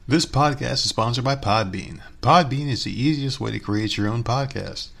This podcast is sponsored by Podbean. Podbean is the easiest way to create your own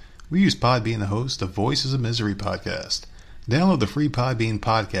podcast. We use Podbean to host the Voices of Misery podcast. Download the free Podbean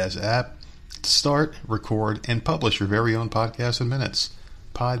podcast app to start, record, and publish your very own podcast in minutes.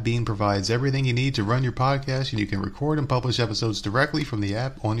 Podbean provides everything you need to run your podcast, and you can record and publish episodes directly from the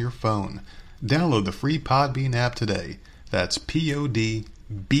app on your phone. Download the free Podbean app today. That's Podbean.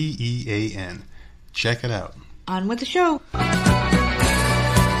 Check it out. On with the show.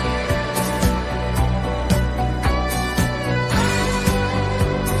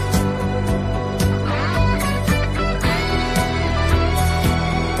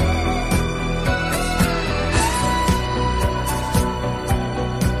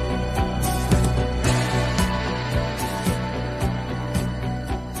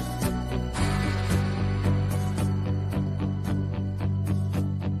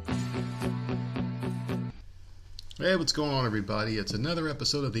 Hey, what's going on, everybody? It's another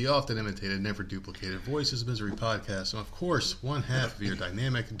episode of the often imitated, never duplicated Voices of Misery podcast. And of course, one half of your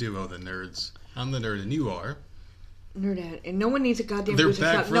dynamic duo, the Nerds. I'm the nerd, and you are Nerdette. And no one needs a goddamn They're booster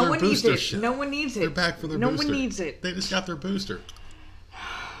back shot. for No their one booster needs it. shot. No one needs it. They're back for their no booster. No one needs it. They just got their booster.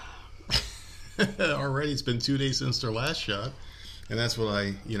 Already, it's been 2 days since their last shot. And that's what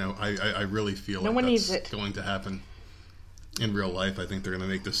I really feel no like one that's needs it. Going to happen in real life. I think they're going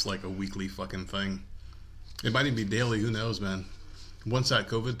to make this like a weekly fucking thing. It might even be daily. Who knows, man? Once that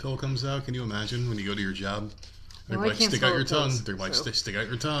COVID pill comes out, can you imagine when you go to your job? They're like, stick out your tongue. They're like, stick out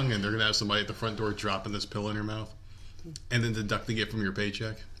your tongue. And they're going to have somebody at the front door dropping this pill in your mouth. And then deducting it from your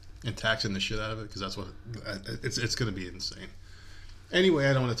paycheck. And taxing the shit out of it. Because that's what... It's going to be insane. Anyway,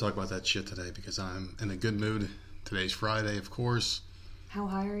 I don't want to talk about that shit today. Because I'm in a good mood. Today's Friday, of course. How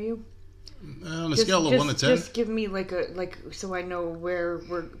high are you? On a scale of 1 to 10. Just give me so I know where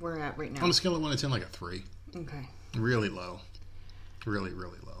we're at right now. On a scale of 1 to 10, like a 3. Okay. Really low. Really,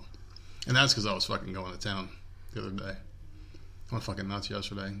 really low. And that's because I was fucking going to town the other day. I went fucking nuts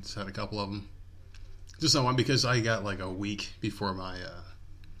yesterday. Just had a couple of them. Just not one, because I got like a week before my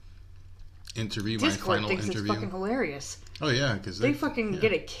interview, Discord my final thinks interview. It's fucking hilarious. Oh, yeah, because they fucking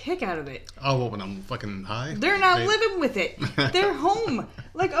get a kick out of it. Oh, well, when I'm fucking high? They're not living with it. They're home.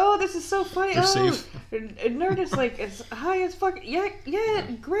 Like, oh, this is so funny. They're safe. Nerd is like, as high as fuck.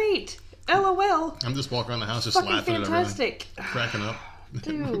 Yeah, great. LOL. I'm just walking around the house just fucking laughing fantastic. at everything. Cracking up.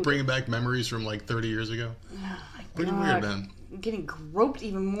 Dude. Bringing back memories from like 30 years ago. Oh my Pretty God. weird, man. Getting groped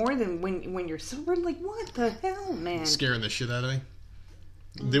even more than when you're sober. Like, what the hell, man? Scaring the shit out of me.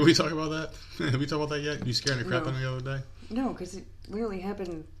 Did we talk about that? Did we talk about that yet? You scaring the crap out of me the other day? No, because it literally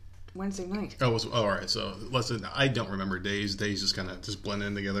happened Wednesday night. Oh, all right. So, listen, I don't remember days. Days just kind of just blend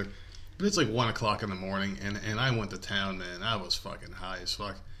in together. But it's like 1 o'clock in the morning, and I went to town, man. I was fucking high as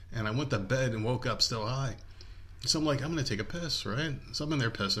fuck. And I went to bed and woke up still high. So I'm like, I'm going to take a piss, right? So I'm in there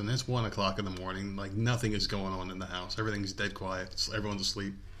pissing. It's 1 o'clock in the morning. Like, nothing is going on in the house. Everything's dead quiet. Everyone's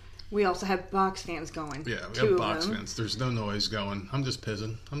asleep. We also have box fans going. Yeah, we have box fans. There's no noise going. I'm just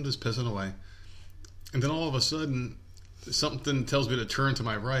pissing. I'm just pissing away. And then all of a sudden, something tells me to turn to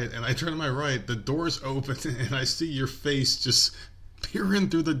my right. And I turn to my right. The door's open. And I see your face just peering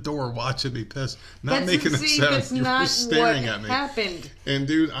through the door watching me piss. Not making a sound. You're just staring at me. Happened. And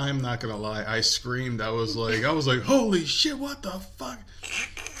dude, I'm not going to lie. I screamed. I was like, holy shit, what the fuck?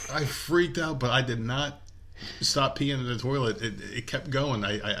 I freaked out, but I did not stop peeing in the toilet. It kept going.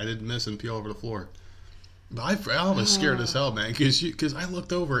 I didn't miss and pee all over the floor. But I was scared as hell, man, because I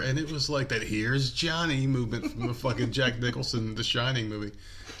looked over and it was like that "Here's Johnny" movement from the fucking Jack Nicholson The Shining movie.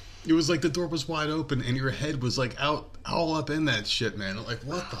 It was like the door was wide open and your head was like out all up in that shit, man. I'm like,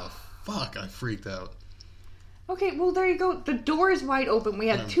 what the fuck? I freaked out. Okay, well, there you go. The door is wide open. We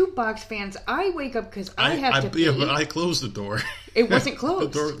have 2 box fans. I wake up because I have to pee. Yeah, but I closed the door. It wasn't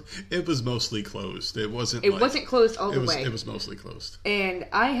closed. It was mostly closed. It wasn't. It wasn't closed all the way. It was mostly closed. And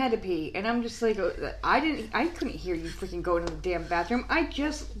I had to pee, and I'm just like, I couldn't hear you freaking go into the damn bathroom. I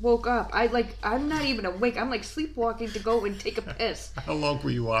just woke up. I'm not even awake. I'm like sleepwalking to go and take a piss. How long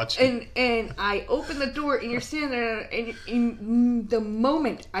were you watching? And I opened the door, and you're standing there, and in the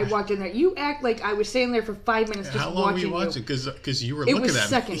moment I walked in there, you act like I was standing there for 5 minutes just watching you. How long were you watching? Because you were looking at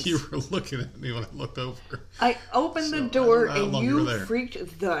seconds. me. You were looking at me when I looked over. I opened the door, and you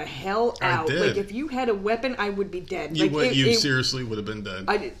freaked the hell out. I did. Like, if you had a weapon, I would be dead. You seriously would have been dead.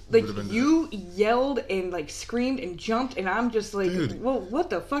 You yelled and like screamed and jumped, and I'm just like, dude, well, what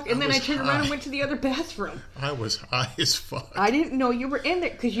the fuck? And then I turned around and went to the other bathroom. I was high as fuck. I didn't know you were in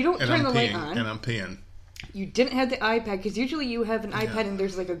there because you don't turn the light on. And I'm peeing. You didn't have the iPad, because usually you have an iPad and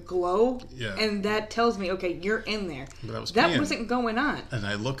there's like a glow, and that tells me, okay, you're in there. But that wasn't going on. And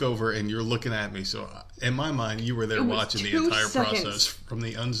I look over and you're looking at me, so In my mind, you were there watching the entire process from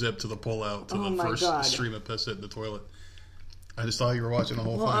the unzip to the pull out to the first stream of piss in the toilet. I just thought you were watching the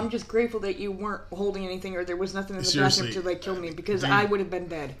whole thing. Well, I'm just grateful that you weren't holding anything or there was nothing in the bathroom to kill me because I would have been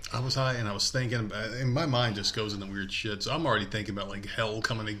dead. I was high and I was thinking, and my mind just goes into weird shit. So I'm already thinking about hell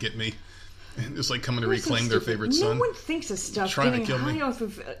coming to get me, and just coming to reclaim their favorite son. No one thinks of stuff getting high off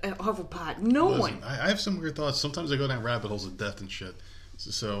a pot. No one. I have some weird thoughts. Sometimes I go down rabbit holes of death and shit.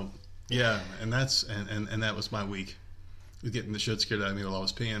 So yeah, and that was my week. Getting the shit scared out of me while I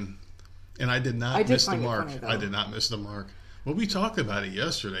was peeing, and I did not miss the mark. I did not miss the mark. Well, we talked about it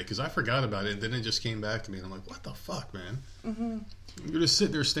yesterday because I forgot about it, and then it just came back to me, and I'm like, what the fuck, man? Mm-hmm. You're just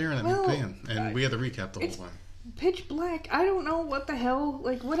sitting there staring at me peeing, and we had to recap the whole thing. Pitch black. I don't know what the hell,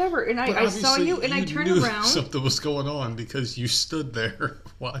 whatever. And I saw you, and I turned around. Something was going on because you stood there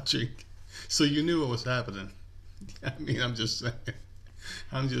watching, so you knew what was happening. I mean, I'm just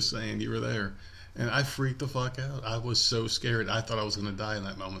saying you were there, and I freaked the fuck out. I was so scared. I thought I was going to die in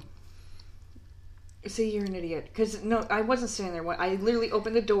that moment. See, you're an idiot. Because, no, I wasn't standing there. I literally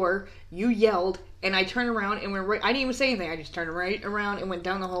opened the door, you yelled, and I turned around and went right... I didn't even say anything. I just turned right around and went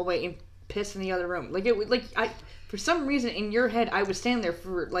down the hallway and pissed in the other room. For some reason, in your head, I was standing there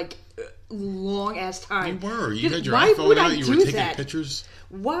for, long-ass time. You were. You had your iPhone out. You were taking pictures.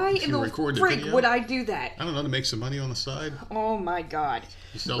 Why in the freak would I do that? I don't know, to make some money on the side. Oh, my God.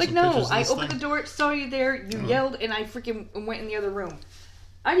 You sell some pictures I opened the door, saw you there, you yelled, and I freaking went in the other room.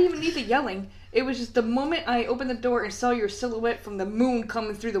 I didn't even need the yelling. It was just the moment I opened the door and saw your silhouette from the moon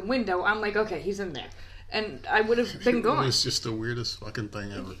coming through the window, I'm like, okay, he's in there. And I would have been gone. It was just the weirdest fucking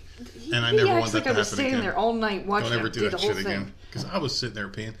thing ever. And I never want that to happen again. I was sitting there all night watching him do the whole thing. Again. Because I was sitting there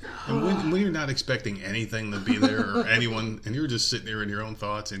peeing. And when you're not expecting anything to be there or anyone, and you're just sitting there in your own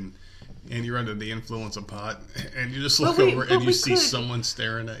thoughts and you're under the influence of pot, and you just look over and you see someone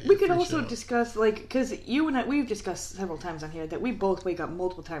staring at you. We could also discuss, because you and I, we've discussed several times on here that we both wake up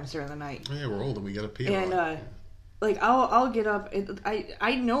multiple times during the night. Yeah, we're old and we gotta pee. And I'll get up.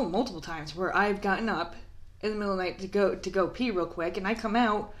 I know multiple times where I've gotten up in the middle of the night to go pee real quick, and I come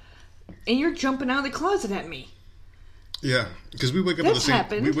out, and you're jumping out of the closet at me. Yeah, because we wake up at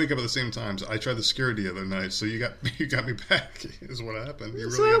the same times. I tried to scare you the other night, so you got me back. Is what happened.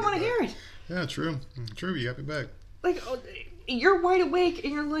 So I don't want to hear it. Yeah, true. You got me back. You're wide awake,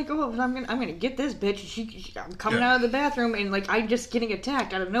 and you're like, "Oh, I'm gonna get this bitch." I'm coming out of the bathroom, and I'm just getting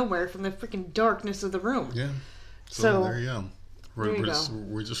attacked out of nowhere from the freaking darkness of the room. Yeah. So there you go.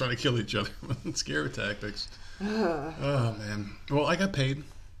 We're just trying to kill each other with scare tactics. Oh man. Well, I got paid.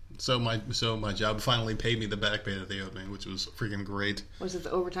 So my job finally paid me the back pay that they owed me, which was freaking great. Was it the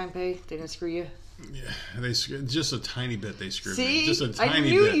overtime pay? They didn't screw you? Yeah, they just a tiny bit. They screwed me. Just a tiny I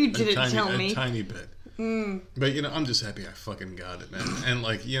knew bit. You didn't tell me. A tiny bit. But I'm just happy I fucking got it, man. And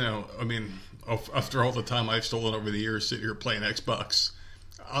I mean, after all the time I've stolen over the years, sitting here playing Xbox,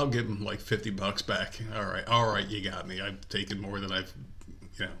 I'll give them $50 back. All right, you got me. I've taken more than I've.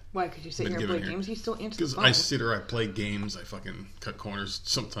 Why? Because you sit here and play games? You still answer the phone. Because I sit here, I play games, I fucking cut corners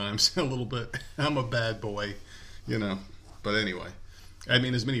sometimes a little bit. I'm a bad boy, But anyway, I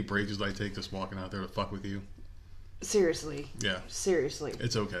mean, as many breaks as I take just walking out there to fuck with you. Seriously. Yeah. Seriously.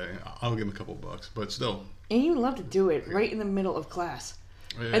 It's okay. I'll give him a couple bucks, but still. And you love to do it right in the middle of class.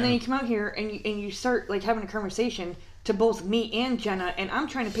 Yeah. And then you come out here and you start having a conversation to both me and Jenna, and I'm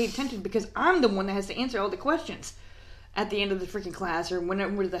trying to pay attention because I'm the one that has to answer all the questions at the end of the freaking class or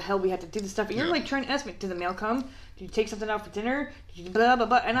whenever the hell we have to do this stuff. And you're trying to ask me, did the mail come? Did you take something out for dinner? Did you blah, blah,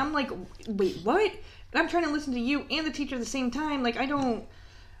 blah? And I'm like, wait, what? And I'm trying to listen to you and the teacher at the same time. I don't...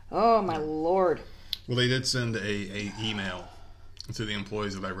 Oh, my Lord. Well, they did send a email to the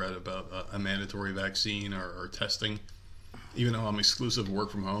employees that I read about a mandatory vaccine or testing. Even though I'm exclusive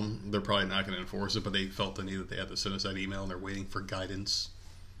work from home, they're probably not going to enforce it, but they felt the need that they had to send us that email, and they're waiting for guidance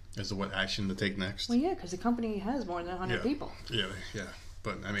as to what action to take next. Well, yeah, because the company has more than 100 people. Yeah.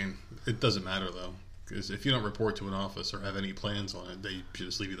 But, I mean, it doesn't matter, though. Because if you don't report to an office or have any plans on it, they should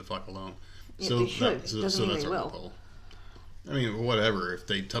just leave you the fuck alone. Yeah, they should. Doesn't mean they will. Goal. I mean, whatever. If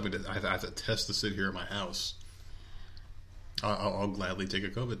they tell me that I have to test to sit here at my house, I'll gladly take a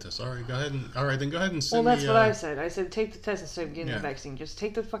COVID test. All right, go ahead and send me... Well, that's what I said. I said take the test instead of getting the vaccine. Just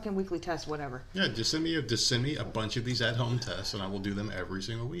take the fucking weekly test, whatever. Yeah, just send me a bunch of these at-home tests, and I will do them every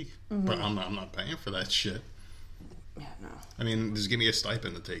single week. Mm-hmm. But I'm not paying for that shit. Yeah, no. I mean, just give me a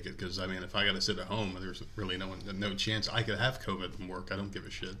stipend to take it, because, I mean, if I got to sit at home, there's really no chance I could have COVID from work. I don't give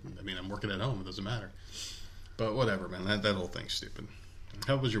a shit. I mean, I'm working at home. It doesn't matter. But whatever, man. That whole thing's stupid.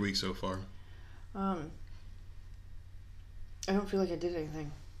 How was your week so far? I don't feel like I did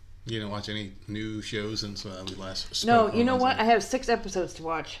anything. You didn't watch any new shows since we last spoke? No, you know what? I have 6 episodes to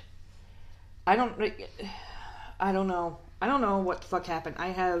watch. I don't know. I don't know what the fuck happened. I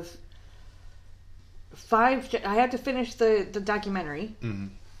have I had to finish the documentary. Mm-hmm.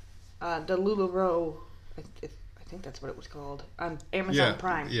 The LuLaRoe, I think that's what it was called, on Amazon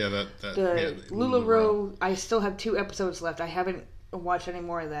Prime. Yeah, the LuLaRoe, I still have 2 episodes left. I haven't watched any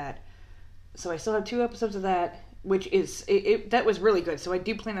more of that. So I still have 2 episodes of that, which is, that was really good. So I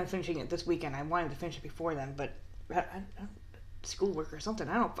do plan on finishing it this weekend. I wanted to finish it before then, but schoolwork or something.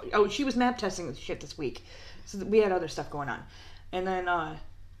 Oh, she was map testing the shit this week. So we had other stuff going on. And then,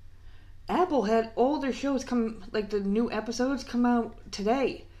 Apple had all their shows come, like the new episodes come out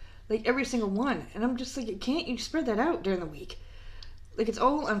today. Like every single one. And I'm just like, can't you spread that out during the week? Like it's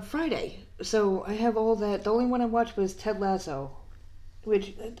all on Friday. So I have all that. The only one I watched was Ted Lasso.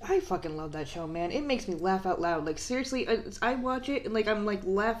 Which, I fucking love that show, man. It makes me laugh out loud. Like seriously, I watch it and like I'm like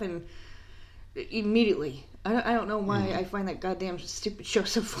laughing immediately. I don't know why I find that goddamn stupid show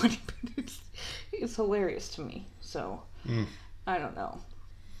so funny. But it's hilarious to me. So, I don't know.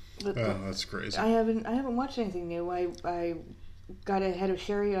 But, that's crazy. I haven't watched anything new. I got ahead of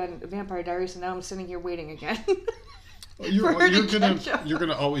Sherry on Vampire Diaries, and now I'm sitting here waiting again. You're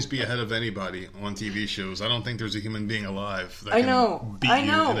gonna always be ahead of anybody on TV shows. I don't think there's a human being alive that can beat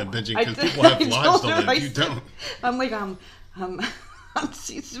you in a binging, because people have lives to live. You don't. I'm like I'm on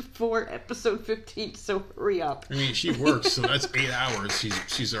season 4, episode 15. So hurry up. I mean, she works, so that's 8 hours.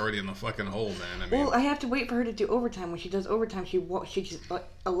 She's already in the fucking hole, man. I mean, well, I have to wait for her to do overtime. When she does overtime, she's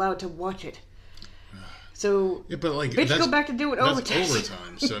allowed to watch it. So, yeah, but like, bitch, go back to doing overtime. That's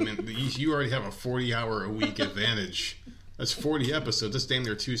overtime. So, I mean, you already have a 40-hour-a-week advantage. That's 40 episodes. That's damn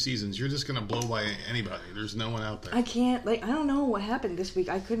near 2 seasons. You're just going to blow by anybody. There's no one out there. I can't, I don't know what happened this week.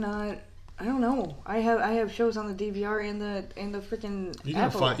 I could not, I don't know. I have shows on the DVR and the freaking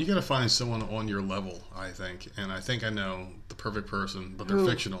Apple. You gotta find someone on your level, I think. And I think I know the perfect person, but they're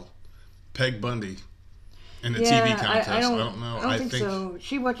fictional. Peg Bundy. In the TV contest. I don't know. I don't think so.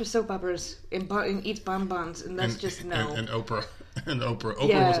 She watches soap operas and eats bonbons, and that's just no. And Oprah.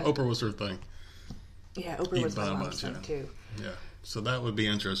 Yeah. Oprah was her thing. Yeah, Oprah was my mom's thing, too. Yeah. So that would be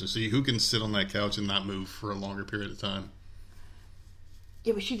interesting. See who can sit on that couch and not move for a longer period of time.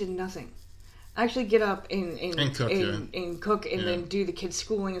 Yeah, but she did nothing. Actually get up and cook and then do the kids'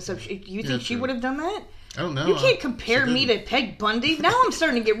 schooling and stuff. You think she would have done that? I don't know. You can't compare me to Peg Bundy. Now I'm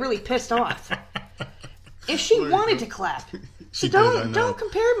starting to get really pissed off. If she wanted to clap, so don't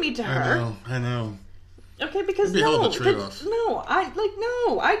compare me to her. I know. Okay, because I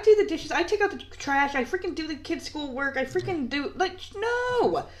do the dishes. I take out the trash. I freaking do the kids' school work. I freaking do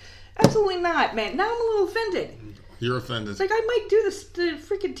no, absolutely not, man. Now I'm a little offended. You're offended. It's like I might do the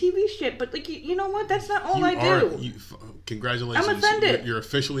freaking TV shit, but like you know what? That's not all I do. Congratulations. I'm offended. You're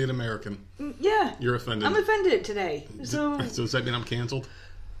officially an American. Yeah. You're offended. I'm offended today. So does that mean I'm canceled?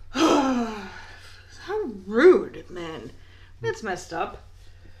 How rude, man. That's messed up.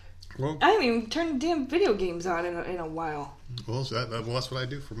 Well, I haven't even turned damn video games on in a while. Well, that's what I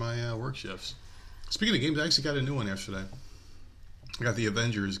do for my work shifts. Speaking of games, I actually got a new one yesterday. I got the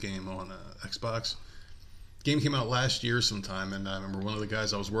Avengers game on Xbox. Game came out last year sometime, and I remember one of the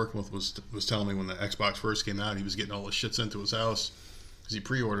guys I was working with was telling me when the Xbox first came out, he was getting all the shit sent to his house because he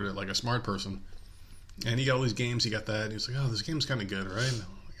pre-ordered it like a smart person. And he got all these games, he got that, and he was like, oh, this game's kind of good, right? And I'm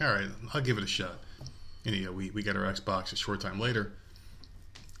like, all right, I'll give it a shot. And we got our Xbox a short time later.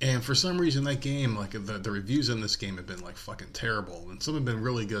 And for some reason, that game, like the reviews in this game have been like fucking terrible. And some have been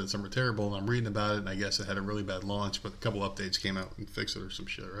really good, some are terrible. And I'm reading about it, and I guess it had a really bad launch, but a couple updates came out and fixed it or some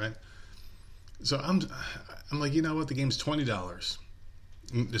shit, right? So I'm like, you know what? The game's $20.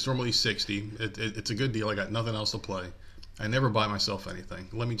 It's normally $60. It's a good deal. I got nothing else to play. I never buy myself anything.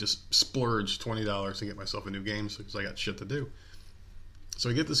 Let me just splurge $20 to get myself a new game because I got shit to do.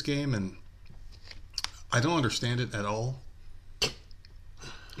 So I get this game, and I don't understand it at all.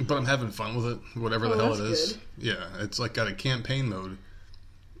 But I'm having fun with it, whatever the hell it is. Good. Yeah, it's like got a campaign mode.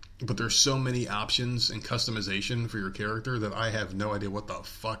 But there's so many options and customization for your character that I have no idea what the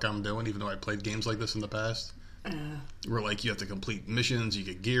fuck I'm doing, even though I played games like this in the past. Where like you have to complete missions, you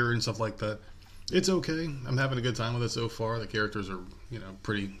get gear and stuff like that. It's okay. I'm having a good time with it so far. The characters are,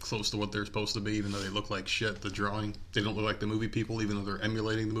 pretty close to what they're supposed to be, even though they look like shit. The drawing, they don't look like the movie people, even though they're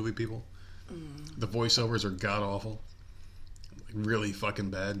emulating the movie people. The voiceovers are god-awful. Really fucking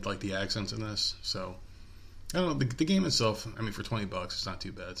bad, like the accents in this. So, I don't know. The game itself, I mean, for $20, it's not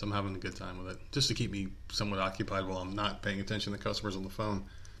too bad. So I'm having a good time with it. Just to keep me somewhat occupied while I'm not paying attention to customers on the phone.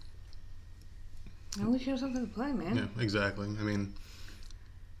 At least you have something to play, man. Yeah, exactly. I mean,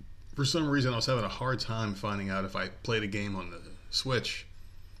 for some reason, I was having a hard time finding out if I played a game on the Switch.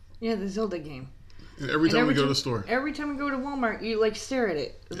 Yeah, the Zelda game. Every time we go to the store. Every time we go to Walmart, you like stare at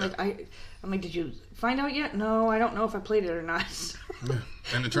it. Yeah. Like I'm like, did you find out yet? No, I don't know if I played it or not. Yeah.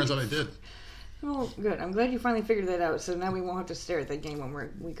 And it turns out I did. Oh, good. I'm glad you finally figured that out. So now we won't have to stare at that game when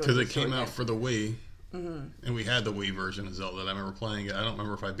we go. Because it came out for the Wii, mm-hmm. and we had the Wii version of Zelda. I remember playing it. I don't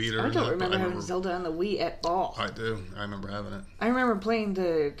remember if I beat it or not. I don't remember having Zelda on the Wii at all. I do. I remember having it. I remember playing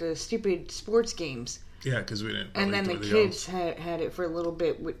the stupid sports games. Yeah, because we didn't. And then the kids had it for a little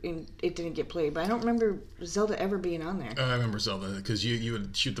bit, and it didn't get played. But I don't remember Zelda ever being on there. I remember Zelda because you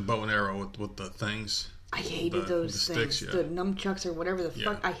would shoot the bow and arrow with the things. I hated those things. Sticks, yeah. The nunchucks or whatever the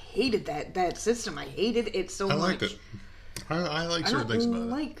fuck. I hated that system. I hated it so much. I liked it. I like certain things about it. I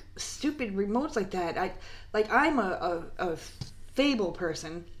don't like stupid remotes like that. I'm a Fable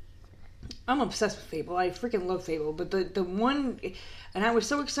person. I'm obsessed with Fable. I freaking love Fable. But the one... And I was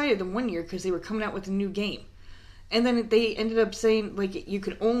so excited the one year because they were coming out with a new game. And then they ended up saying, like, you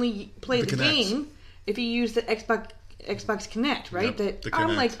could only play the game if you use the Xbox Kinect, right? Yep,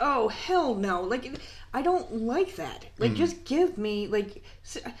 I'm like, oh, hell no. Like, I don't like that. Like, just give me, like...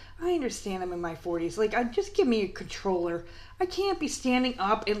 I understand I'm in my 40s. Like, just give me a controller. I can't be standing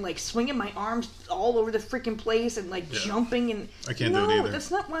up and, like, swinging my arms all over the freaking place and, like, jumping and... I can't do it either. No, that's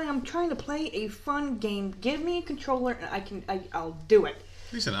not why I'm trying to play a fun game. Give me a controller and I'll do it.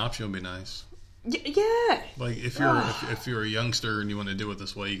 At least an option would be nice. Yeah. Like, if you're a youngster and you want to do it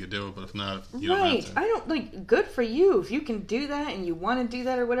this way, you could do it. But if not, you don't have to. I don't, like, good for you. If you can do that and you want to do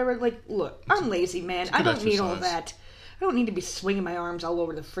that or whatever, like, look, I'm lazy, man. I don't need all that. I don't need to be swinging my arms all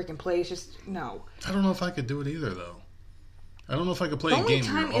over the freaking place. Just, no. I don't know if I could do it either, though. I don't know if I could play a game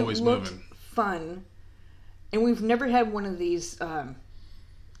where you're always moving. Fun, and we've never had one of these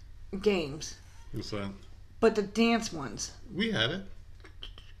games. What's that? But the dance ones. We had it.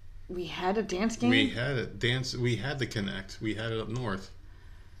 We had a dance game? We had it. We had the Kinect. We had it up north.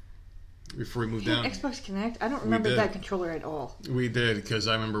 Before we moved down. Xbox Kinect? I don't remember that controller at all. We did, because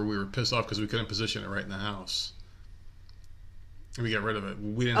I remember we were pissed off because we couldn't position it right in the house. And we got rid of it.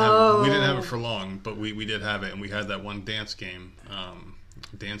 We didn't have it for long, but we did have it, and we had that one dance game,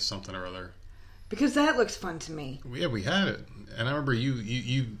 dance something or other. Because that looks fun to me. Yeah, we had it, and I remember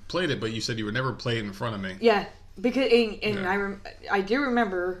you played it, but you said you would never play it in front of me. Yeah, because I do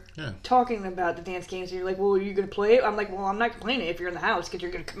remember talking about the dance games, and you're like, "Well, are you going to play it?" I'm like, "Well, I'm not playing it if you're in the house because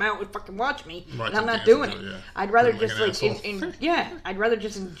you're going to come out and fucking watch me, and I'm not doing it. Yeah. I'd rather just I'd rather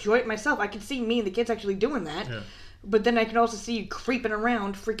just enjoy it myself. I can see me and the kids actually doing that." Yeah. But then I can also see you creeping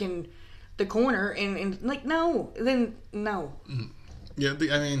around freaking the corner and like, no. Yeah,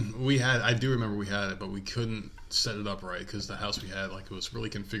 I do remember we had it, but we couldn't set it up right because the house we had, like, it was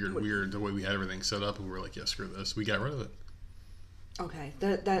really configured weird the way we had everything set up, and we were like, yeah, screw this. We got rid of it. Okay,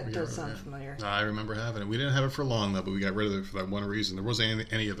 that does sound familiar. I remember having it. We didn't have it for long, though, but we got rid of it for that one reason. There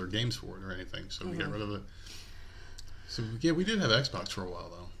wasn't any other games for it or anything, so we got rid of it. So, yeah, we did have Xbox for a while,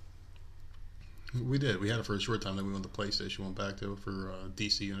 though. We did. We had it for a short time. Then we went to PlayStation, went back to it for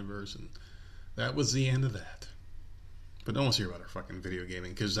DC Universe, and that was the end of that. But no one's here about our fucking video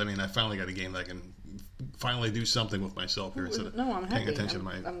gaming because I finally got a game that I can finally do something with myself here instead of paying attention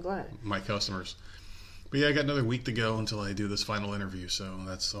to my customers. But yeah, I got another week to go until I do this final interview, so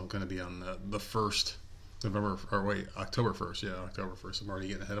that's all going to be on the 1st October 1st. Yeah, October 1st. I'm already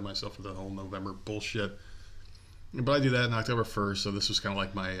getting ahead of myself with the whole November bullshit. But I do that on October 1st, so this was kind of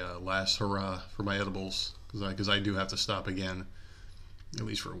like my last hurrah for my edibles, because I do have to stop again, at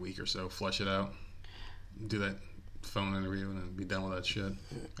least for a week or so, flush it out, do that phone interview, and then be done with that shit.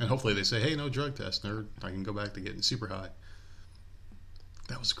 And hopefully they say, hey, no drug test, nerd. I can go back to getting super high.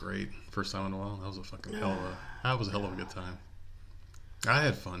 That was great. First time in a while. That was a fucking hell of a good time. I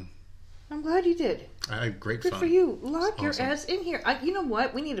had fun. I'm glad you did. I had great fun. Good for you. Lock your ass in here. You know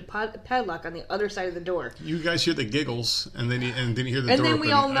what? We need a padlock on the other side of the door. You guys hear the giggles, and then you hear the door open. And then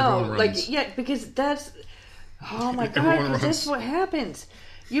we all know, because that's. Oh my god! That's what happens.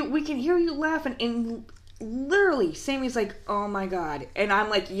 We can hear you laughing, and literally, Sammy's like, "Oh my god," and I'm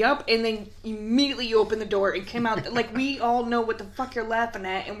like, "Yup," and then immediately you open the door and come out. Like, we all know what the fuck you're laughing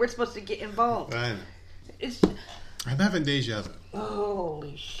at, and we're supposed to get involved. I know. I'm having deja vu.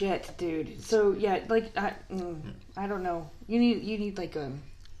 Holy shit, dude. So yeah, like I don't know. You need like a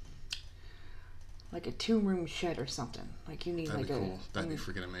 2-room shed or something. Like you need That'd be cool. That'd be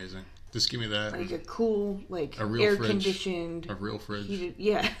freaking amazing. Just give me that. Like a cool, like a real air fridge, conditioned, a real fridge. Heated,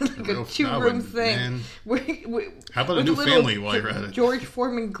 yeah, like a 2-room thing. How about a new family while you're at it? George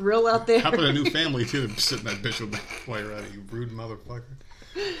Foreman grill out there. How about a new family too? Sitting that bitch while you're at it, you rude motherfucker.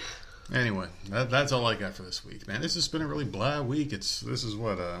 Anyway, that's all I got for this week, man. This has been a really blah week. This is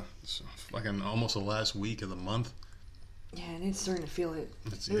what it's fucking almost the last week of the month. Yeah, and it's starting to feel it.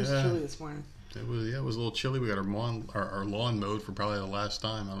 It was chilly this morning. It was a little chilly. We got our lawn mowed for probably the last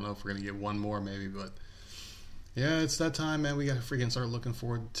time. I don't know if we're gonna get one more maybe, but yeah, it's that time, man. We gotta freaking start looking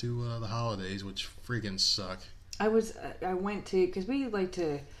forward to the holidays, which freaking suck. I went to, because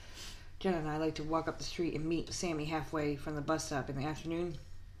Jenna and I like to walk up the street and meet Sammy halfway from the bus stop in the afternoon.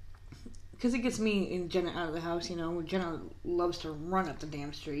 Because it gets me and Jenna out of the house, Jenna loves to run up the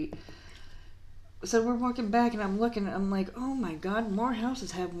damn street. So we're walking back and I'm looking, I'm like, oh my god, more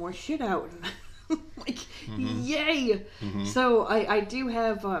houses have more shit out. Like, yay! Mm-hmm. So I do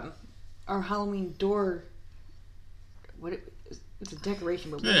have our Halloween door, it's a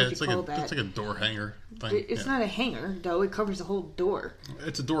decoration, but what would you call that? It's like a door hanger thing. It's not a hanger, though. It covers the whole door.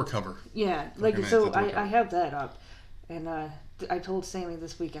 It's a door cover. Yeah, I have that up. And I told Sammy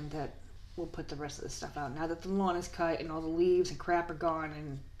this weekend that we'll put the rest of this stuff out now that the lawn is cut and all the leaves and crap are gone.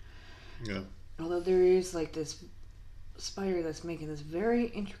 And yeah. Although there is like this spider that's making this very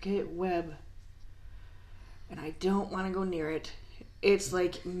intricate web, and I don't want to go near it. It's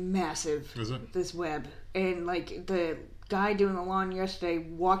like massive. Is it? This web, and like the guy doing the lawn yesterday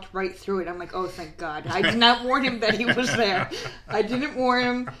walked right through it. I'm like, oh, thank God. I did not warn him that he was there. I didn't warn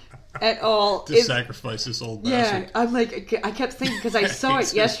him at all. Just sacrifice this old bastard. Yeah, I'm like, I kept thinking, because I saw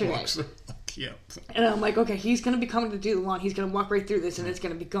it yesterday. Yep. And I'm like, okay, he's going to be coming to do the lawn. He's going to walk right through this, and it's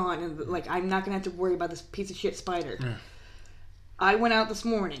going to be gone. And like, I'm not going to have to worry about this piece of shit spider. Yeah. I went out this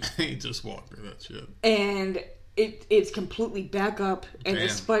morning. He just walked through that shit. And it's completely back up, and the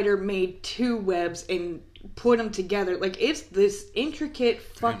spider made 2 webs and put them together. Like, it's this intricate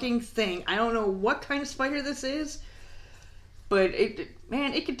fucking thing. I don't know what kind of spider this is, but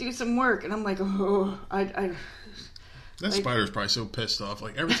it could do some work. And I'm like, that spider's probably so pissed off.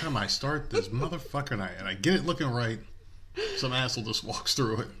 Like, every time I start this motherfucker and I get it looking right, some asshole just walks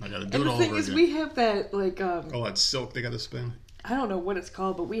through it. I gotta do it all over again. And the thing is, we have that, like... all that silk they gotta spin. I don't know what it's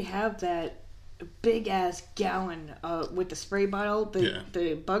called, but we have that big-ass gallon with the spray bottle,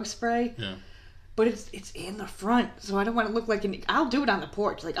 the bug spray. Yeah. But it's in the front, so I don't want to look like I'll do it on the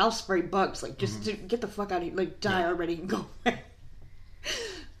porch. Like, I'll spray bugs, like, just to get the fuck out of here. Like, die already and go away.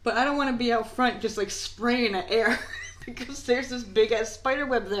 But I don't want to be out front just, like, spraying the air. Because there's this big-ass spider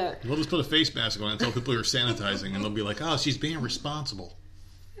web there. We'll just put a face mask on and tell people you're sanitizing, and they'll be like, oh, she's being responsible.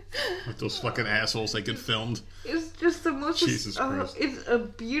 Like those fucking assholes that get filmed. It's just the most... Jesus Christ. It's a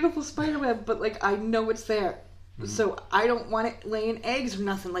beautiful spider web, but, like, I know it's there. Mm-hmm. So I don't want it laying eggs or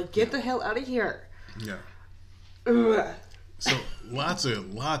nothing. Like, get the hell out of here. Yeah. Ugh. So lots of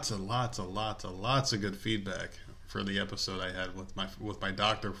good feedback for the episode I had with my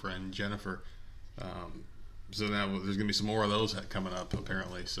doctor friend Jennifer. So now there's going to be some more of those coming up,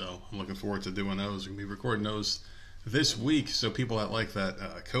 apparently. So I'm looking forward to doing those. We're going to be recording those this week. So people that like that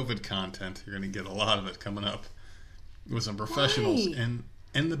COVID content, you're going to get a lot of it coming up with some professionals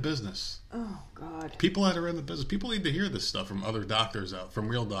in the business. Oh, God. People that are in the business. People need to hear this stuff from other doctors from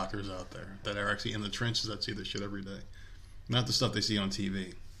real doctors out there that are actually in the trenches that see this shit every day. Not the stuff they see on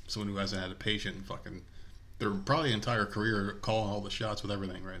TV. Someone who hasn't had a patient and fucking... Their probably entire career calling all the shots with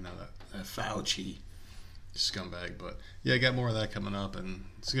everything right now. That Fauci... scumbag. But yeah, I got more of that coming up, and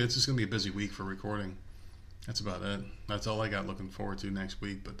it's just gonna be a busy week for recording. That's about it. That's all I got looking forward to next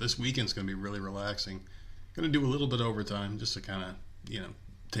week. But this weekend's gonna be really relaxing. Gonna do a little bit of overtime just to kind of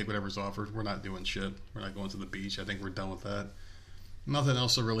take whatever's offered. We're not doing shit. We're not going to the beach. I think we're done with that. Nothing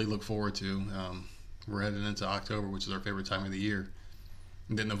else to really look forward to. We're heading into October, which is our favorite time of the year.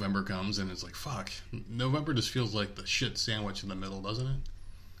 And then November comes, and it's like, fuck. November just feels like the shit sandwich in the middle, doesn't it?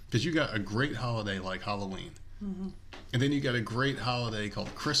 Because you got a great holiday like Halloween. Mm-hmm. And then you got a great holiday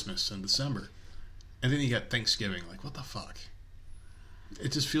called Christmas in December. And then you got Thanksgiving. Like, what the fuck?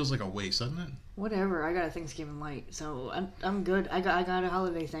 It just feels like a waste, doesn't it? Whatever. I got a Thanksgiving light, so I'm good. I got a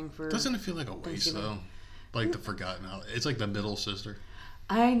holiday thing for... Doesn't it feel like a waste, though? Like the forgotten holiday. It's like the middle sister.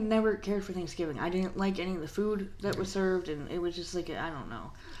 I never cared for Thanksgiving. I didn't like any of the food that was served, and it was just like, I don't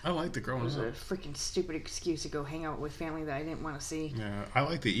know. I liked it growing up. It was a freaking stupid excuse to go hang out with family that I didn't want to see. Yeah, I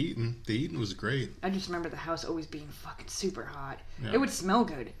liked the eating. The eating was great. I just remember the house always being fucking super hot. Yeah. It would smell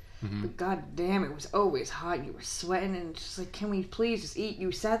good, but god damn, it was always hot, and you were sweating, and just like, can we please just eat?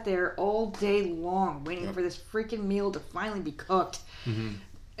 You sat there all day long waiting for this freaking meal to finally be cooked. Mm-hmm.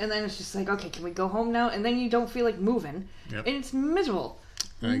 And then it's just like, okay, can we go home now? And then you don't feel like moving, and it's miserable.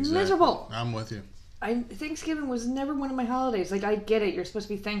 Exactly. Miserable. I'm with you. Thanksgiving was never one of my holidays. Like, I get it. You're supposed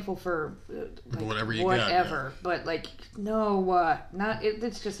to be thankful for whatever you got. Yeah. But like, no,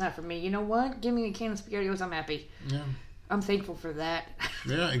 it's just not for me. You know what? Give me a can of SpaghettiOs. I'm happy. Yeah. I'm thankful for that.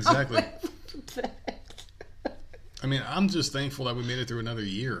 Yeah, exactly. I mean, I'm just thankful that we made it through another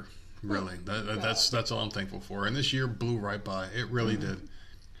year. Really, that's all I'm thankful for. And this year blew right by. It really did.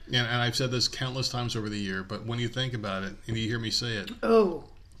 And I've said this countless times over the year, but when you think about it and you hear me say it,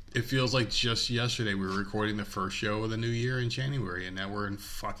 it feels like just yesterday we were recording the first show of the new year in January, and now we're in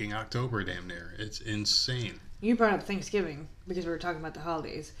fucking October, damn near. It's insane. You brought up Thanksgiving because we were talking about the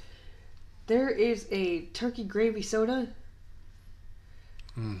holidays. There is a turkey gravy soda.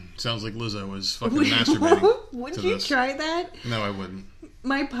 Sounds like Lizzo was fucking masturbating. Wouldn't you try that? No, I wouldn't.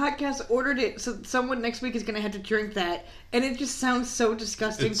 My podcast ordered it, so someone next week is going to have to drink that, and it just sounds so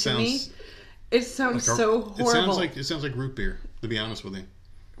disgusting to me. It sounds like so horrible. It sounds like root beer, to be honest with you.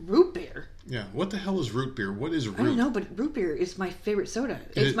 Root beer? Yeah. What the hell is root beer? What is root? I don't know, but root beer is my favorite soda.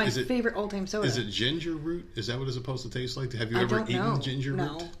 It's my favorite all-time soda. Is it ginger root? Is that what it's supposed to taste like? Have you ever eaten ginger root?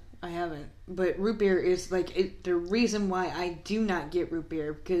 No, I haven't. But root beer is like the reason why I do not get root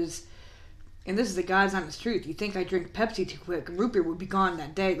beer, because, and this is the God's honest truth, you think I drink Pepsi too quick, root beer would be gone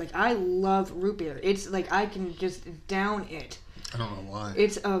that day. Like, I love root beer. It's like I can just down it. I don't know why.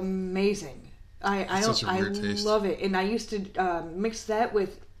 It's amazing. I love it. And I used to mix that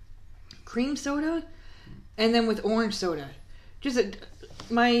with cream soda and then with orange soda.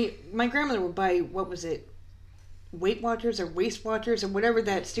 My grandmother would buy, what was it, Weight Watchers or Waist Watchers or whatever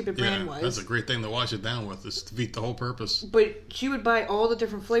that stupid brand was. That's a great thing to wash it down with. It's to defeat the whole purpose. But she would buy all the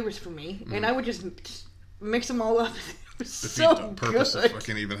different flavors for me, and I would just mix them all up. It was so defeat the purpose good. of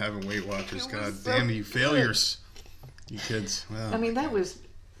fucking even having Weight Watchers. God damn you failures. You kids. Well, I mean, that was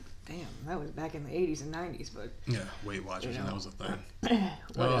back in the 80s and 90s, but... Yeah, Weight Watchers, and that was a thing.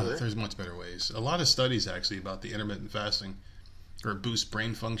 Well, there's much better ways. A lot of studies, actually, about the intermittent fasting, or boost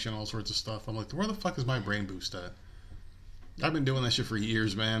brain function, all sorts of stuff. I'm like, where the fuck is my brain boost at? I've been doing that shit for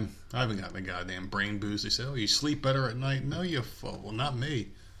years, man. I haven't gotten a goddamn brain boost. They say, oh, you sleep better at night? No, you fool. Well, not me.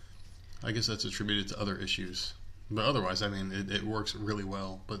 I guess that's attributed to other issues. But otherwise, I mean, it works really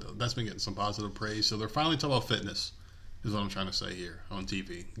well. But that's been getting some positive praise. So they're finally talking about fitness, is what I'm trying to say here on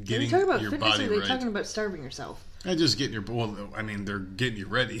TV. Getting your body right. Are they talking about starving yourself? And just getting your... Well, I mean, they're getting you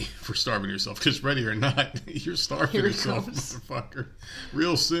ready for starving yourself. Because ready or not, you're starving yourself, motherfucker.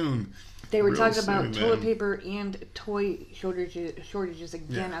 Real soon. They were talking about toilet paper and toy shortages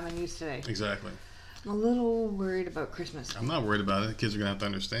again on the news today. Exactly. I'm a little worried about Christmas. I'm not worried about it. Kids are going to have to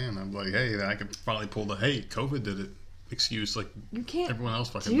understand. I'm like, hey, I could probably pull the, hey, COVID did it excuse like you can't everyone else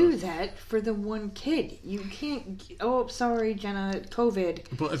fucking do does. that for the one kid. You can't, oh, sorry, Jenna,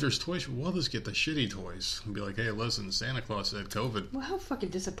 COVID. But if there's toys, we'll just get the shitty toys and be like, hey, listen, Santa Claus said COVID. Well, how fucking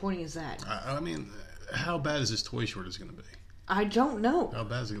disappointing is that? I mean, how bad is this toy shortage going to be? I don't know. How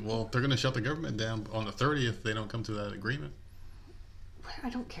bad is it? Well, they're going to shut the government down on the 30th if they don't come to that agreement. I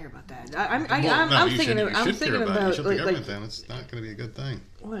don't care about that. I'm thinking about shut the government down. It's not going to be a good thing.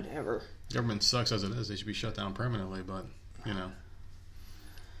 Whatever. Government sucks as it is. They should be shut down permanently. But you know,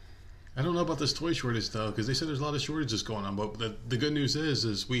 I don't know about this toy shortage though, because they said there's a lot of shortages going on. But the good news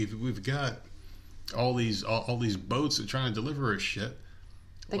is we've got all these boats that are trying to deliver us shit.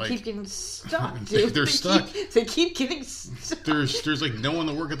 They keep getting stuck, dude. They're stuck. They keep getting stuck. There's like no one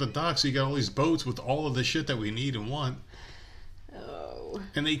to work at the dock, so you got all these boats with all of the shit that we need and want.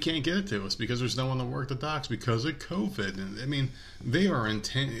 And they can't get it to us because there's no one to work the docks because of COVID. And I mean, they are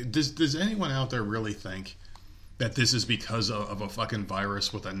intent. Does anyone out there really think that this is because of a fucking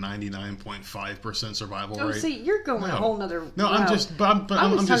virus with a 99.5% survival rate? Oh, see, you're going a whole nother. No, route. I'm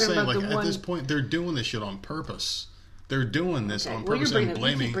just saying, like at this point, they're doing this shit on purpose. They're doing this on purpose and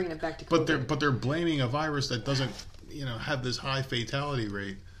blaming. You keep bringing it back to COVID. But they're blaming a virus that doesn't, have this high fatality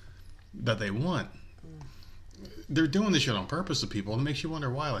rate that they want. They're doing this shit on purpose to people, and it makes you wonder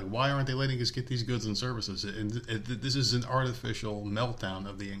why. Like, why aren't they letting us get these goods and services? And this is an artificial meltdown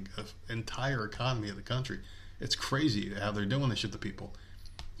of the entire economy of the country. It's crazy how they're doing this shit to people.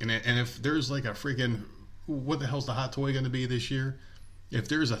 And if there's like a freaking, what the hell's the hot toy going to be this year? If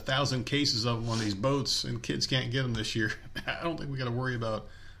there's 1,000 cases of them on these boats and kids can't get them this year, I don't think we got to worry about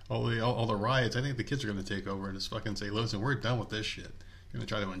all the riots. I think the kids are going to take over and just fucking say, listen, we're done with this shit. You're going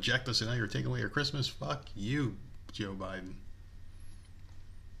to try to inject us and now you're taking away your Christmas? Fuck you, Joe Biden.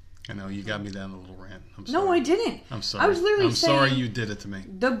 I know you got me down a little rant. I'm sorry. No, I didn't. I'm sorry. I was literally saying, sorry you did it to me.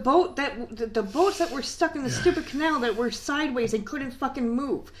 The boats that were stuck in the stupid canal that were sideways and couldn't fucking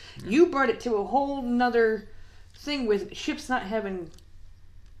move. Yeah. You brought it to a whole nother thing with ships not having.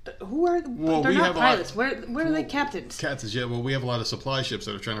 Who are they're not pilots? Where are they captains? Captains, yeah. Well, we have a lot of supply ships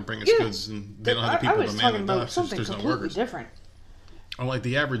that are trying to bring us goods, and they don't have the people to man the docks. There's no workers. Different. On like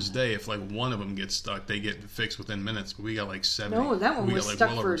the average day, if like one of them gets stuck, they get fixed within minutes. But we got like 70. No, that one was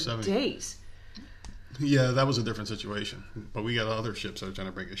stuck for days. Yeah, that was a different situation. But we got other ships that are trying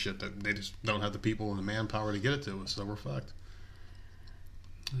to bring us shit that they just don't have the people and the manpower to get it to us, so we're fucked.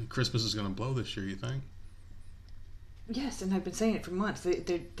 Christmas is going to blow this year, you think? Yes, and I've been saying it for months. They've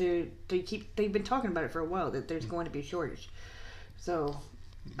been talking about it for a while that there's going to be a shortage. So,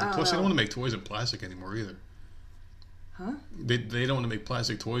 plus they don't want to make toys in plastic anymore either. Huh? They don't want to make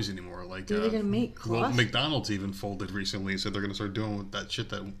plastic toys anymore. Like, are they going to make cloth? Well, McDonald's even folded recently and said they're going to start doing that shit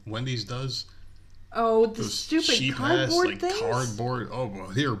that Wendy's does. Oh, the stupid cardboard things? Cardboard. Oh, well,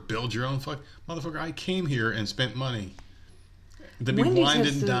 here, build your own motherfucker, I came here and spent money to be wined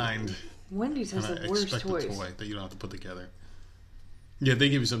and dined. Wendy's has the worst toys. A toy that you don't have to put together. Yeah, they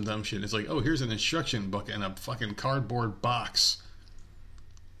give you some dumb shit. It's like, oh, here's an instruction book and a fucking cardboard box.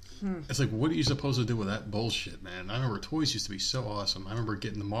 It's like, what are you supposed to do with that bullshit, man? I remember toys used to be so awesome. I remember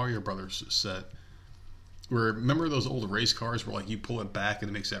getting the Mario Brothers set. Remember those old race cars where like you pull it back and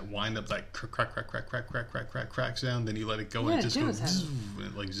it makes that wind up like crack sound, then you let it go and it just goes and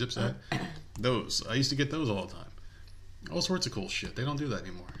it like zips out. Those I used to get those all the time. All sorts of cool shit. They don't do that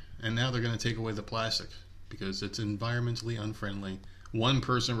anymore. And now they're going to take away the plastic because it's environmentally unfriendly. One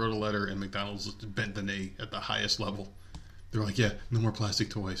person wrote a letter and McDonald's bent the knee at the highest level. They're like, yeah, no more plastic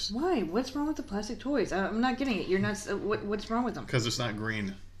toys. Why? What's wrong with the plastic toys? I'm not getting it. You're not. What's wrong with them? Because it's not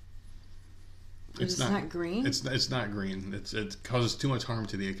green. It's not green? It's not green. It causes too much harm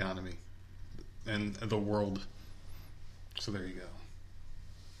to the economy and the world. So there you go.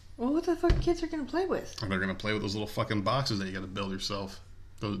 Well, what the fuck kids are going to play with? And they're going to play with those little fucking boxes that you got to build yourself.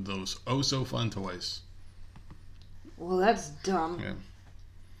 Those oh-so-fun toys. Well, that's dumb. Yeah.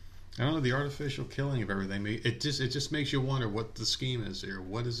 I don't know, the artificial killing of everything. It just makes you wonder what the scheme is here.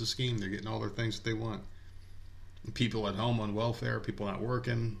 What is the scheme? They're getting all their things that they want. People at home on welfare, people not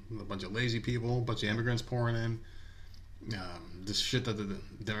working, a bunch of lazy people, a bunch of immigrants pouring in. This shit that the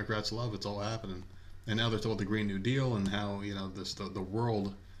Democrats love, it's all happening. And now they're told the Green New Deal and how, the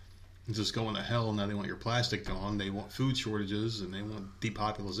world is just going to hell. Now they want your plastic gone. They want food shortages and they want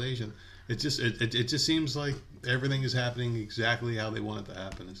depopulation. It just seems like everything is happening exactly how they want it to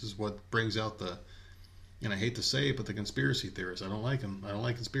happen. This is what brings out and I hate to say it, but the conspiracy theorists. I don't like them. I don't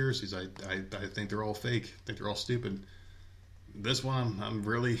like conspiracies. I think they're all fake. I think they're all stupid. This one, I'm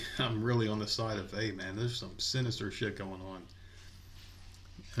really on the side of, hey man, there's some sinister shit going on.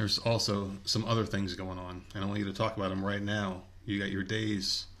 There's also some other things going on, and I want you to talk about them right now. You got your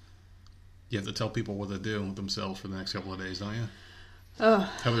days. You have to tell people what to do with themselves for the next couple of days, don't you? How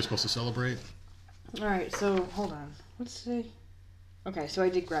they're supposed to celebrate. All right, so hold on. What's today? Okay, so I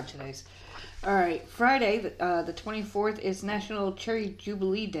did grab today's. All right, Friday, the 24th is National Cherry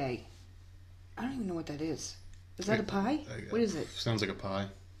Jubilee Day. I don't even know what that is. Is that a pie? What is it? Sounds like a pie.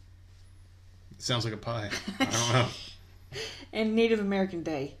 It sounds like a pie. I don't know. And Native American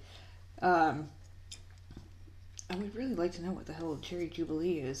Day. I would really like to know what the hell a Cherry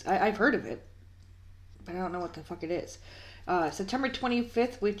Jubilee is. I've heard of it, but I don't know what the fuck it is. September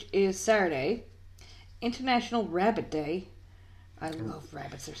 25th, which is Saturday, International Rabbit Day. I love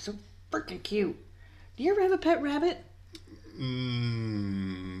rabbits. They're so freaking cute. Do you ever have a pet rabbit?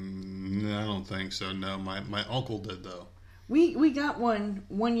 No, I don't think so. No, my uncle did, though. We got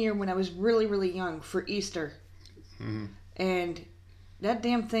one year when I was really, really young for Easter. Mm-hmm. And that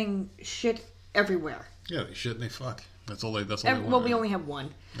damn thing shit everywhere. Yeah, they shit and they fuck. That's all they want. Well, we only have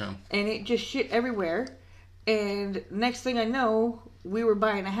one. Yeah. And it just shit everywhere. And next thing I know, we were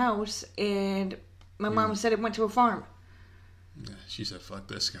buying a house, and my mom said it went to a farm. Yeah, she said, "Fuck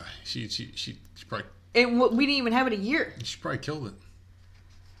this guy." She probably. And we didn't even have it a year. She probably killed it.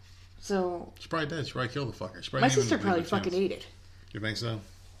 So. She probably did. She probably killed the fucker. My sister probably fucking ate it. You think so?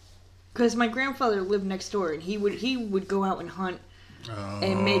 Because my grandfather lived next door, and he would go out and hunt.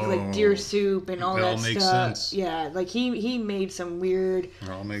 And make like deer soup and all that stuff. It all makes sense. Yeah, like he made some weird,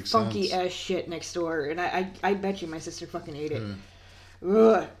 funky ass shit next door, and I bet you my sister fucking ate it.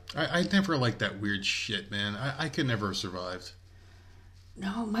 Ugh. I never liked that weird shit, man. I could never have survived.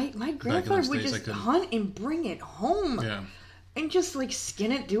 No, my grandfather would just hunt and bring it home. Yeah. And just like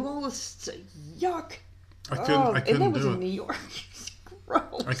skin it, do all this yuck. I couldn't and that was do in New York.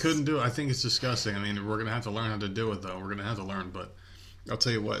 Gross. I couldn't do it. I think it's disgusting. I mean, we're gonna have to learn how to do it, though. We're gonna have to learn, but I'll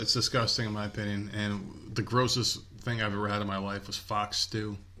tell you what, it's disgusting in my opinion. And the grossest thing I've ever had in my life was fox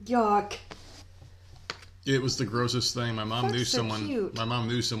stew. Yuck. It was the grossest thing. My mom knew someone. Cute. My mom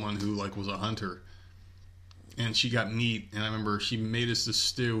knew someone who like was a hunter, and she got meat. And I remember she made us this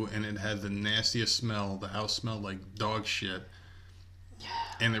stew, and it had the nastiest smell. The house smelled like dog shit.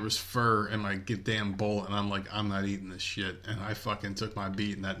 And there was fur in my damn bowl, and I'm like, I'm not eating this shit. And I fucking took my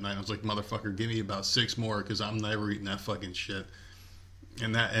beating that night. I was like, motherfucker, give me about 6 more, because I'm never eating that fucking shit.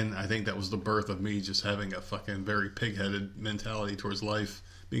 And I think that was the birth of me just having a fucking very pig-headed mentality towards life,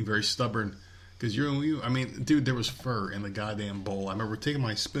 being very stubborn. Because I mean, dude, there was fur in the goddamn bowl. I remember taking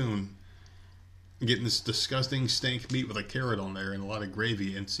my spoon getting this disgusting steak meat with a carrot on there and a lot of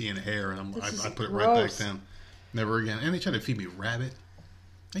gravy and seeing hair, and I put it right back down. Never again. And they try to feed me rabbit.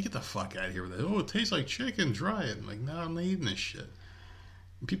 They get the fuck out of here with it. Oh, it tastes like chicken. Try it. I'm like, no, I'm not eating this shit.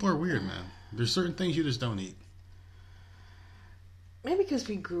 People are weird, man. There's certain things you just don't eat. Maybe because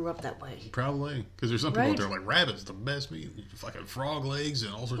we grew up that way. Probably. Because there's some people out there like, rabbit's the best meat. Fucking frog legs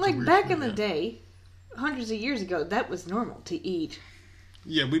and all sorts of weird shit. Like back in the day, hundreds of years ago, that was normal to eat.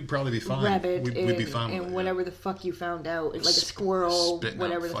 Yeah, we'd probably be fine. Rabbit we'd be fine and with it, whatever the fuck you found out. Like a squirrel,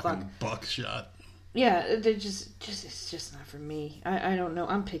 whatever the fuck. Buckshot. Yeah, they're it's just not for me. I don't know.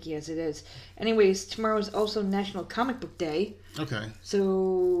 I'm picky as it is. Anyways, tomorrow is also National Comic Book Day. Okay.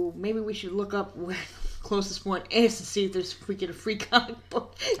 So maybe we should look up where the closest one is to see if we get a free comic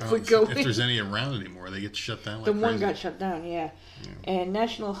book if we go if there's any around anymore. They get shut down like the crazy. one got shut down, yeah. And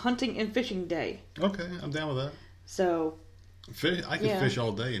National Hunting and Fishing Day. Okay, I'm down with that. So... I can fish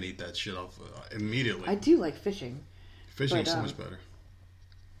all day and eat that shit off immediately. I do like fishing. Fishing is so much better.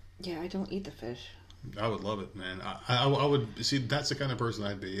 Yeah, I don't eat the fish. I would love it, man. I would see. That's the kind of person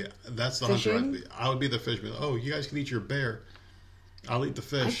I'd be. That's the fishing? hunter I'd be. I would be the fisherman. Oh, you guys can eat your bear. I'll eat the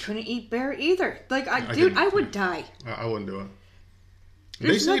fish. I couldn't eat bear either. Like, I would die. I wouldn't do it.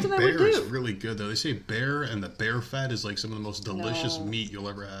 There's they say nothing I bear would is do. really good though. They say bear and the bear fat is like some of the most delicious meat you'll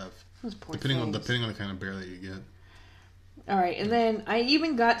ever have. Those poor depending things. on the kind of bear that you get. All right, and then I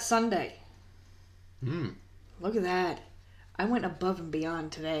even got Sunday. Look at that. I went above and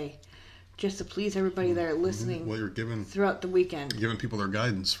beyond today just to please everybody that are listening. Well, you're giving throughout the weekend. Giving people their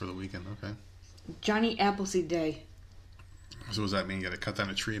guidance for the weekend. Okay. Johnny Appleseed Day. So does that mean you got to cut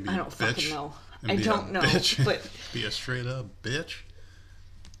down a tree and be I a don't bitch? fucking know. I don't know. Bitch? But be a straight up bitch.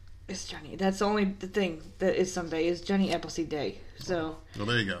 It's Johnny. That's the only thing that is Sunday is Johnny Appleseed Day. So. Well,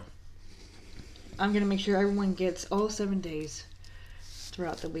 there you go. I'm gonna make sure everyone gets all 7 days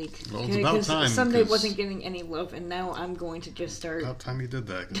throughout the week. Well, it's about time. Sunday wasn't getting any love, and now I'm going to just start. About time you did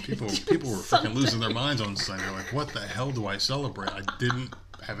that, because people were fucking losing their minds on Sunday. They're like, what the hell do I celebrate? I didn't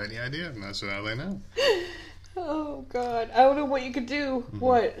have any idea, and that's how they know. Oh God, I don't know what you could do. Mm-hmm.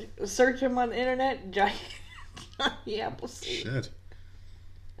 What? Search him on the internet, Johnny Appleseed. Shit.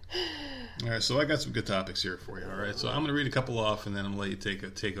 All right, so I got some good topics here for you. All right, so I'm going to read a couple off, and then I'm going to let you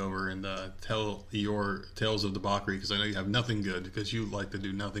take over and tell your tales of debauchery, because I know you have nothing good, because you like to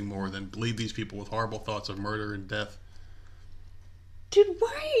do nothing more than bleed these people with horrible thoughts of murder and death. Dude,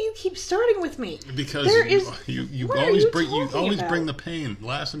 why do you keep starting with me? Because you always bring the pain.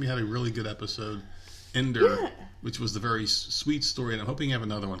 Last time you had a really good episode, Ender, which was the very sweet story, and I'm hoping you have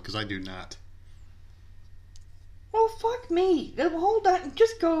another one, because I do not. Oh, fuck me. Hold on.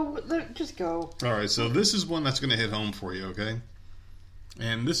 Just go. All right, so this is one that's going to hit home for you, okay?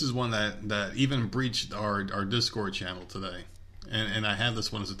 And this is one that even breached our Discord channel today. And I had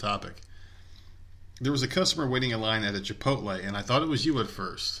this one as a topic. There was a customer waiting in line at a Chipotle, and I thought it was you at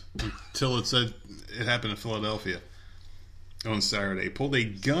first, until it said it happened in Philadelphia on Saturday. Pulled a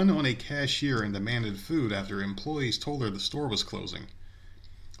gun on a cashier and demanded food after employees told her the store was closing.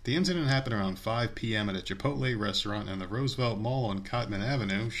 The incident happened around 5 p.m. at a Chipotle restaurant in the Roosevelt Mall on Cotman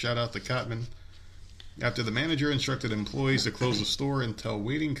Avenue. Shout out to Cotman. After the manager instructed employees to close the store and tell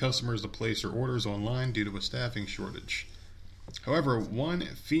waiting customers to place their orders online due to a staffing shortage. However, one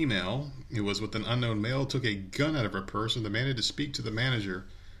female who was with an unknown male took a gun out of her purse and demanded to speak to the manager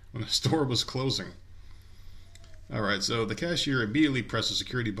when the store was closing. Alright, so the cashier immediately pressed the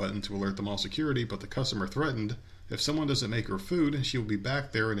security button to alert the mall security, but the customer threatened if someone doesn't make her food, she will be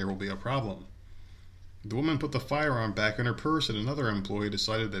back there and there will be a problem. The woman put the firearm back in her purse, and another employee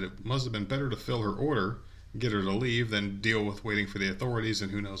decided that it must have been better to fill her order, get her to leave, than deal with waiting for the authorities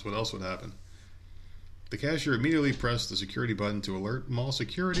and who knows what else would happen. The cashier immediately pressed the security button to alert mall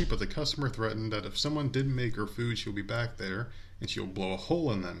security, but the customer threatened that if someone didn't make her food, she'll be back there and she'll blow a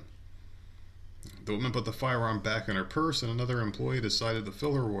hole in them. The woman put the firearm back in her purse, and another employee decided to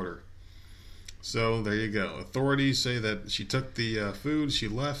fill her order. So, there you go. Authorities say that she took the food, she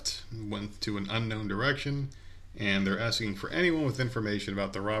left, went to an unknown direction, and they're asking for anyone with information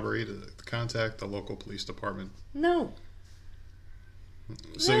about the robbery to contact the local police department. No.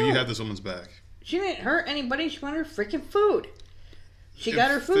 So you had this woman's back. She didn't hurt anybody, she wanted her freaking food. She got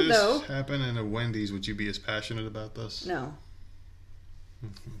her food, though. If this happened in a Wendy's, would you be as passionate about this? No.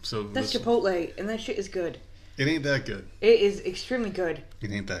 So that's Chipotle, and that shit is good. It ain't that good. It is extremely good.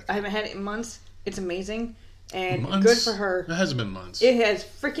 It ain't that good. I haven't had it in months. It's amazing. And months? Good for her. It hasn't been months. It has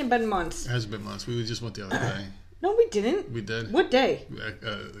freaking been months. It hasn't been months. We just went the other day. No, we didn't. We did. What day?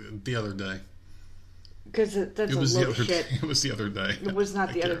 The other day. Because that's a load of shit. It was the other day. It was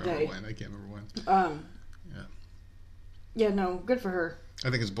not the other day. I can't remember when. Yeah, no, good for her. I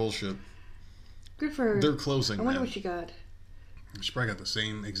think it's bullshit. Good for her. They're closing, I wonder man. what she got. She probably got the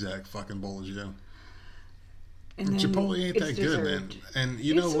same exact fucking bowl as you. And then Chipotle ain't that good, dessert. man. And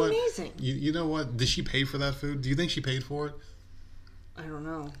you know what? It's amazing. You know what? Did she pay for that food? Do you think she paid for it? I don't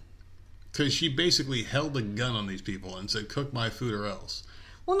know. Because she basically held a gun on these people and said, "Cook my food or else."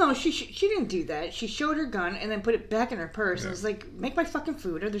 Well, no, she didn't do that. She showed her gun and then put it back in her purse and was like, "Make my fucking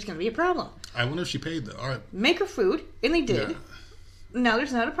food, or there's going to be a problem." I wonder if she paid though. All right. Make her food, and they did. Yeah. Now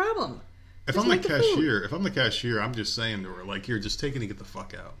there's not a problem. If I'm the cashier, I'm just saying to her, like, "Here, just take it and get the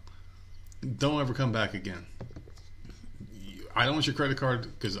fuck out. Don't ever come back again. I don't want your credit card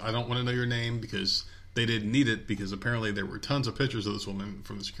because I don't want to know your name because they didn't need it because apparently there were tons of pictures of this woman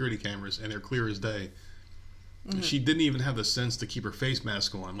from the security cameras and they're clear as day." Mm-hmm. She didn't even have the sense to keep her face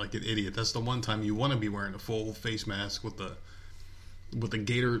mask on like an idiot. That's the one time you want to be wearing a full face mask with the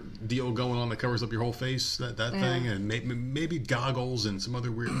gator deal going on that covers up your whole face, that thing, and maybe goggles and some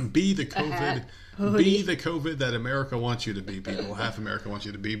other weird. Be the COVID that America wants you to be. People, half America wants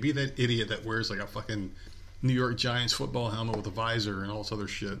you to be. Be that idiot that wears like a fucking New York Giants football helmet with a visor and all this other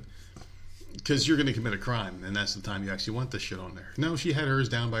shit. Because you're going to commit a crime, and that's the time you actually want this shit on there. No, she had hers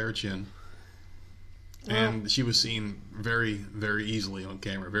down by her chin. And she was seen very, very easily on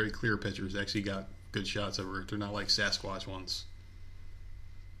camera. Very clear pictures. Actually got good shots of her. They're not like Sasquatch ones.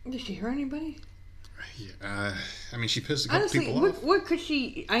 Did she hurt anybody? Yeah, I mean, she pissed a couple people off. What could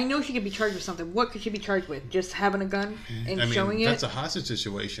she... I know she could be charged with something. What could she be charged with? Just having a gun and showing it? That's a hostage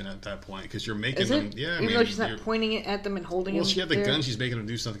situation at that point, because you're making them... Yeah, Even though she's not pointing it at them and holding them. Well, she had the gun. She's making them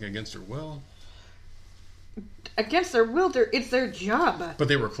do something against her will. Against their will, it's their job. But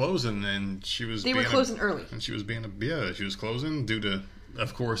they were closing, and she was... They were closing early. And she was being she was closing due to,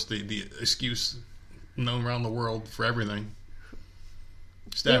 of course, the excuse known around the world for everything.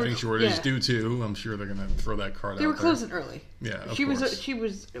 Staffing shortage due to, I'm sure they're going to throw that card out there. They were closing early. Yeah, of course.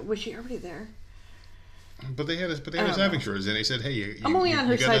 Was she already there? But they had a staffing shortage, and they said, "Hey, I'm only on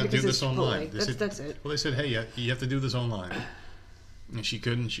her side because do it's this online." That's it. Well, they said, "Hey, you have to do this online," and she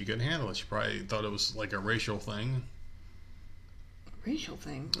couldn't handle it. She probably thought it was like a racial thing. Racial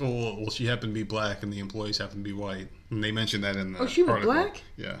thing? Oh, well, she happened to be black, and the employees happened to be white, and they mentioned that in the she was article. Black?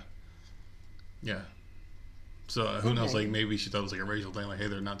 Yeah. So who knows? Like maybe she thought it was like a racial thing, like, "Hey,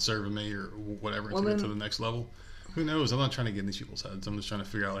 they're not serving me," or whatever, to get to the next level. Who knows? I'm not trying to get in these people's heads. I'm just trying to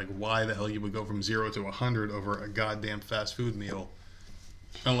figure out like why the hell you would go from 0 to 100 over a goddamn fast food meal,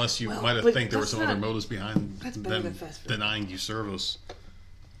 unless you might have think there were some other motives behind them denying you service.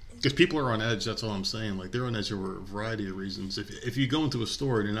 Because people are on edge. That's all I'm saying. Like they're on edge for a variety of reasons. If you go into a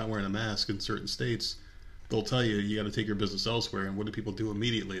store and you're not wearing a mask in certain states, they'll tell you got to take your business elsewhere. And what do people do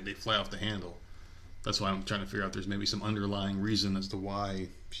immediately? They fly off the handle. That's why I'm trying to figure out if there's maybe some underlying reason as to why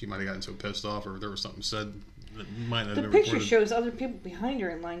she might have gotten so pissed off, or there was something said that might not have been reported. The picture shows other people behind her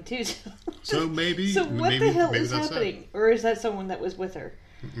in line too. So maybe. So what maybe, the hell maybe is happening? Or is that someone that was with her?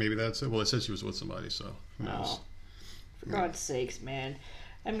 Maybe that's it. Well, it said she was with somebody, so who knows? For God's sakes, man.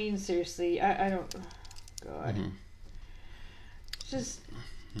 I mean, seriously, I don't... Oh, God. Mm-hmm. Just...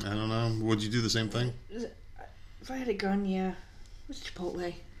 I don't know. Would you do the same thing? If I had a gun, yeah. What's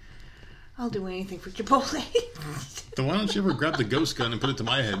Chipotle? I'll do anything for Chipotle. Then why don't you ever grab the ghost gun and put it to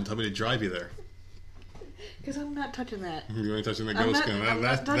my head and tell me to drive you there? Because I'm not touching that. You ain't touching the ghost gun.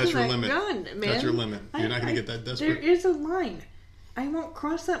 That's your limit. Gun, man. That's your limit. You're not going to get that desperate. There is a line. I won't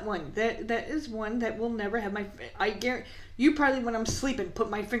cross that one. That is one that will never have my... I guarantee... You probably, when I'm sleeping, put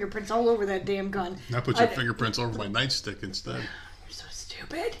my fingerprints all over that damn gun. I put your fingerprints over my nightstick instead. You're so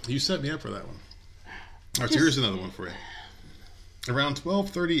stupid. You set me up for that one. All right, so here's another one for you. Around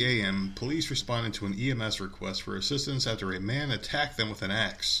 12:30 a.m., police responded to an EMS request for assistance after a man attacked them with an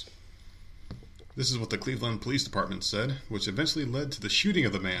axe. This is what the Cleveland Police Department said, which eventually led to the shooting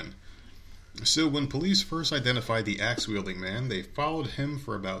of the man. So when police first identified the axe-wielding man, they followed him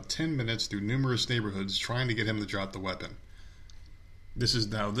for about 10 minutes through numerous neighborhoods trying to get him to drop the weapon. This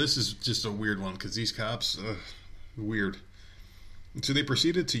is just a weird one, because these cops, weird. So they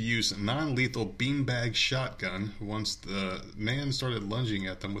proceeded to use non-lethal beanbag shotgun once the man started lunging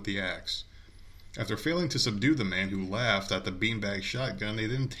at them with the axe. After failing to subdue the man who laughed at the beanbag shotgun, they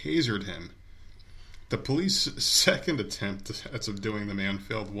then tasered him. The police's second attempt at subduing the man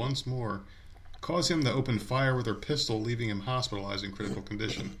failed once more, causing him to open fire with their pistol, leaving him hospitalized in critical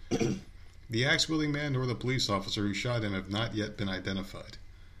condition. The axe-wielding man nor the police officer who shot him have not yet been identified.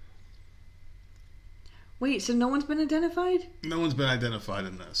 Wait, so no one's been identified? No one's been identified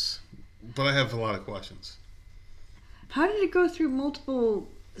in this. But I have a lot of questions. How did it go through multiple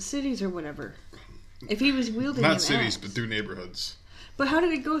cities or whatever? If he was wielding Not cities, but through neighborhoods. But how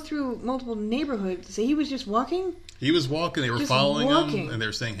did it go through multiple neighborhoods? So he was just walking? He was walking. They were Just following walking. him, and they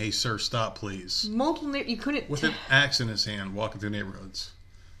were saying, "Hey, sir, stop, please." Multiple. You couldn't. With an axe in his hand, walking through neighborhoods.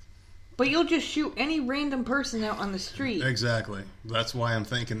 But you'll just shoot any random person out on the street. Exactly. That's why I'm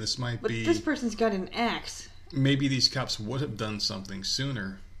thinking this might be. But this person's got an axe. Maybe these cops would have done something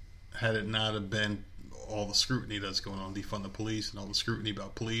sooner had it not have been all the scrutiny that's going on, defund the police, and all the scrutiny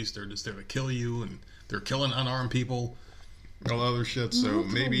about police. They're just there to kill you, and they're killing unarmed people, all other shit. So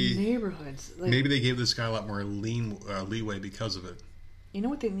Multiple maybe neighborhoods. Like, maybe they gave this guy a lot more leeway because of it. You know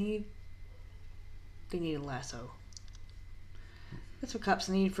what they need? They need a lasso. That's what cops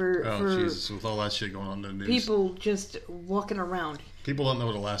need for Jesus, with all that shit going on in the news. People just walking around. People don't know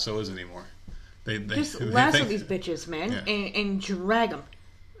what a lasso is anymore. They just they lasso think, these bitches, man, Yeah. and drag them,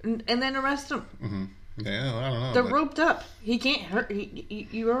 and then arrest them. Mm-hmm. Yeah, I don't know. They're roped up. He can't hurt.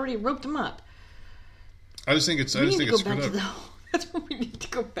 You already roped him up. I just think it's screwed up. That's what we need to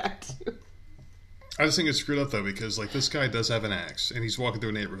go back to. I just think it's screwed up though, because like this guy does have an axe and he's walking through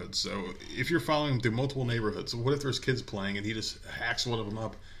a neighborhood. So if you're following him through multiple neighborhoods, what if there's kids playing and he just hacks one of them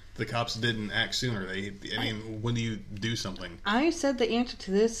up? The cops didn't act sooner. When do you do something? I said the answer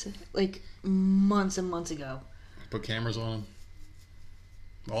to this like months and months ago. Put cameras on them.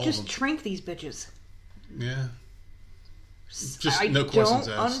 All Just of them. trank these bitches. Yeah. Just no questions asked.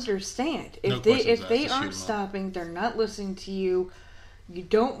 I don't understand. No If questions they asked, just shoot aren't 'em up. stopping, they're not listening to you. You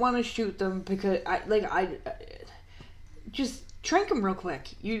don't want to shoot them because I just trank them real quick.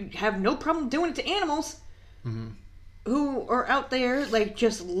 You have no problem doing it to animals who are out there like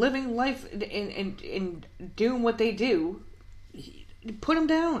just living life and doing what they do. Put them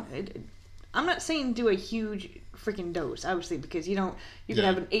down. I'm not saying do a huge freaking dose, obviously, because you could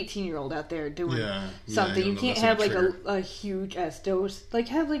have an 18-year-old out there doing something. You can't have like a huge ass dose. Like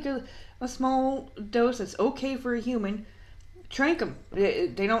have like a small dose that's okay for a human. Trank them. They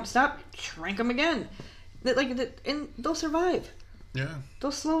don't stop. Trank them again. And they'll survive. Yeah.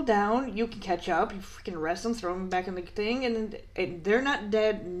 They'll slow down. You can catch up. You freaking arrest them, throw them back in the thing, and they're not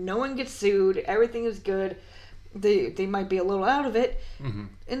dead. No one gets sued. Everything is good. They might be a little out of it, and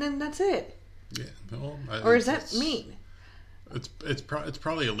then that's it. Yeah. Well, or is that mean? It's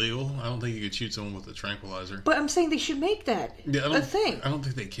probably illegal. I don't think you could shoot someone with a tranquilizer. But I'm saying they should make that a thing. I don't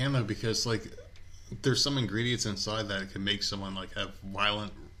think they can though, because like there's some ingredients inside that can make someone like have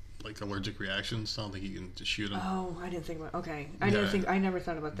violent like allergic reactions. I don't think you can just shoot them. Oh, I didn't think about. Okay, I never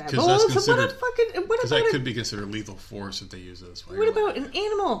thought about that. Because that's considered. Because that could be considered lethal force if they use this. What about an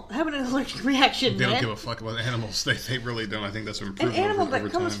animal having an allergic reaction? They don't give a fuck about animals. They really don't. I think that's improved an animal over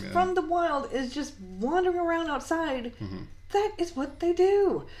that comes time, from the wild is just wandering around outside. That is what they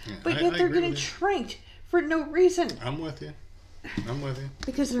do. Yeah, but yet they're getting tranked for no reason. I'm with you.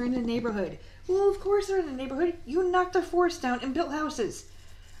 Because they're in a neighborhood. Well, of course they're in a neighborhood. You knocked the forest down and built houses.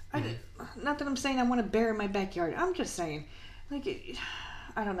 Not that I'm saying I want a bear in my backyard. I'm just saying, like,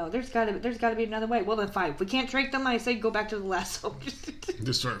 I don't know. There's got to be another way. Well, then fine. If we can't trank them, I say go back to the lasso.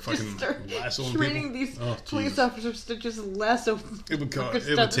 Just start fucking lassoing training people. These police officers to just lasso. It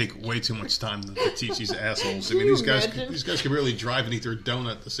would take way too much time to teach these assholes. I mean, these guys can barely drive and eat their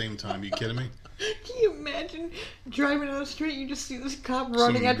donut at the same time. Are you kidding me? Can you imagine driving down the street? You just see this cop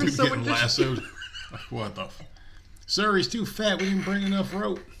running after someone getting lassoed. What the? Sir, he's too fat. We didn't bring enough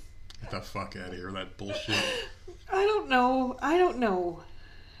rope. Get the fuck out of here, that bullshit. I don't know.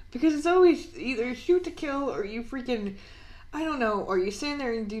 Because it's always either shoot to kill or you freaking, I don't know, or you stand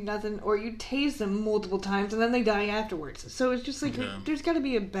there and do nothing, or you tase them multiple times and then they die afterwards. So it's just like, there's got to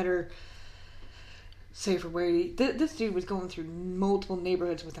be a better, safer way. This dude was going through multiple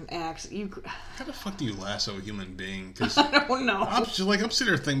neighborhoods with an axe. How the fuck do you lasso a human being? Cause I don't know. I'm sitting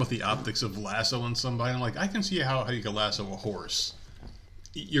there thinking about the optics of lassoing somebody. I'm like, I can see how you can lasso a horse.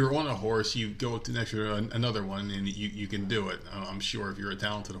 You're on a horse, you go to next to another one, and you can do it. I'm sure if you're a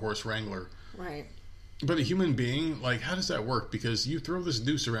talented horse wrangler. Right. But a human being, like, how does that work? Because you throw this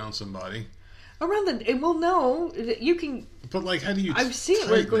noose around somebody. No, you can. But, like, how do you I've seen it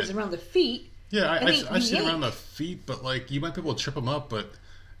where it goes around the feet. Yeah, I've seen it around the feet, but, like, you might be able to trip them up, but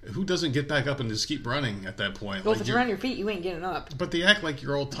who doesn't get back up and just keep running at that point? Well, like, if it's around your feet, you ain't getting up. But they act like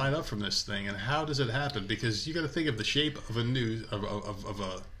you're all tied up from this thing, and how does it happen? Because you got to think of the shape of a noose of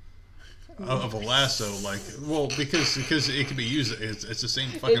a lasso, like, well, because it can be used. It's the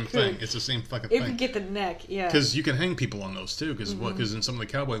same fucking thing. It's the same fucking thing. It could get the neck, yeah. Because you can hang people on those too. Because in some of the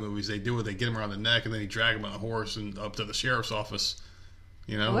cowboy movies, they do it. They get them around the neck, and then you drag them on a horse and up to the sheriff's office.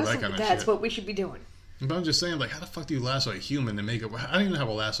 You know, that kind of shit. That's what we should be doing. But I'm just saying, like, how the fuck do you lasso a human to make it? I don't even know how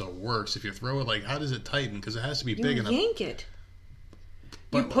a lasso works. If you throw it, like, how does it tighten? Because it has to be big enough. You yank it.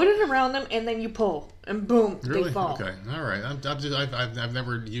 You put it around them, and then you pull, and boom, really? They fall. Okay, all right. I've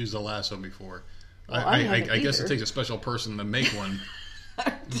never used a lasso before. Well, I guess it takes a special person to make one.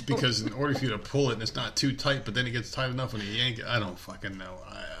 Because in order for you to pull it and it's not too tight, but then it gets tight enough when you yank it, I don't fucking know.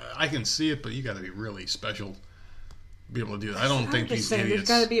 I can see it, but you got to be really special to be able to do that. I don't think these idiots... There's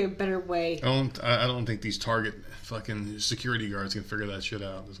got to be a better way. I don't think these Target fucking security guards can figure that shit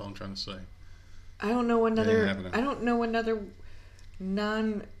out. That's all I'm trying to say. I don't know another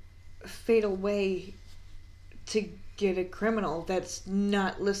non-fatal way to get a criminal that's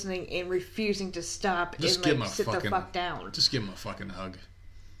not listening and refusing to stop and sit the fuck down. Just give him a fucking hug.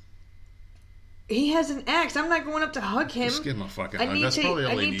 He has an axe. I'm not going up to hug him. Just give him a fucking hug. That's probably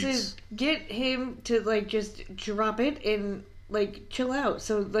all he needs. I need to get him to just drop it and chill out.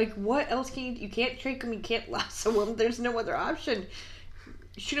 So what else can you can't shake him, you can't lasso him. There's no other option.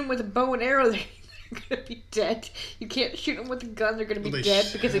 Shoot him with a bow and arrow, they're gonna be dead. You can't shoot them with a gun; they're gonna be dead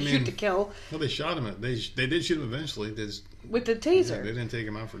because they shoot to kill. Well, they shot him. They did shoot him eventually. With the taser. Yeah, they didn't take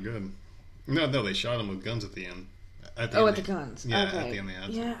him out for good. No, they shot him with guns at the end. At the guns. Yeah, okay. At the end of the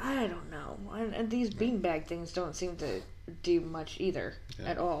answer. Yeah, I don't know. And these beanbag things don't seem to do much either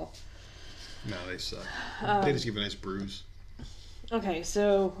at all. No, they suck. They just give a nice bruise. Okay,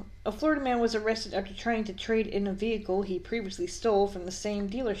 so a Florida man was arrested after trying to trade in a vehicle he previously stole from the same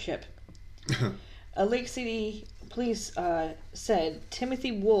dealership. Lake City police said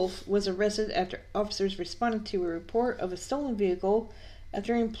Timothy Wolf was arrested after officers responded to a report of a stolen vehicle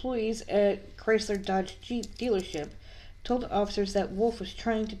after employees at Chrysler Dodge Jeep dealership told officers that Wolf was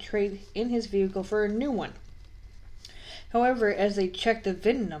trying to trade in his vehicle for a new one. However, as they checked the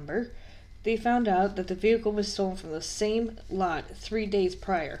VIN number, they found out that the vehicle was stolen from the same lot 3 days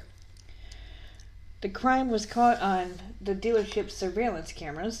prior. The crime was caught on the dealership's surveillance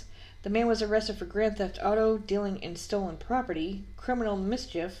cameras. The man was arrested for grand theft auto, dealing in stolen property, criminal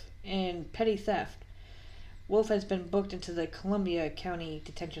mischief, and petty theft. Wolf has been booked into the Columbia County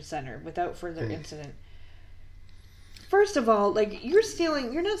Detention Center without further incident. First of all, you're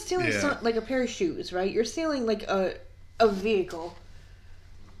not stealing a pair of shoes, right? You're stealing a vehicle.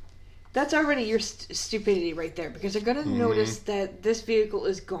 That's already your stupidity right there, because they're going to notice that this vehicle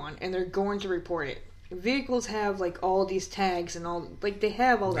is gone and they're going to report it. Vehicles have all these tags and all, they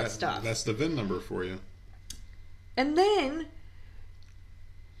have all that stuff. That's the VIN number for you. And then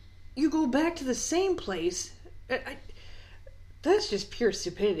you go back to the same place. That's just pure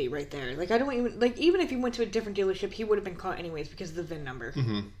stupidity right there. I don't even if he went to a different dealership, he would have been caught anyways because of the VIN number.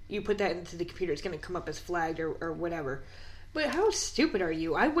 Mm-hmm. You put that into the computer, it's going to come up as flagged or whatever. But how stupid are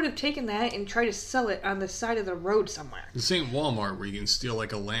you? I would have taken that and tried to sell it on the side of the road somewhere. This ain't Walmart where you can steal a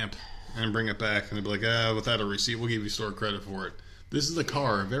lamp and bring it back and they'll be like, without a receipt, we'll give you store credit for it. This is a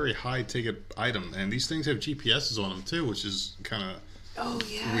car, a very high-ticket item, and these things have GPSs on them too, which is kind of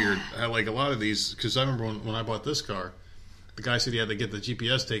weird. I like a lot of these, because I remember when I bought this car, the guy said he had to get the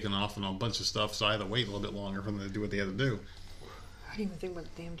GPS taken off and a bunch of stuff, so I had to wait a little bit longer for them to do what they had to do. I didn't even think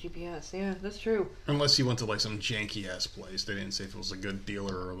about the damn GPS. Yeah, that's true. Unless you went to some janky-ass place. They didn't say if it was a good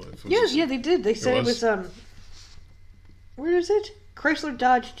dealer or if it was they did. They said it was where is it? Chrysler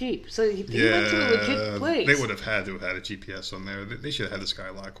Dodge Jeep. So he went to a legit place. They would have had to have had a GPS on there. They should have had this guy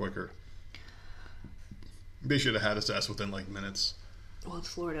a lot quicker. They should have had his ass within minutes. Well, it's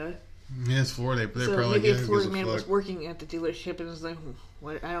Florida. Yeah, it's Florida. They're so probably maybe a Florida man was working at the dealership and was like,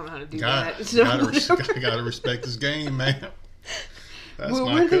 "What? I don't know how to do that." So gotta respect his game, man. That's well,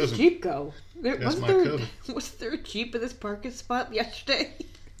 my where did cousin. this Jeep go? Cousin. Was there a Jeep in this parking spot yesterday?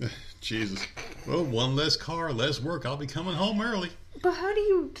 Jesus. Well, one less car, less work. I'll be coming home early. But how do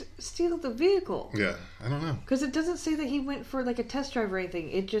you steal the vehicle? Yeah, I don't know. Because it doesn't say that he went for a test drive or anything.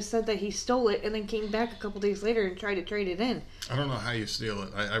 It just said that he stole it and then came back a couple days later and tried to trade it in. I don't know how you steal it.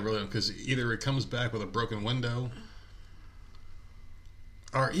 I really don't. Because either it comes back with a broken window.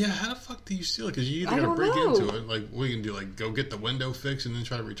 Or, how the fuck do you steal it? Because you either got to break into it. What you can do? Go get the window fixed and then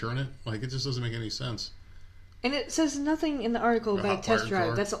try to return it? It just doesn't make any sense. And it says nothing in the article about a test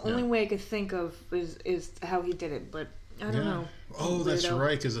drive. That's the only way I could think of is how he did it. But I don't know. Oh, that's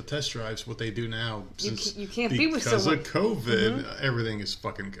right. Because the test drives, what they do now. You can't be with someone. Because of COVID, everything is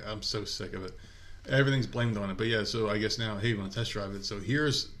fucking... I'm so sick of it. Everything's blamed on it. But so I guess now, hey, you want to test drive it. So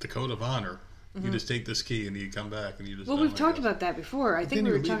here's the code of honor. You just take this key and you come back and you just... Well, we've talked about that before. I think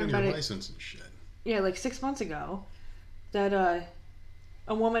we were talking about it... license and shit. Yeah, 6 months ago. That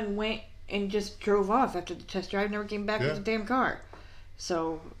a woman went and just drove off after the test drive and never came back with the damn car.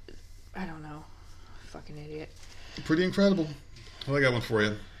 So, I don't know. Fucking idiot. Pretty incredible. Well, I got one for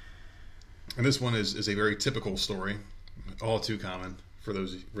you. And this one is a very typical story. All too common for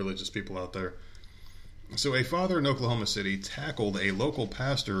those religious people out there. So a father in Oklahoma City tackled a local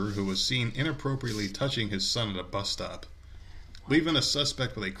pastor who was seen inappropriately touching his son at a bus stop. leaving a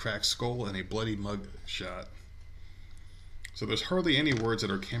suspect with a cracked skull and a bloody mug shot. So there's hardly any words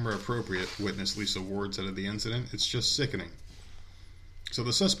that are camera appropriate, witness Lisa Ward said of the incident. It's just sickening. So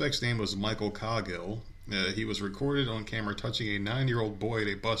the suspect's name was Michael Coghill. He was recorded on camera touching a 9-year-old boy at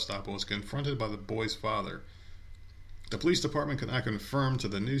a bus stop and was confronted by the boy's father. The police department could not confirm to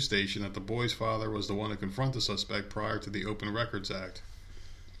the news station that the boy's father was the one to confront the suspect prior to the Open Records Act.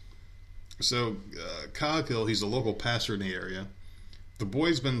 So Coghill, he's a local pastor in the area. The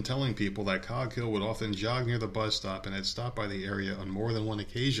boy's been telling people that Coghill would often jog near the bus stop and had stopped by the area on more than one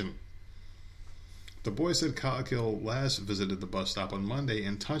occasion. The boy said Coghill last visited the bus stop on Monday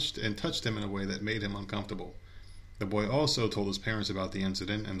and touched him in a way that made him uncomfortable. The boy also told his parents about the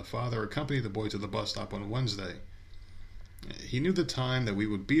incident, and the father accompanied the boy to the bus stop on Wednesday. He knew the time that we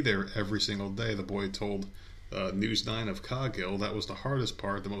would be there every single day, the boy told News 9 of Coghill. That was the hardest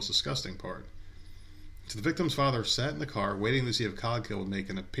part, the most disgusting part. So the victim's father sat in the car waiting to see if Coghill would make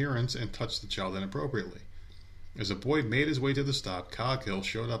an appearance and touch the child inappropriately. As the boy made his way to the stop, Coghill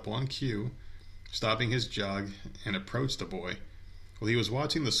showed up on cue, stopping his jog, and approached the boy. While he was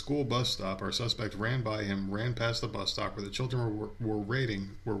watching the school bus stop, our suspect ran by him, ran past the bus stop where the children were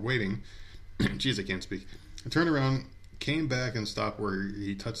waiting. Jeez, I can't speak. And turned around, came back, and stopped where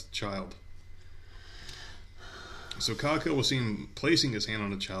he touched the child. So Coghill was seen placing his hand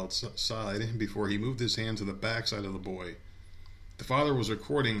on the child's side before he moved his hand to the backside of the boy. The father was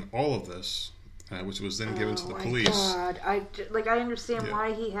recording all of this, which was then given to the police. Oh my God, I understand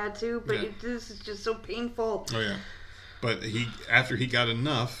why he had to, but this is just so painful. Oh yeah, but after he got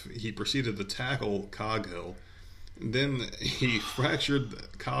enough, he proceeded to tackle Coghill. Then he fractured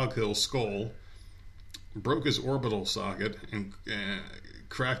Coghill's skull, broke his orbital socket, and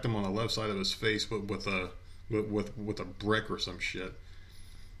cracked him on the left side of his face with a brick or some shit.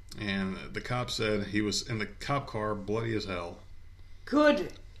 And the cop said he was in the cop car, bloody as hell.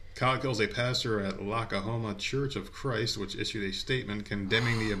 Good. Coghill's a pastor at Lacahoma Church of Christ, which issued a statement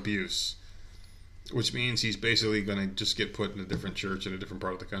condemning the abuse, which means he's basically going to just get put in a different church in a different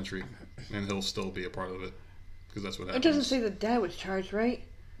part of the country, and he'll still be a part of it, because that's what happens. It doesn't say the dad was charged, right?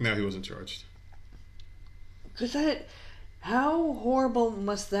 No, he wasn't charged. Because how horrible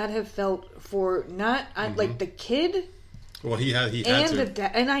must that have felt for not like the kid? Well, he had and to. The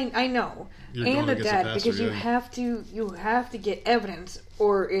dad, and I know, You're and the dad, pastor, because you have to get evidence,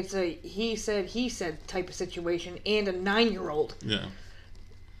 or it's a he said type of situation, and a 9-year-old. Yeah.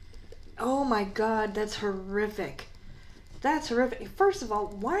 Oh my God, that's horrific. That's horrific. First of all,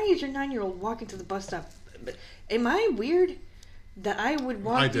 why is your 9-year-old walking to the bus stop? Am I weird that I would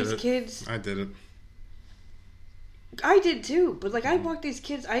walk these kids? I did it. I did too, but I walked these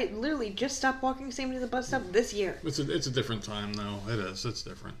kids. I literally just stopped walking the same to the bus stop this year. It's a different time though. It is. It's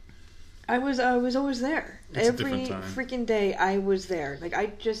different. I was always there. It's every freaking day. I was there.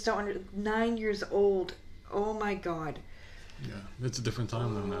 I just don't 9 years old. Oh my God. Yeah, it's a different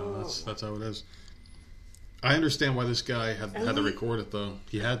time though now. That's how it is. I understand why this guy had to record it though.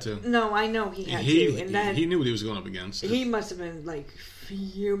 He had to. No, I know he had to, and that he knew what he was going up against. He must have been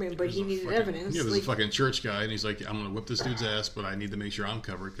fuming, but he needed evidence. Yeah, there's a fucking church guy, and he's like, "I'm gonna whip this dude's ass, but I need to make sure I'm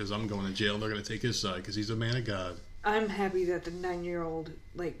covered because I'm going to jail. and They're gonna take his side because he's a man of God." I'm happy that the 9-year-old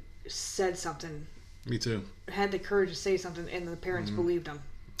said something. Me too. Had the courage to say something, and the parents believed him.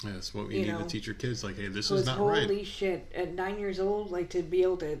 Yeah, that's what we need to teach your kids. Hey, this is not right. Holy shit! At 9 years old, to be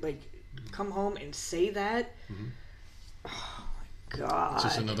able to come home and say that. Mm-hmm. Oh my God! It's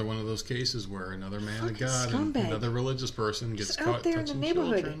just another one of those cases where another man of God, scumbag. and another religious person gets caught out there in the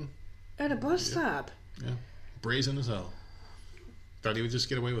neighborhood children. At a bus stop. Yeah, brazen as hell. Thought he would just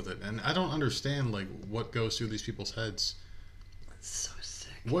get away with it, and I don't understand what goes through these people's heads. That's so sick.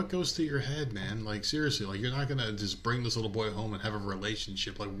 What goes through your head, man? Seriously, you're not gonna just bring this little boy home and have a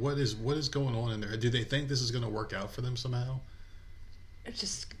relationship. What is going on in there? Do they think this is gonna work out for them somehow? It's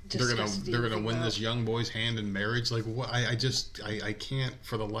just they're gonna win this young boy's hand in marriage. What? I can't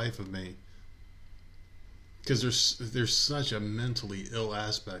for the life of me. Because there's such a mentally ill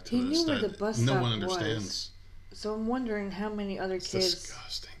aspect to this that no one understands. So I'm wondering how many other kids.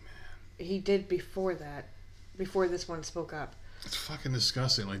 Disgusting, man. He did before this one spoke up. It's fucking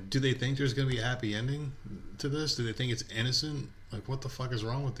disgusting. Do they think there's gonna be a happy ending to this? Do they think it's innocent? What the fuck is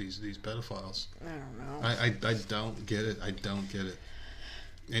wrong with these pedophiles? I don't know. I don't get it. I don't get it.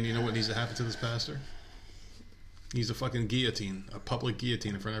 And you know what needs to happen to this pastor? He's a fucking guillotine, a public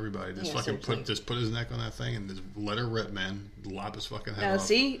guillotine in front of everybody. Just put his neck on that thing and just let her rip, man. Lop his fucking head off.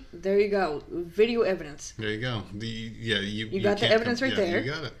 See, there you go, video evidence. There you go. You got the evidence right there.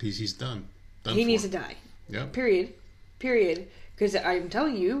 You got it. He's done. He needs to die. Yeah. Period. Because I'm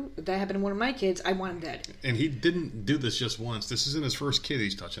telling you, that happened to one of my kids. I want him dead. And he didn't do this just once. This isn't his first kid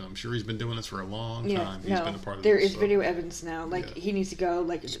he's touching. I'm sure he's been doing this for a long time. He's been a part of there this. There is video evidence now. He needs to go.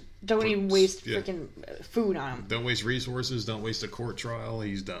 Don't even waste freaking food on him. Don't waste resources. Don't waste a court trial.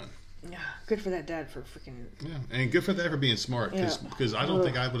 He's done. Yeah, good for that dad for freaking... Yeah, and good for that for being smart. Because I don't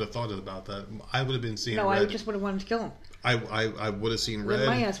think I would have thought about that. I would have been seeing red. I just would have wanted to kill him. I would have seen red. Then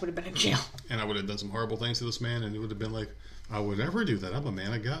my ass would have been in jail. And I would have done some horrible things to this man, and it would have been like, I would never do that. I'm a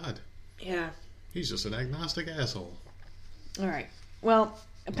man of God. Yeah. He's just an agnostic asshole. All right. Well,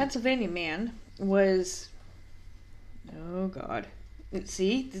 a Pennsylvania man was... Oh, God.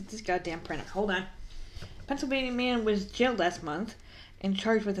 See? This goddamn printer. Hold on. Pennsylvania man was jailed last month and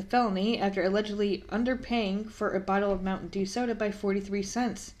charged with a felony after allegedly underpaying for a bottle of Mountain Dew soda by 43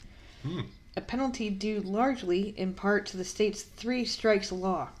 cents. A penalty due largely in part to the state's 3 strikes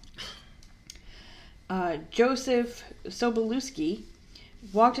law. Joseph Sobolewski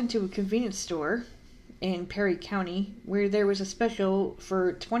walked into a convenience store in Perry County where there was a special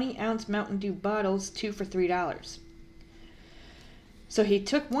for 20-ounce Mountain Dew bottles, 2 for $3. So he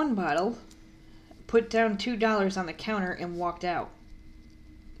took one bottle, put down $2 on the counter, and walked out.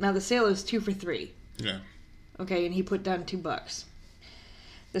 Now the sale is 2 for $3. Yeah. Okay, and he put down $2.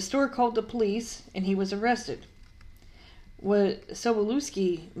 The store called the police, and he was arrested. What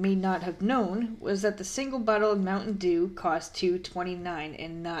Sobolewski may not have known was that the single bottle of Mountain Dew cost $2.29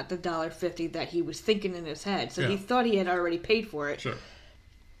 and not the $1.50 that he was thinking in his head. So he thought he had already paid for it. Sure.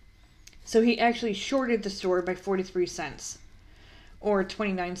 So he actually shorted the store by 43 cents. Or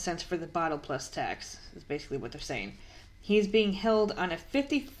 29 cents for the bottle plus tax, is basically what they're saying. He is being held on a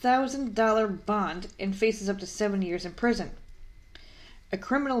 $50,000 bond and faces up to 7 years in prison. A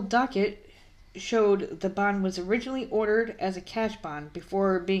criminal docket showed the bond was originally ordered as a cash bond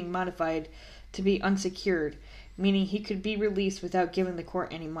before being modified to be unsecured, meaning he could be released without giving the court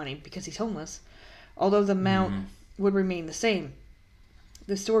any money because he's homeless, although the amount would remain the same.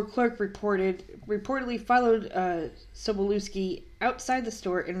 The store clerk reportedly followed Sobolewski outside the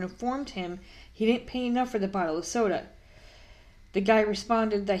store and informed him he didn't pay enough for the bottle of soda. The guy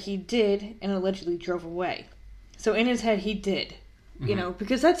responded that he did and allegedly drove away. So in his head, he did. You know,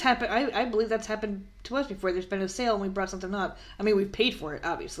 because that's happened. I believe that's happened to us before. There's been a sale and we brought something up. I mean, we've paid for it,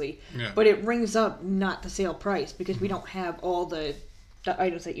 obviously. Yeah. But it rings up not the sale price because we don't have all the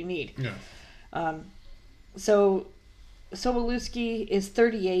items that you need. Yeah. So Sobolewski is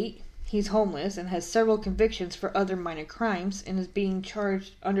 38. He's homeless and has several convictions for other minor crimes and is being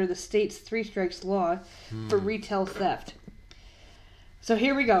charged under the state's 3 strikes law for retail theft. So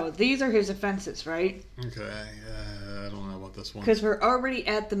here we go. These are his offenses, right? Okay. I don't know about this one. Because we're already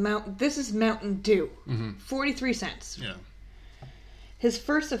at the Mountain... This is Mountain Dew. 43 cents. Yeah. His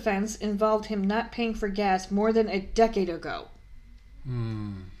first offense involved him not paying for gas more than a decade ago.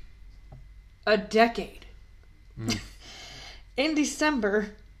 A decade. In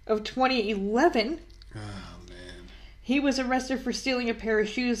December of 2011... Oh, man. He was arrested for stealing a pair of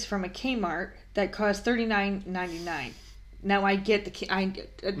shoes from a Kmart that cost $39.99. Now I get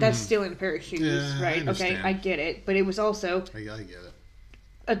that's stealing a pair of shoes, right? Okay, I get it, but it was also I get it.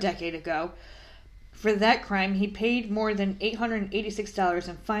 A decade ago. For that crime, he paid more than $886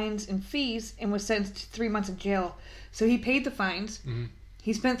 in fines and fees and was sentenced to 3 months in jail. So he paid the fines.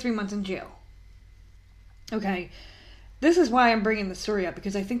 He spent 3 months in jail. Okay, this is why I'm bringing the story up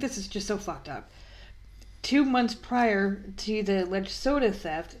because I think this is just so fucked up. 2 months prior to the alleged soda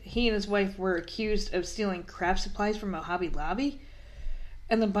theft, he and his wife were accused of stealing craft supplies from a Hobby Lobby.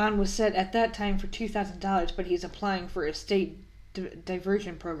 And the bond was set at that time for $2,000, but he's applying for a state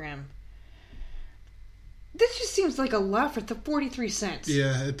diversion program. This just seems like a lot for 43 cents.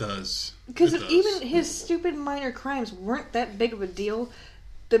 Yeah, it does. Because even his stupid minor crimes weren't that big of a deal.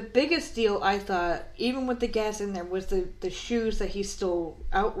 The biggest deal, I thought, even with the gas in there, was the shoes that he stole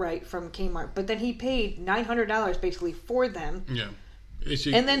outright from Kmart. But then he paid $900 basically for them. Yeah.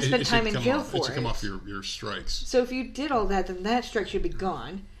 And then spent time in jail for it. It should come off your strikes. So if you did all that, then that strike should be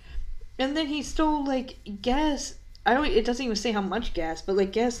gone. And then he stole, gas. It doesn't even say how much gas, but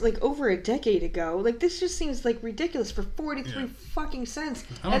gas over a decade ago. This just seems ridiculous for 43 fucking cents.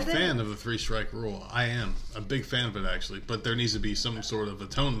 I'm a fan of the 3 strike rule. I am a big fan of it actually, but there needs to be some sort of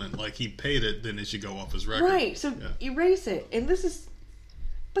atonement. Like he paid it, then it should go off his record. Right. So erase it. And this is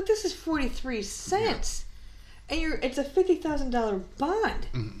 43 cents, and it's a $50,000 bond.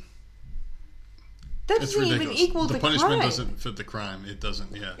 That doesn't even equal the crime. The punishment doesn't fit the crime. It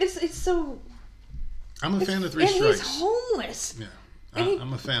doesn't. Yeah. It's so. I'm a fan of 3 strikes. And he's homeless. Yeah,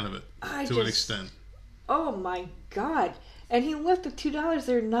 I'm a fan of it to an extent. Oh my God! And he left the $2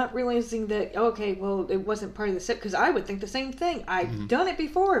 there, not realizing that, okay, well, it wasn't part of the set. Because I would think the same thing. I've done it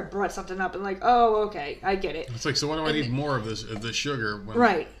before, brought something up, and like, oh, okay, I get it. It's like, so why do I need more of this sugar? When,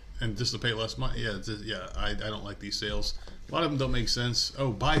 right. And just to pay less money? Yeah, I don't like these sales. A lot of them don't make sense. Oh,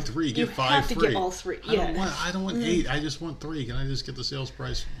 buy 3, get 5 free. You have to get all 3. Yeah. I don't want 8. I just want 3. Can I just get the sales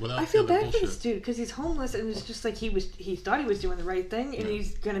price without? I feel bad for this dude because he's homeless and it's just like he thought he was doing the right thing and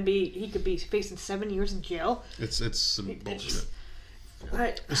he could be facing 7 years in jail. It's some bullshit.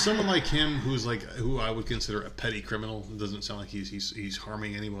 Someone like him who I would consider a petty criminal. It doesn't sound like he's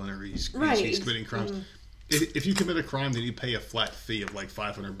harming anyone or he's committing crimes. If you commit a crime, then you pay a flat fee of like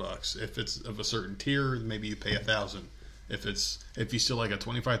 $500. If it's of a certain tier, maybe you pay $1,000. If you steal like a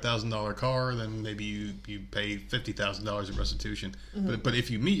 $25,000 car, then maybe you pay $50,000 in restitution. But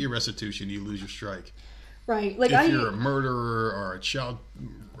if you meet your restitution, you lose your strike. Right. Like if you're a murderer or a child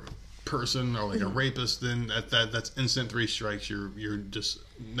person or like a rapist, then that's instant 3 strikes. You're just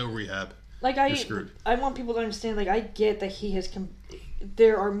no rehab. Like you're screwed. I want people to understand. Like I get that he has.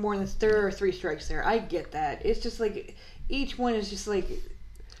 There are 3 strikes there. I get that. It's just like each one is just like.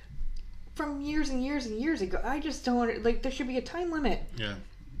 From years and years and years ago, I just don't like. There should be a time limit. Yeah,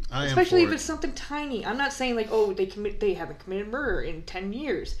 especially if it's something tiny. I'm not saying like, oh, they haven't committed murder in 10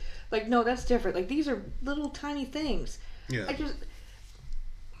 years. Like, no, that's different. Like these are little tiny things. Yeah,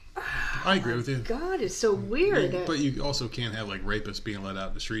 I agree with you. God, it's so weird. But you also can't have like rapists being let out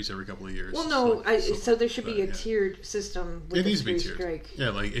in the streets every couple of years. Well, no, so there should be a tiered system. With it needs to be tiered. Strike. Yeah,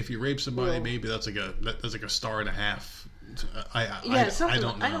 like if you rape somebody, maybe that's like a 1.5 stars. I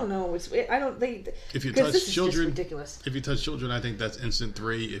don't know. I don't know. If you touch children, ridiculous. If you touch children, I think that's instant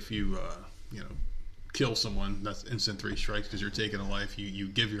 3. If you kill someone, that's instant 3 strikes because you're taking a life. You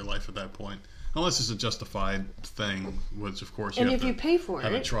give your life at that point, unless it's a justified thing, which of course you pay for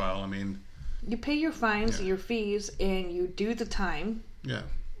have a trial. I mean, you pay your fines, and your fees, and you do the time. Yeah.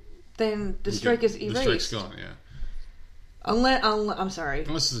 Then the strike is erased. The strike's gone. Yeah. Unless I'm sorry.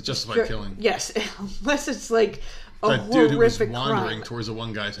 Unless it's a justified killing. Yes, unless it's like. That dude who was wandering towards the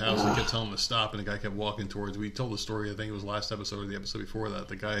one guy's house and kept telling him to stop, and the guy kept walking towards. We told the story. I think it was last episode or the episode before that.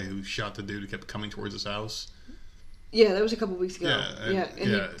 The guy who shot the dude who kept coming towards his house. Yeah, that was a couple weeks ago.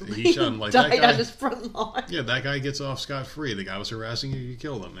 He shot him like died that guy. On his front lawn. Yeah, that guy gets off scot-free. The guy was harassing you. You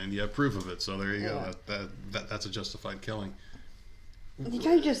killed him, and you have proof of it. So there you go. That's a justified killing. The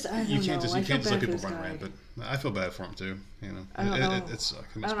guy just you can't just let people run rampant. I feel bad for him too. I don't know. It sucks.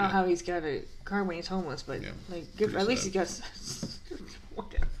 I don't know how he's got a car when he's homeless, but at least he got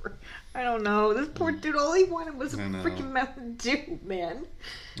whatever. I don't know. This poor dude, all he wanted was a freaking Mountain Dew, man.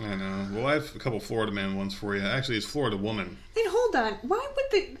 I know. Well, I have a couple Florida man ones for you. Actually, it's Florida woman. And hold on, why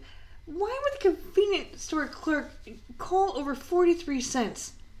would the convenience store clerk call over 43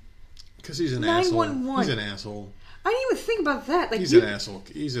 cents? Because he's an asshole. 911. He's an asshole. I didn't even think about that. Like he's an asshole.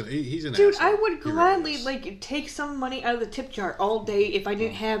 He's an dude, asshole. I would gladly take some money out of the tip jar all day if I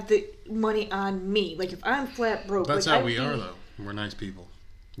didn't have the money on me. Like if I'm flat broke. That's how we are, though. We're nice people.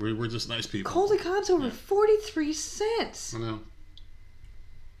 We're just nice people. Call the cops over 43 cents. I know.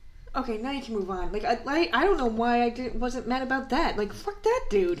 Okay, now you can move on. Like I don't know why I wasn't mad about that. Like fuck that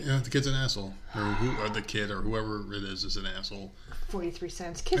dude. Yeah, the kid's an asshole, or the kid, or whoever it is an asshole. 43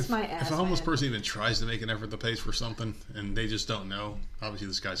 cents. Kiss my ass. If a homeless person even tries to make an effort to pay for something, and they just don't know, obviously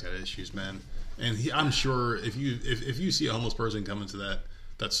this guy's got issues, man. And I'm sure if you see a homeless person come into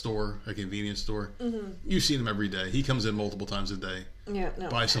that store, a convenience store, you've seen him every day. He comes in multiple times a day. Yeah, no.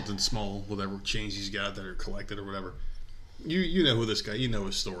 Buy something small, whatever change he's got that are collected or whatever. You know who this guy. You know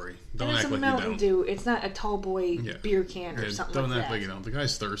his story. Don't act like you don't. It's a Mountain Dew. It's not a tall boy beer can or something like that. Don't act like you don't. The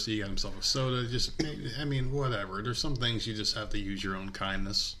guy's thirsty. He got himself a soda. Whatever. There's some things you just have to use your own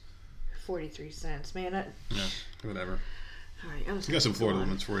kindness. 43 cents, man. Yeah, whatever. All right, I got some Florida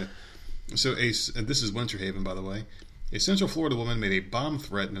women's for you. So, this is Winter Haven, by the way. A Central Florida woman made a bomb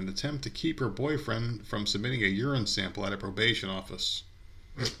threat in an attempt to keep her boyfriend from submitting a urine sample at a probation office.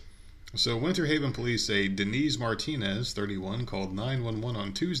 So, Winter Haven police say Denise Martinez, 31, called 911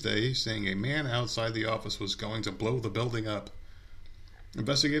 on Tuesday, saying a man outside the office was going to blow the building up.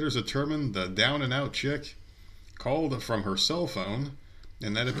 Investigators determined the down-and-out chick called from her cell phone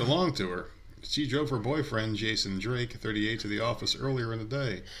and that it belonged to her. She drove her boyfriend, Jason Drake, 38, to the office earlier in the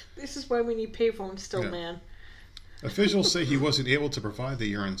day. This is why we need payphones still, man. Officials say he wasn't able to provide the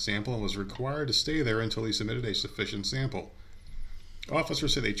urine sample and was required to stay there until he submitted a sufficient sample.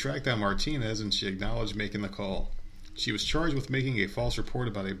 Officers say they tracked down Martinez and she acknowledged making the call. She was charged with making a false report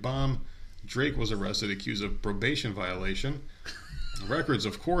about a bomb. Drake was arrested accused of probation violation. Records,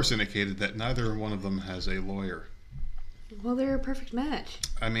 of course, indicated that neither one of them has a lawyer. Well, they're a perfect match.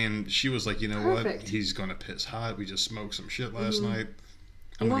 I mean, she was like, you know Perfect. what? He's going to piss hot. We just smoked some shit last night.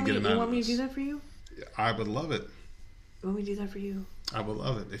 You want me to do that for you? I would love it. You want me to do that for you? I would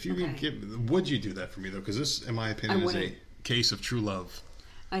love it. If you could would you do that for me, though? Because this, in my opinion, is a case of true love.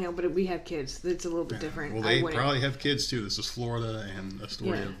 I know, but we have kids. It's a little bit different. Well, they probably have kids, too. This is Florida and a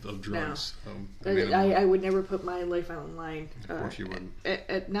story of drugs. No. I would never put my life out on line. Of course you wouldn't.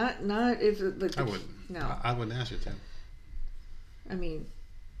 Not if... I wouldn't. No. I wouldn't ask you to. I mean...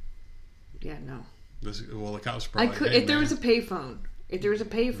 Yeah, no. The cops probably... If there was a payphone... If there was a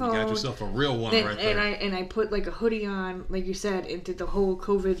payphone... You got yourself a real one right there. And I put, like, a hoodie on, like you said, and did the whole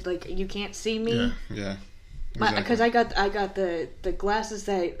COVID, like, you can't see me. Yeah. Because I got the glasses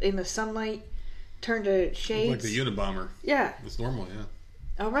that in the sunlight turn to shades. Like the Unabomber. Yeah. It's normal,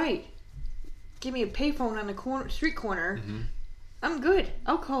 yeah. All right. Give me a payphone on the street corner. Mm-hmm. I'm good.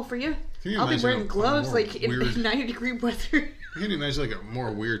 I'll call for you. I'll be wearing gloves like in 90-degree weather. Can you imagine like a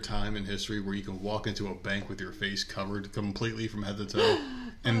more weird time in history where you can walk into a bank with your face covered completely from head to toe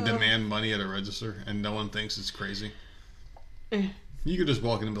and demand money at a register and no one thinks it's crazy? You could just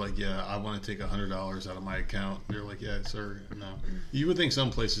walk in and be like, yeah, I want to take $100 out of my account. And they're like, yeah, sir, no. You would think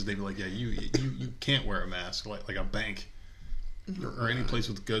some places they'd be like, yeah, you can't wear a mask, like a bank or any place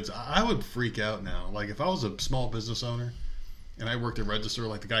with goods. I would freak out now. Like if I was a small business owner and I worked at register,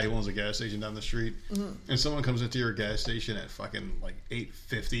 like the guy who owns a gas station down the street, and someone comes into your gas station at fucking like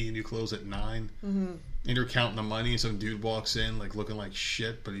 8:50 and you close at 9, and you're counting the money, and some dude walks in like looking like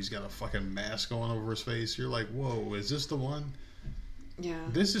shit, but he's got a fucking mask going over his face. You're like, whoa, is this the one? Yeah.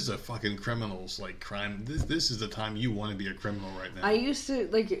 This is a fucking criminal's like crime. This is the time you want to be a criminal right now. I used to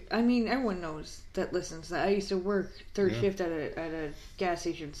everyone knows that listens that I used to work third shift at a gas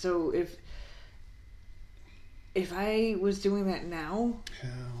station. So if I was doing that now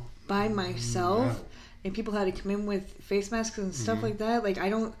by myself and people had to come in with face masks and stuff like that, like I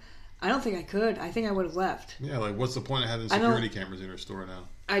don't think I could. I think I would have left. Yeah, like what's the point of having security cameras in your store now?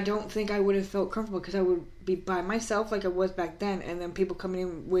 I don't think I would have felt comfortable because I would be by myself like I was back then, and then people coming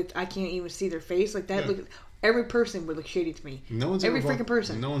in with I can't even see their face like that. Yeah. Look, every person would look shady to me. Freaking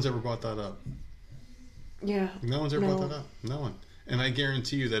person. No one's ever brought that up. Yeah. No one's ever brought that up. No one. And I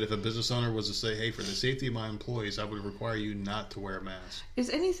guarantee you that if a business owner was to say, hey, for the safety of my employees, I would require you not to wear a mask. Is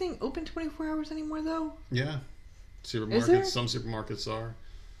anything open 24 hours anymore, though? Yeah. Supermarkets. Some supermarkets are.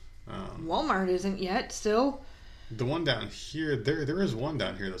 Walmart isn't yet, still. The one down here, there is one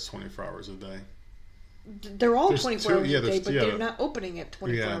down here that's 24 hours a day. They're all 24 hours a day, but they're not opening at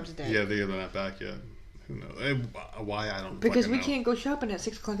 24 hours a day. Yeah, they're not back yet. Who knows? Why, I don't know. Because we can't go shopping at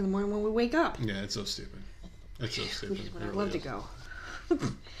 6 o'clock in the morning when we wake up. Yeah, it's so stupid. It's so stupid. Which is when I'd love to go.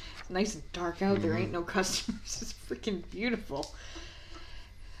 Nice and dark out. There ain't no customers. It's freaking beautiful.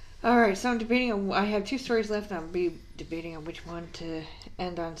 Alright, so I'm debating on... I have 2 stories left. I'll be debating on which one to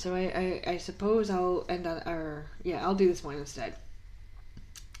end on. So I suppose I'll end on... I'll do this one instead.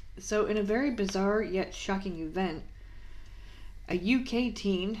 So in a very bizarre yet shocking event, a UK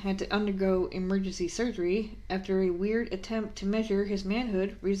teen had to undergo emergency surgery after a weird attempt to measure his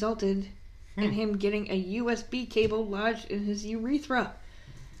manhood resulted in him getting a USB cable lodged in his urethra.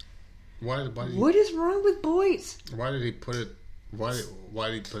 What is wrong with boys? Why did he put it... Why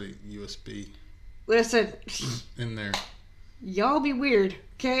did he put a USB? Listen. In there. Y'all be weird,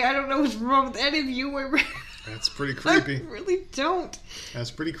 okay? I don't know what's wrong with any of you. That's pretty creepy. I really don't.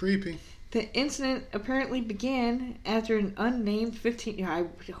 That's pretty creepy. The incident apparently began after an unnamed 15...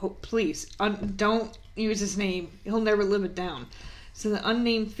 don't use his name. He'll never live it down. So the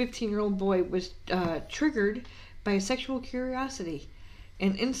unnamed 15-year-old boy was triggered by a sexual curiosity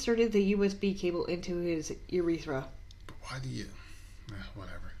and inserted the USB cable into his urethra. But why do you...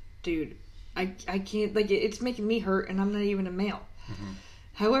 whatever. Dude, I can't... it's making me hurt, and I'm not even a male. Mm-hmm.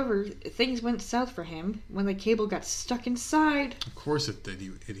 However, things went south for him when the cable got stuck inside. Of course it did,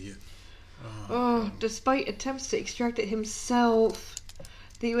 you idiot. Despite attempts to extract it himself,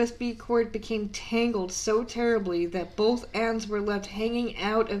 the USB cord became tangled so terribly that both ends were left hanging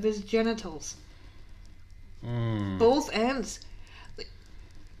out of his genitals. Both ends.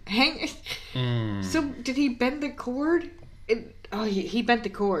 So, did he bend the cord? He bent the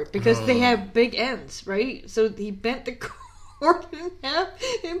cord because they have big ends, right? So he bent the cord in half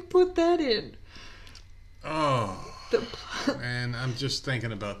and put that in. Man, I'm just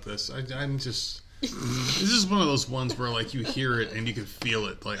thinking about this. I'm just... This is one of those ones where, like, you hear it and you can feel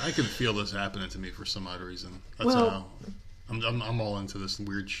it. Like, I can feel this happening to me for some odd reason. That's how... I'm all into this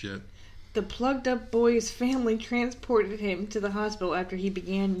weird shit. The plugged-up boy's family transported him to the hospital after he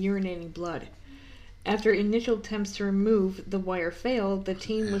began urinating blood. After initial attempts to remove the wire failed, the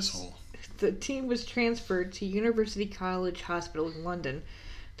teen was the team was transferred to University College Hospital in London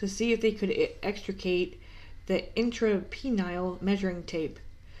to see if they could extricate the intrapenile measuring tape.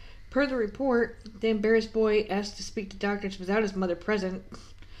 Per the report, the embarrassed boy asked to speak to doctors without his mother present,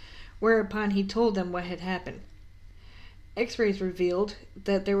 whereupon he told them what had happened. X-rays revealed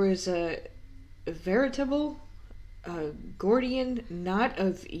that there was a veritable Gordian knot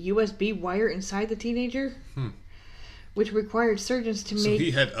of USB wire inside the teenager, which required surgeons to make... So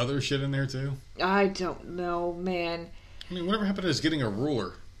he had other shit in there too? I don't know, man. I mean, whatever happened is getting a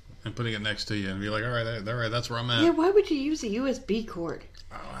ruler and putting it next to you and be like, all right, that's where I'm at. Yeah, why would you use a USB cord?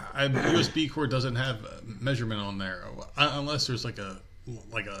 A USB cord doesn't have measurement on there unless there's like a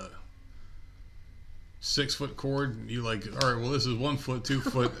 6-foot cord. You like, all right, well, this is 1 foot, 2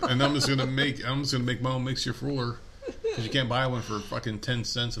 foot, and I'm just gonna make my own makeshift ruler because you can't buy one for fucking 10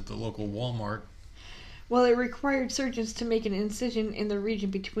 cents at the local Walmart. Well, it required surgeons to make an incision in the region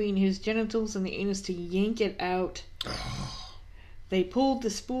between his genitals and the anus to yank it out. They pulled the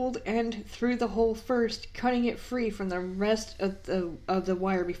spooled end through the hole first, cutting it free from the rest of the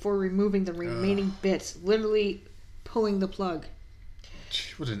wire before removing the remaining bits, literally pulling the plug.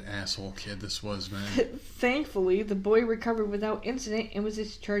 What an asshole kid this was, man. Thankfully, the boy recovered without incident and was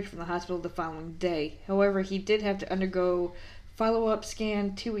discharged from the hospital the following day. However, he did have to undergo follow-up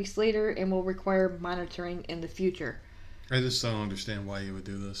scan 2 weeks later and will require monitoring in the future. I just don't understand why you would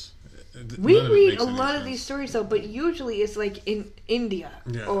do this. We read a lot of these stories though, but usually it's like in India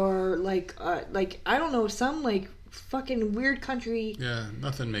or like I don't know, some like fucking weird country. Yeah,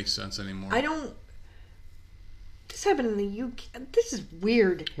 nothing makes sense anymore. This happened in the UK. This is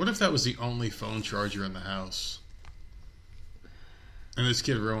weird. What if that was the only phone charger in the house? And this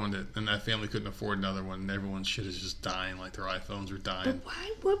kid ruined it, and that family couldn't afford another one, and everyone's shit is just dying, like their iPhones are dying. But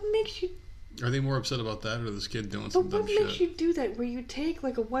why? What makes you... Are they more upset about that, or this kid doing some dumb shit? But what makes you do that, where you take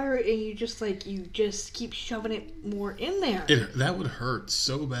like a wire and you just keep shoving it more in there? That would hurt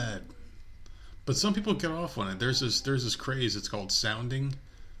so bad. But some people get off on it. There's this craze, it's called sounding.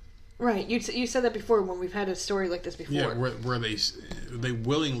 Right, you said that before when we've had a story like this before. Yeah, where they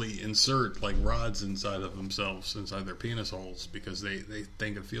willingly insert like rods inside of themselves, inside their penis holes, because they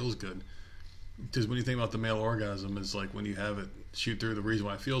think it feels good. Because when you think about the male orgasm, it's like when you have it shoot through, the reason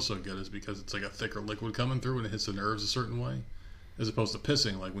why it feels so good is because it's like a thicker liquid coming through and it hits the nerves a certain way. As opposed to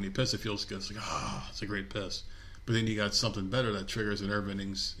pissing. Like when you piss, it feels good. It's like, it's a great piss. But then you got something better that triggers the nerve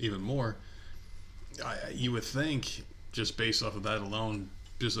endings even more. You would think, just based off of that alone,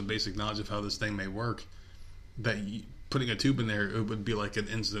 just a basic knowledge of how this thing may work, that putting a tube in there, it would be like an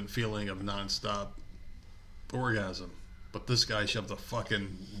instant feeling of nonstop orgasm. But this guy shoved a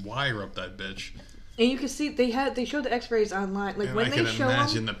fucking wire up that bitch. And you can see they showed the X-rays online. Like and when I they can show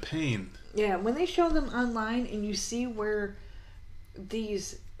imagine the pain. Yeah, when they show them online, and you see where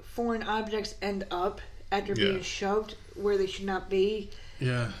these foreign objects end up after being shoved where they should not be.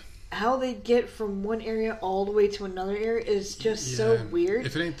 Yeah. How they get from one area all the way to another area is just so weird.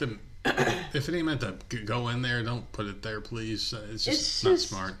 If it ain't meant to go in there, don't put it there, please. It's just not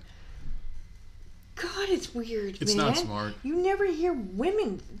smart. God, it's weird, It's man. not smart. You never hear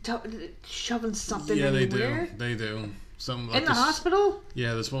women shoving something anywhere. They do. In the hospital?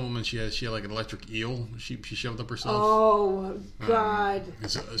 Yeah, this one woman, she had like an electric eel. She shoved up herself. Oh, God.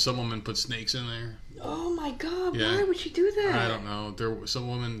 Some woman put snakes in there. Oh, my God. Yeah. Why would she do that? I don't know. Some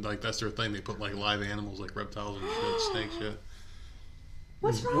women, like, that's their thing. They put, like, live animals, like reptiles and shit, snakes, shit.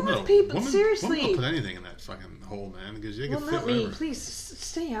 What's wrong with people? Seriously. Women don't put anything in that fucking hole, man, because you can fit not whatever. me. Please,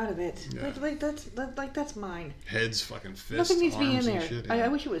 stay out of it. Yeah. That's mine. Heads, fucking fists, nothing needs to be in there. Shit, I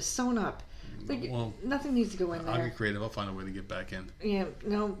wish it was sewn up. Nothing needs to go in there. I'll get creative. I'll find a way to get back in. Yeah,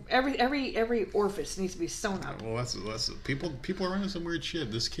 no. Every orifice needs to be sewn up. Well, that's people are into some weird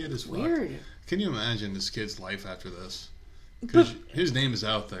shit. This kid is weird. Fucked. Can you imagine this kid's life after this? Because his name is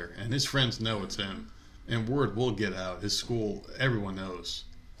out there, and his friends know it's him, and word will get out. His school, everyone knows.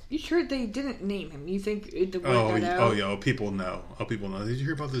 You sure they didn't name him? You think the word got out? Oh yeah. People know. Did you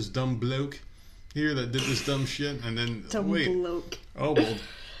hear about this dumb bloke here that did this dumb shit? And then bloke. Oh well.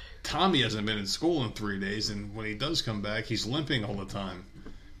 Tommy hasn't been in school in 3 days, and when he does come back, he's limping all the time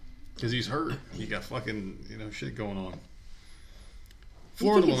because he's hurt. He got fucking shit going on.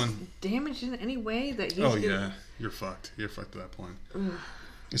 Florida woman damaged in any way that he's. Oh yeah, you're fucked. You're fucked at that point.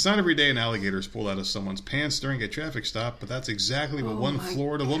 It's not every day an alligator is pulled out of someone's pants during a traffic stop, but that's exactly what one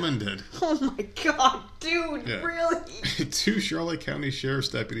Florida woman did. Oh my God, dude! Yeah. Really? 2 Charlotte County Sheriff's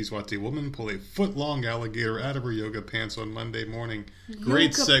deputies watched a woman pull a foot-long alligator out of her yoga pants on Monday morning.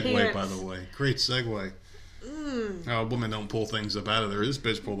 Great segue, by the way. Great segue. Oh, women don't pull things up out of there. This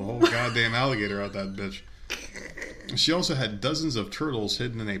bitch pulled the whole goddamn alligator out that bitch. She also had dozens of turtles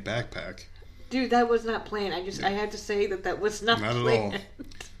hidden in a backpack. Dude, that was not planned. I have to say that was not planned. Not at all.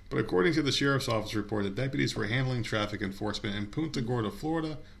 But according to the sheriff's office report, the deputies were handling traffic enforcement in Punta Gorda,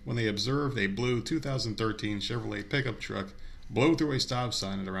 Florida, when they observed a blue 2013 Chevrolet pickup truck blow through a stop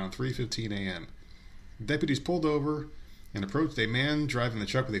sign at around 3:15 a.m. Deputies pulled over and approached a man driving the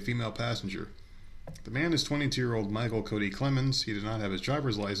truck with a female passenger. The man is 22-year-old Michael Cody Clemens. He did not have his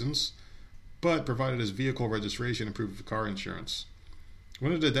driver's license, but provided his vehicle registration and proof of car insurance.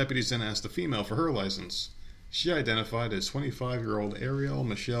 One of the deputies then asked the female for her license. She identified as 25-year-old Ariel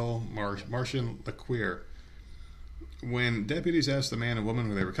Michelle Martian Laquire. When deputies asked the man and woman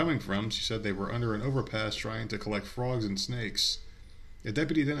where they were coming from, she said they were under an overpass trying to collect frogs and snakes. A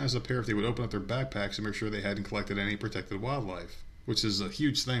deputy then asked the pair if they would open up their backpacks and make sure they hadn't collected any protected wildlife, which is a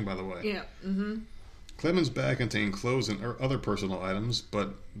huge thing, by the way. Yeah. Mm-hmm. Clemens' bag contained clothes and other personal items,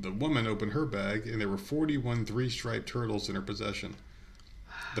 but the woman opened her bag and there were 41 three-striped turtles in her possession.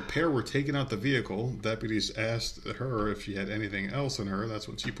 The pair were taken out the vehicle. Deputies asked her if she had anything else in her. That's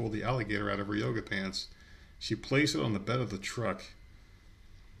when she pulled the alligator out of her yoga pants. She placed it on the bed of the truck.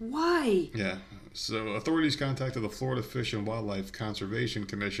 Why? Yeah. So authorities contacted the Florida Fish and Wildlife Conservation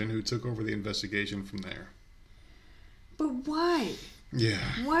Commission, who took over the investigation from there. But why? Yeah.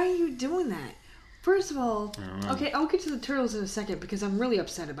 Why are you doing that? First of all, okay, I'll get to the turtles in a second because I'm really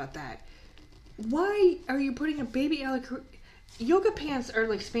upset about that. Why are you putting a baby alligator... Yoga pants are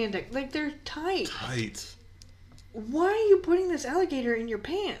like spandex. Like, they're tight. Tight. Why are you putting this alligator in your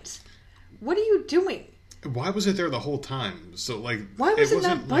pants? What are you doing? Why was it there the whole time? So, like... Why was it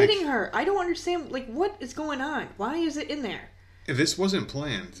not biting her? I don't understand. Like, what is going on? Why is it in there? This wasn't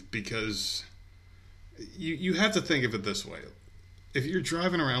planned because... You have to think of it this way. If you're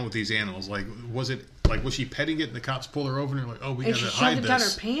driving around with these animals, like, was she petting it and the cops pull her over and they're like, oh, we gotta hide this. And she shoved it down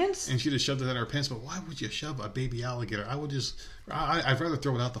her pants? And she just shoved it down her pants. But why would you shove a baby alligator? I'd rather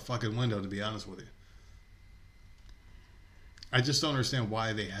throw it out the fucking window, to be honest with you. I just don't understand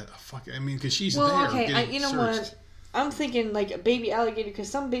why they had a fucking... I mean, because she's there getting you know searched. What? I'm thinking, like, a baby alligator, because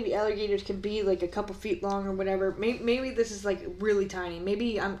some baby alligators can be, like, a couple feet long or whatever. Maybe this is, like, really tiny.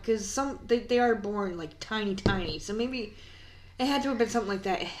 Maybe, because they are born, like, tiny. So maybe... It had to have been something like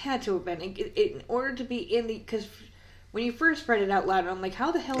that. It had to have been. In order to be in the... Because when you first read it out loud, I'm like,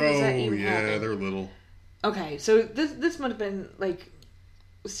 how the hell does that even happen? Oh, yeah, they're little. Okay, so this must have been, like,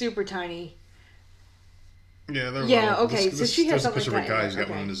 super tiny. Yeah, they're little. Yeah, okay, so she had something like that. There's a picture of a guy who's got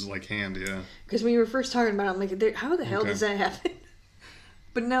one in his, like, hand, yeah. Because when you were first talking about it, I'm like, how the hell does that happen?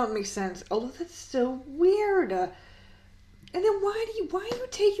 But now it makes sense. Although that's so weird. And then why are you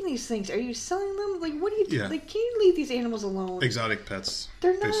taking these things? Are you selling them? Like, what do you do? Yeah. Like, can you leave these animals alone? Exotic pets.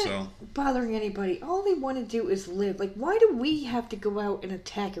 They're not bothering anybody. All they want to do is live. Like, why do we have to go out and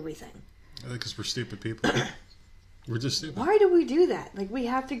attack everything? Because we're stupid people. We're just stupid. Why do we do that? Like, we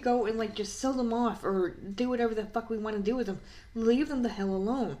have to go and, like, just sell them off or do whatever the fuck we want to do with them. Leave them the hell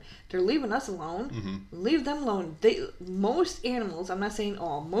alone. They're leaving us alone. Mm-hmm. Leave them alone. Most animals, I'm not saying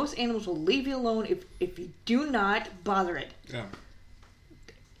all, most animals will leave you alone if you do not bother it. Yeah.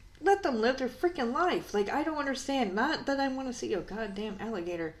 Let them live their freaking life. Like, I don't understand. Not that I want to see a goddamn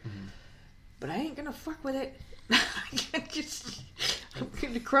alligator. Mm-hmm. But I ain't gonna fuck with it. I'm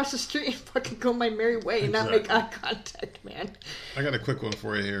going to cross the street and fucking go my merry way and not make eye contact, man. I got a quick one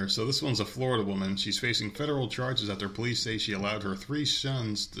for you here. So this one's a Florida woman. She's facing federal charges after police say she allowed her 3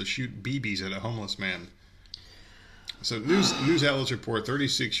 sons to shoot BBs at a homeless man. So news outlets report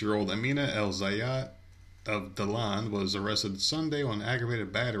 36-year-old Amina El Zayat of Dalan was arrested Sunday on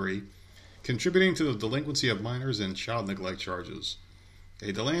aggravated battery, contributing to the delinquency of minors and child neglect charges.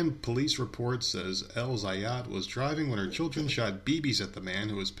 A Deland police report says El Zayat was driving when her children shot BBs at the man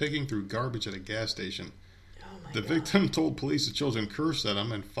who was picking through garbage at a gas station. The victim told police the children cursed at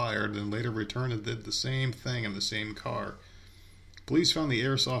him and fired, and later returned and did the same thing in the same car. Police found the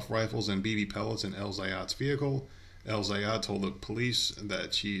airsoft rifles and BB pellets in El Zayat's vehicle. El Zayat told the police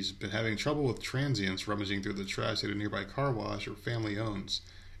that she's been having trouble with transients rummaging through the trash at a nearby car wash her family owns.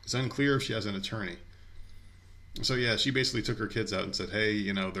 It's unclear if she has an attorney. So yeah, she basically took her kids out and said, "Hey,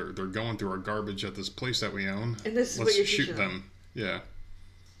 you know, they're going through our garbage at this place that we own. And this is Let's what you're shoot them." Yeah,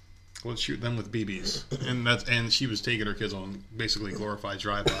 let's shoot them with BBs. And she was taking her kids on basically glorified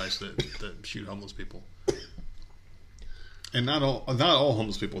drive-bys that shoot homeless people. And not all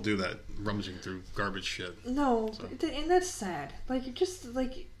homeless people do that, rummaging through garbage shit. No, so. And that's sad. Like, just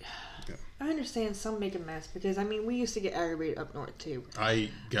like. Yeah. I understand some make a mess because, I mean, we used to get aggravated up north too.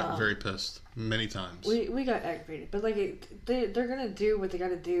 I got very pissed many times. We got aggravated, but like they're gonna do what they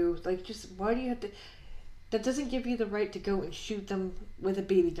gotta do. Like, just why do you have to? That doesn't give you the right to go and shoot them with a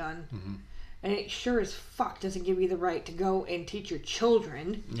BB gun. Mm-hmm. And it sure as fuck doesn't give you the right to go and teach your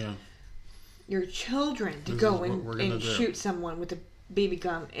children. Yeah. Your children to go and shoot someone with a BB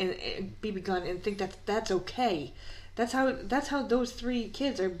gun and think that that's okay. That's how those 3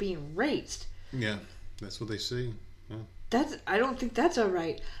 kids are being raised. Yeah, that's what they see. Yeah. I don't think that's all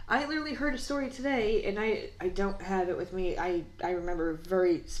right. I literally heard a story today, and I don't have it with me. I remember a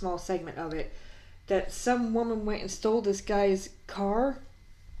very small segment of it, that some woman went and stole this guy's car,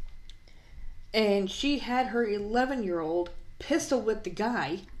 and she had her 11-year-old pistol whip the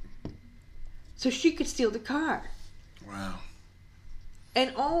guy so she could steal the car. Wow.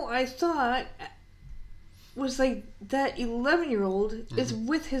 And all I thought was like, that 11-year-old is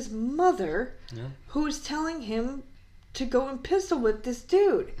with his mother, who is telling him to go and pistol whip this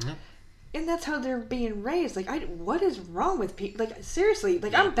dude. Yeah. And that's how they're being raised. Like, what is wrong with people? Like, seriously,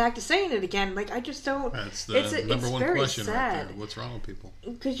 like, I'm back to saying it again. Like, I just don't... That's the number one question right there. What's wrong with people?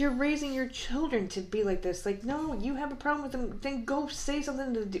 Because you're raising your children to be like this. Like, no, you have a problem with them, then go say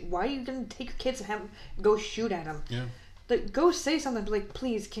something to... Why are you going to take your kids and have them go shoot at them? Yeah. Like, go say something. Like,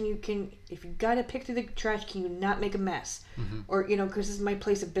 please, if you gotta pick through the trash, can you not make a mess? Mm-hmm. Or, because this is my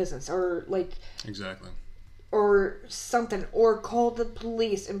place of business. Or, like... Exactly. Or something, or call the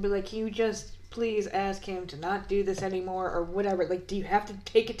police and be like, can you just please ask him to not do this anymore, or whatever. Like, do you have to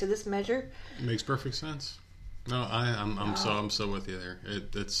take it to this measure? It makes perfect sense. No, I'm so with you there.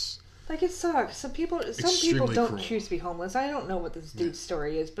 It's like, it sucks. Some people don't cruel. Choose to be homeless. I don't know what this dude's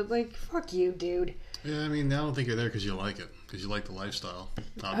story is, but like, fuck you, dude. Yeah, I mean, I don't think you're there because you like it, because you like the lifestyle.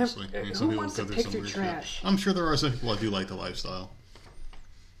 Obviously, who wants to pick through trash? I'm sure there are some people that do like the lifestyle.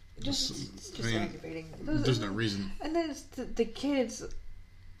 It's just aggravating. There's no reason. And then it's the kids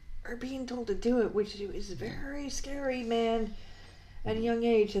are being told to do it, which is very scary, man. At a young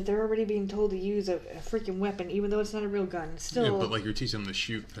age, that they're already being told to use a freaking weapon, even though it's not a real gun. Still, yeah, but like, you're teaching them to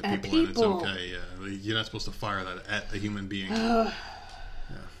shoot at people, and it's okay. Yeah, you're not supposed to fire that at a human being. Yeah.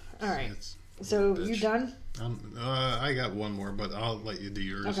 All right. So you done? I got one more, but I'll let you do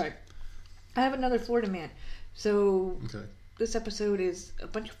yours. Okay. I have another Florida man. So. Okay. This episode is a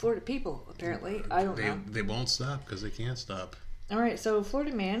bunch of Florida people, apparently. I don't know. They won't stop because they can't stop. Alright, so a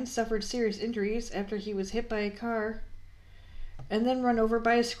Florida man suffered serious injuries after he was hit by a car and then run over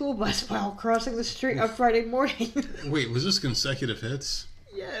by a school bus while crossing the street on Friday morning. Wait, was this consecutive hits?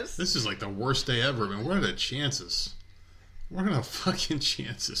 Yes. This is like the worst day ever, man. What are the chances? What are the fucking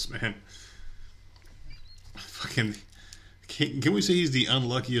chances, man? Fucking... Can we say he's the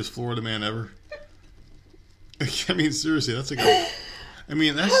unluckiest Florida man ever? I mean, seriously, that's like that's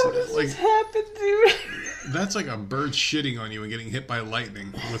how does like, this happen, dude? That's like a bird shitting on you and getting hit by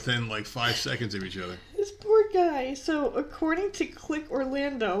lightning within like 5 seconds of each other. This poor guy. So, according to Click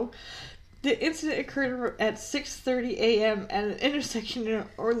Orlando, the incident occurred at 6:30 a.m. at an intersection in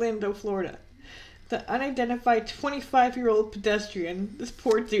Orlando, Florida. The unidentified 25-year-old pedestrian, this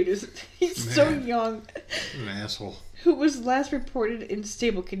poor dude he's so young. An asshole. Who was last reported in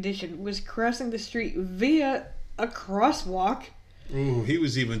stable condition, was crossing the street via a crosswalk. Ooh, he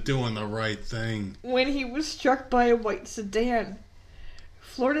was even doing the right thing. When he was struck by a white sedan.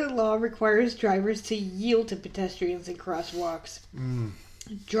 Florida law requires drivers to yield to pedestrians in crosswalks.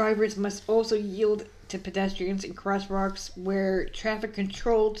 Drivers must also yield to pedestrians in crosswalks where traffic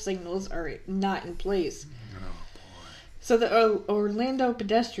control signals are not in place. Oh, boy. So the Orlando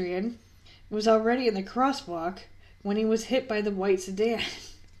pedestrian was already in the crosswalk when he was hit by the white sedan.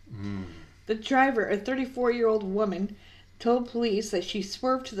 The driver, a 34-year-old woman, told police that she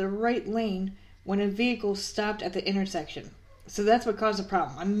swerved to the right lane when a vehicle stopped at the intersection. So that's what caused the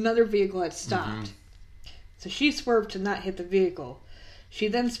problem. Another vehicle had stopped. So she swerved to not hit the vehicle. She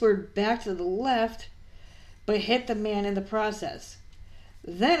then swerved back to the left, but hit the man in the process.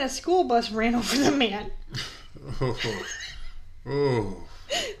 Then a school bus ran over the man. Oh.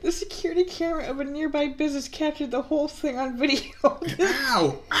 The security camera of a nearby business captured the whole thing on video.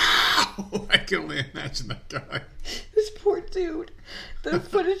 Ow! Ow! I can only imagine that guy. This poor dude. The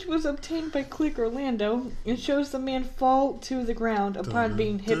footage was obtained by Click Orlando and shows the man fall to the ground upon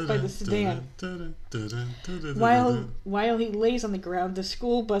being hit by the sedan. While he lays on the ground, the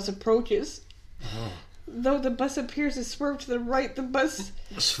school bus approaches. Oh. Though the bus appears to swerve to the right, the bus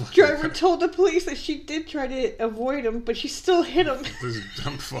driver told the police that she did try to avoid him, but she still hit him. This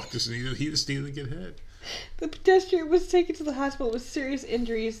dumb fuck he just needed to get hit. The pedestrian was taken to the hospital with serious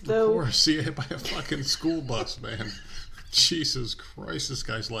injuries, though. Of course, hit by a fucking school bus, man. Jesus Christ, this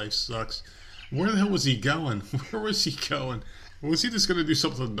guy's life sucks. Where the hell was he going? Where was he going? Was he just going to do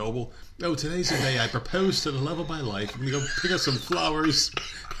something noble? No, today's the day I propose to the love of my life. I'm going to go pick up some flowers.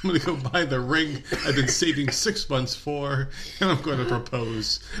 I'm going to go buy the ring I've been saving 6 months for. And I'm going to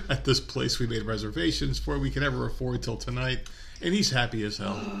propose at this place we made reservations for. We can never afford till tonight. And he's happy as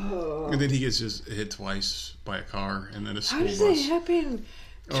hell. Oh. And then he gets just hit twice by a car and then a school bus. How does that happen?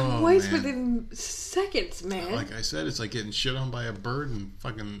 Twice within seconds, man. Like I said, it's like getting shit on by a bird and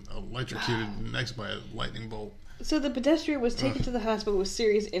fucking electrocuted next by a lightning bolt. So the pedestrian was taken to the hospital with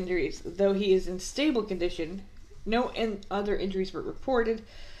serious injuries. Though he is in stable condition, no other injuries were reported.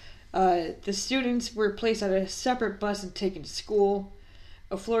 The students were placed on a separate bus and taken to school.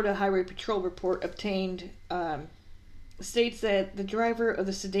 A Florida Highway Patrol report obtained states that the driver of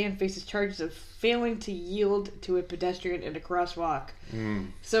the sedan faces charges of failing to yield to a pedestrian in a crosswalk.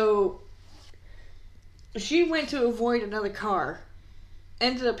 So she went to avoid another car,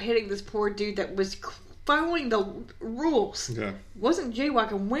 ended up hitting this poor dude that was following the rules. Yeah. Wasn't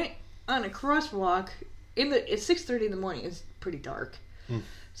jaywalking, went on a crosswalk at 6:30 in the morning. It's pretty dark.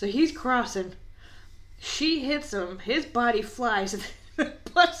 So he's crossing. She hits him. His body flies. And the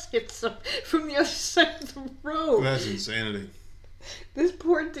bus hits him from the other side of the road. That's insanity. This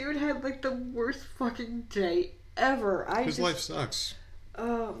poor dude had like the worst fucking day ever. His life sucks.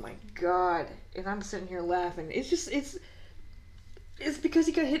 Oh my god. And I'm sitting here laughing. It's because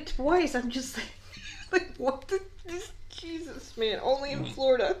he got hit twice. I'm just like what the... Jesus, man. Only in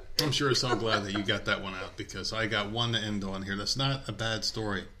Florida. I'm sure so glad that you got that one out because I got one to end on here. That's not a bad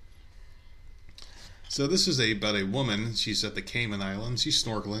story. So this is about a woman. She's at the Cayman Islands. She's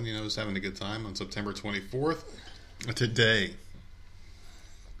snorkeling. Is having a good time on September 24th. Today.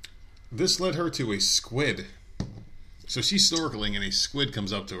 This led her to a squid. So she's snorkeling and a squid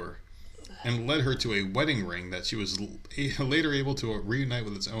comes up to her and led her to a wedding ring that she was later able to reunite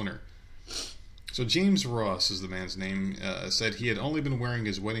with its owner. So James Ross is the man's name, said he had only been wearing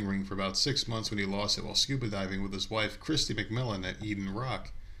his wedding ring for about 6 months when he lost it while scuba diving with his wife, Christy McMillan, at Eden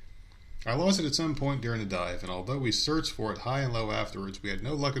Rock. I lost it at some point during the dive, and although we searched for it high and low afterwards, we had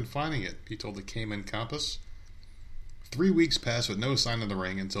no luck in finding it, he told the Cayman Compass. 3 weeks passed with no sign of the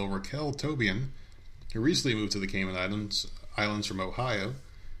ring until Raquel Tobian, who recently moved to the Cayman Islands from Ohio,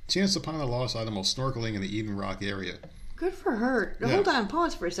 chanced upon the lost item while snorkeling in the Eden Rock area. Good for her. Yeah. Hold on,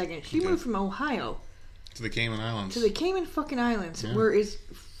 pause for a second. She moved from Ohio to the Cayman Islands. To the Cayman fucking Islands, where it's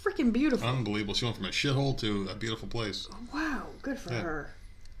freaking beautiful. Unbelievable. She went from a shithole to a beautiful place. Wow, good for her.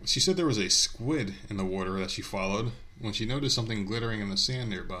 She said there was a squid in the water that she followed when she noticed something glittering in the sand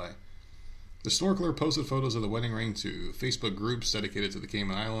nearby. The snorkeler posted photos of the wedding ring to Facebook groups dedicated to the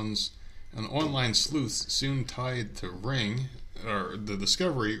Cayman Islands. An online sleuth soon tied the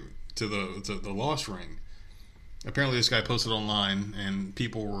discovery to the lost ring. Apparently this guy posted online and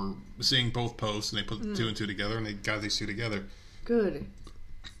people were seeing both posts and they put two and two together and they got these two together. Good.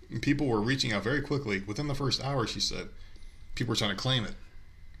 And people were reaching out very quickly. Within the first hour, she said, people were trying to claim it.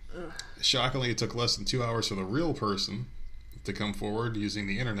 Ugh. Shockingly, it took less than 2 hours for the real person to come forward using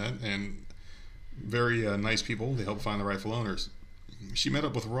the internet, and very nice people to help find the rightful owners. She met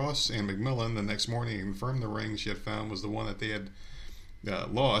up with Ross and McMillan the next morning and confirmed the ring she had found was the one that they had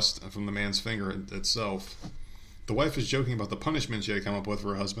lost from the man's finger itself. The wife was joking about the punishment she had come up with for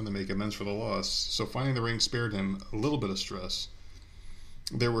her husband to make amends for the loss, so finding the ring spared him a little bit of stress.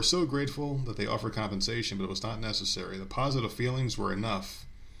 They were so grateful that they offered compensation, but it was not necessary. The positive feelings were enough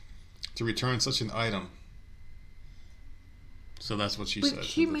to return such an item. So that's what she said. But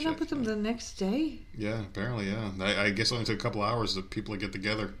she met up with him the next day? Yeah, apparently, yeah. I guess it only took a couple hours for people to get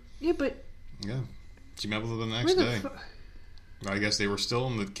together. Yeah, but... Yeah. She met with him the next day. I guess they were still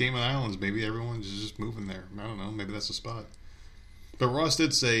in the Cayman Islands. Maybe everyone's just moving there. I don't know. Maybe that's the spot. But Ross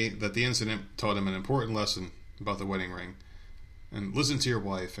did say that the incident taught him an important lesson about the wedding ring. And listen to your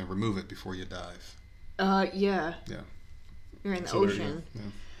wife and remove it before you dive. Yeah. Yeah. You're in the ocean. Yeah.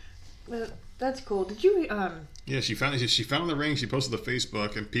 Well, that's cool. Did you, Yeah, she found the ring. She posted to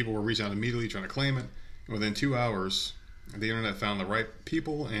Facebook, and people were reaching out immediately trying to claim it. And within 2 hours, the internet found the right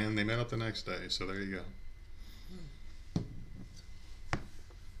people, and they met up the next day. So there you go.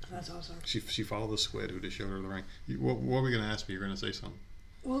 That's awesome. She followed the squid who just showed her the ring. What were we going to ask me? You were going to say something.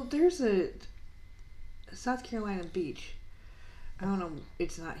 Well, there's a South Carolina beach. I don't know.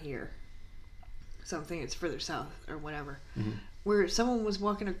 It's not here. Something. It's further south or whatever. Mm-hmm. Where someone was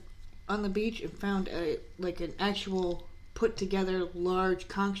walking on the beach and found an actual put together large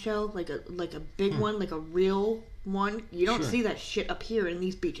conch shell, like a big one, like a real one. You don't see that shit up here in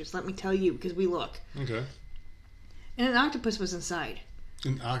these beaches. Let me tell you, because we look. Okay. And an octopus was inside.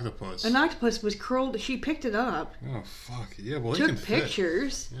 An octopus. An octopus was curled. She picked it up. Oh fuck yeah! Well, took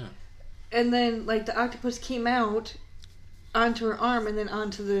pictures. Yeah. And then the octopus came out, onto her arm and then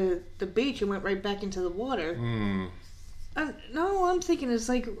onto the beach and went right back into the water. No, I'm thinking it's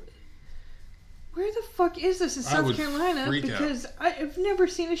like, where the fuck is this in South Carolina? Because I've never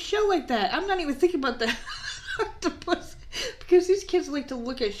seen a show like that. I'm not even thinking about the octopus. Because these kids like to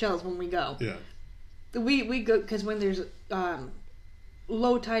look at shells when we go. Yeah. We go, because when there's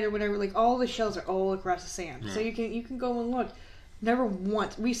low tide or whatever, like all the shells are all across the sand. Yeah. So you can go and look. Never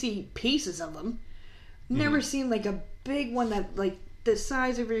once. We see pieces of them. Never seen like a big one that like the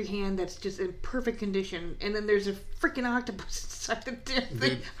size of your hand that's just in perfect condition. And then there's a freaking octopus inside the damn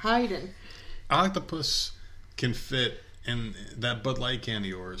thing hiding. Octopus can fit in that Bud Light can of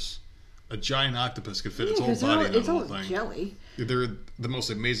yours. A giant octopus could fit its whole body in that whole thing. Jelly. They're the most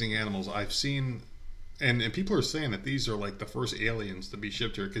amazing animals I've seen. And people are saying that these are like the first aliens to be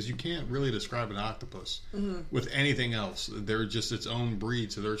shipped here, because you can't really describe an octopus with anything else. They're just its own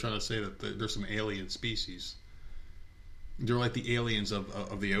breed, so they're trying to say that there's some alien species. They're like the aliens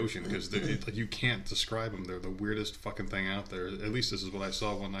of the ocean, because like you can't describe them. They're the weirdest fucking thing out there. At least this is what I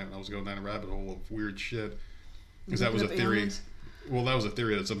saw one night when I was going down a rabbit hole of weird shit. Because that was a theory. Aliens? Well, that was a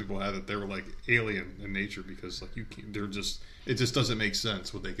theory that some people had, that they were like alien in nature, because like it just doesn't make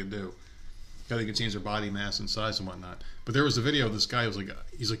sense what they can do. How they can change their body mass and size and whatnot. But there was a video of this guy who was like,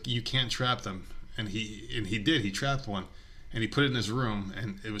 he's like, you can't trap them, and he did. He trapped one, and he put it in his room,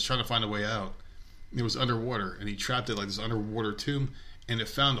 and it was trying to find a way out. It was underwater, and he trapped it like this underwater tomb, and it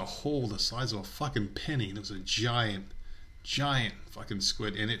found a hole the size of a fucking penny, and it was a giant fucking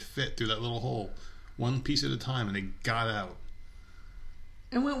squid, and it fit through that little hole, one piece at a time, and it got out.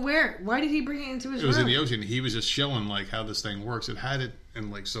 And went where? Why did he bring it into his room? It was in the ocean. He was just showing like how this thing works. It had it in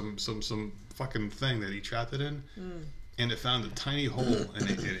like some fucking thing that he trapped it in, and it found a tiny hole, and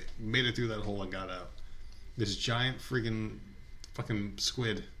it made it through that hole and got out. This giant freaking fucking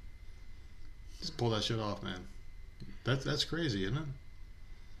squid. Just pull that shit off, man. That's crazy, isn't it?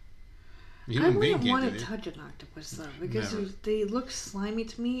 I wouldn't want to touch an octopus though, because they look slimy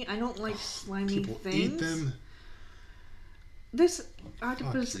to me. I don't like slimy things. People eat them. This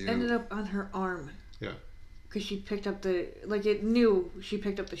octopus ended up on her arm. Yeah. Because she picked up it knew she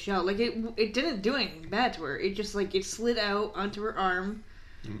picked up the shell. Like, it didn't do anything bad to her. It just, like, it slid out onto her arm.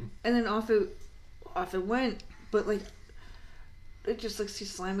 And then off it went. But, like, it just looks too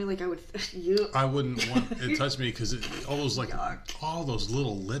slimy. Like, I wouldn't want it to touch me, because all those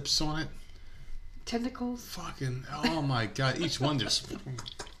little lips on it. Tentacles. Fucking, oh my God. Each one just...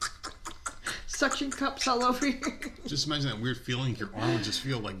 Suction cups all over you. Just imagine that weird feeling. Your arm would just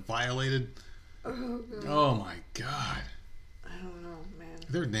feel like violated. Oh my God. I don't know, man.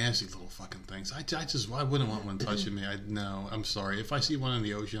 They're nasty little fucking things. I wouldn't want one touching me. I'm sorry. If I see one in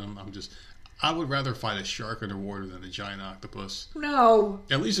the ocean, I would rather fight a shark underwater than a giant octopus. No.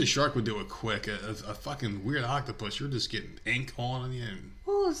 At least a shark would do it quick. A fucking weird octopus, you're just getting ink on you.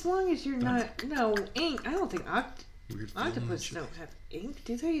 Well, as long as you're not... No, ink. I don't think octopus don't have ink,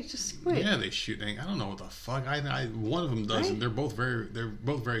 do they? It's just squid. Yeah, they shoot ink. I don't know what the fuck. One of them doesn't. Right? They're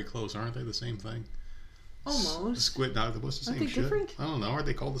both very close, aren't they? The same thing. Almost. Squid and octopus, the same shit. Different? I don't know. Are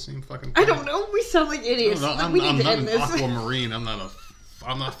they called the same fucking thing? I don't know. We sound like idiots. I'm not an aquamarine. I'm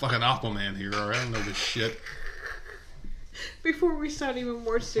not fucking Aquaman here. All right? I don't know this shit. Before we sound even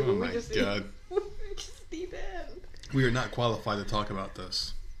more stupid, we just need that. We are not qualified to talk about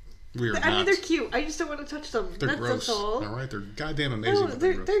this. I mean, they're cute. I just don't want to touch them. They're gross. That's all. All right, they're goddamn amazing. No,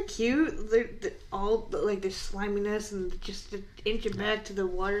 they're cute. They're all like the sliminess and just inching back to the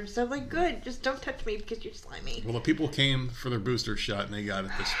water and stuff. Like, good. Just don't touch me because you're slimy. Well, the people came for their booster shot and they got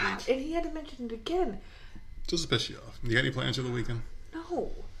it this week. And he had to mention it again. Just to piss you off. You got any plans for the weekend? No.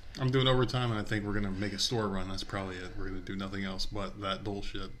 I'm doing overtime and I think we're gonna make a store run. That's probably it. We're gonna do nothing else but that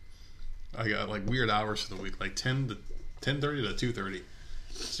bullshit. I got like weird hours for the week, like 10:30 to 2:30.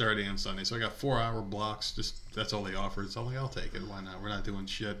 Saturday and Sunday, so I got 4-hour blocks. Just that's all they offer. It's all like, I'll take it. Why not? We're not doing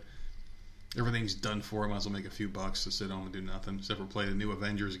shit. Everything's done for. I might as well make a few bucks to sit home and do nothing, except for play the new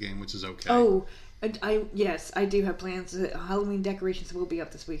Avengers game, which is okay. Oh, I do have plans. Halloween decorations will be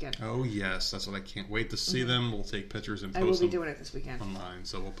up this weekend. Oh yes, that's what I can't wait to see them. We'll take pictures and post them. I will be doing it this weekend online,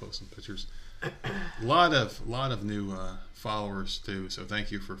 so we'll post some pictures. A lot of new followers too. So thank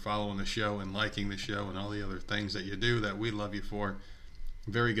you for following the show and liking the show and all the other things that you do that we love you for.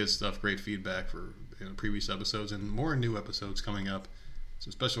 Very good stuff. Great feedback for previous episodes and more new episodes coming up.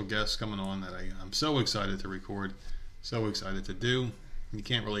 Some special guests coming on that I'm so excited to record, so excited to do. You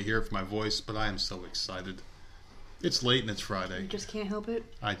can't really hear it from my voice, but I am so excited. It's late and it's Friday. You just can't help it?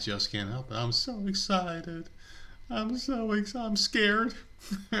 I just can't help it. I'm so excited. I'm scared.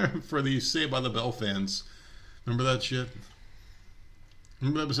 For the Saved by the Bell fans. Remember that shit?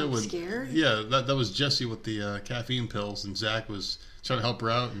 Remember that episode when scared? Yeah, that was Jessie with the caffeine pills, and Zach was trying to help her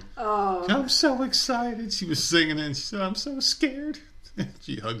out. And, I'm so excited. She was singing and she said, "I'm so scared."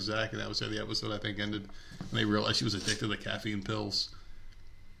 She hugged Zach, and that was how the episode, I think, ended. And they realized she was addicted to caffeine pills.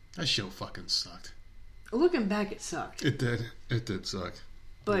 That show fucking sucked. Looking back, it sucked. It did. It did suck.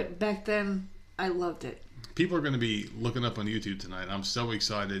 But back then, I loved it. People are going to be looking up on YouTube tonight. I'm so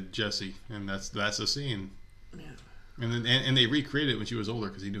excited, Jessie, and that's the scene. Yeah. And they recreated it when she was older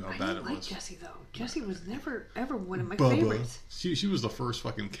because he knew how bad it was. I like Jessie though. Jessie was never ever one of my Bubba. favorites. She was the first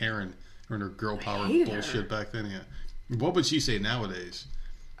fucking Karen in her girl power bullshit her. back then. Yeah. What would she say nowadays?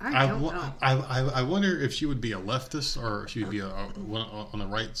 I don't know. I wonder if she would be a leftist or she would be on the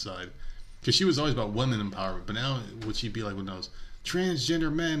right side, because she was always about women empowerment. But now would she be like one of those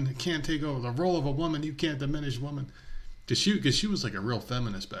transgender men can't take over the role of a woman? You can't diminish women. Because she was like a real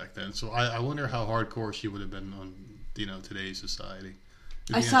feminist back then. So I wonder how hardcore she would have been on today's society.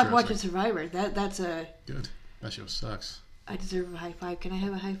 I stopped watching Survivor. That's a good. That show sucks. I deserve a high five. Can I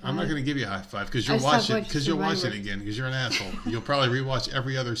have a high five? I'm not going to give you a high five because you'll watch it again because you're an asshole. You'll probably rewatch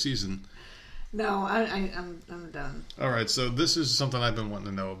every other season. No, I'm done. All right, so this is something I've been wanting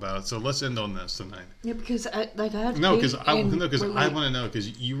to know about. So let's end on this tonight. Yeah, because I have to. No, because I want to know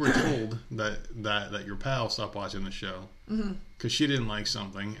because you were told that your pal stopped watching the show because she didn't like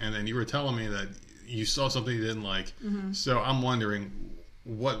something, and then you were telling me that you saw something you didn't like. Mm-hmm. So I'm wondering,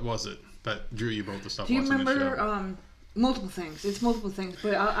 what was it that drew you both to stop watching the show? Do you remember multiple things? It's multiple things,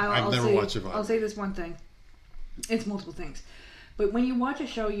 but I'll never watched Survivor. I'll say this one thing. It's multiple things. But when you watch a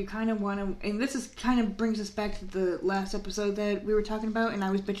show, you kind of want to, and this is kind of brings us back to the last episode that we were talking about, and I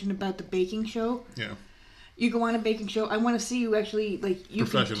was bitching about the baking show. Yeah. You go on a baking show, I want to see you actually, like, you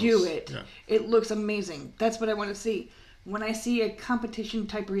can do it. Yeah. It looks amazing. That's what I want to see. When I see a competition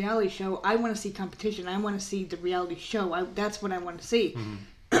type reality show, I want to see competition. I want to see the reality show. That's what I want to see.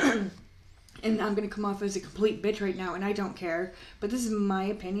 Mm-hmm. And I'm going to come off as a complete bitch right now, and I don't care. But this is my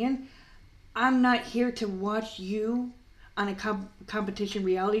opinion. I'm not here to watch you on a competition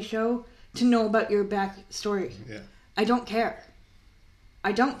reality show to know about your backstory. Yeah. I don't care.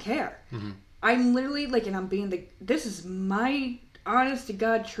 Mm-hmm. I'm literally and I'm being this is my honest to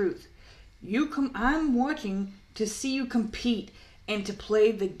God truth. I'm watching to see you compete and to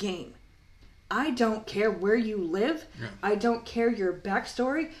play the game. I don't care where you live. Yeah. I don't care your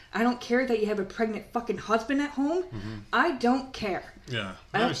backstory. I don't care that you have a pregnant fucking husband at home. Mm-hmm. I don't care. Yeah,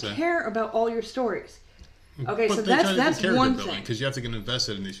 I don't care about all your stories. Okay, but so that's one thing. Because you have to get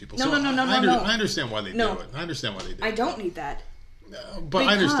invested in these people. No. I understand why they do it. I understand why they do it. I don't need that. But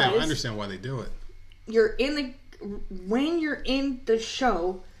I understand why they do it. When you're in the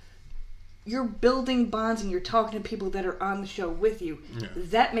show, you're building bonds and you're talking to people that are on the show with you. Yeah.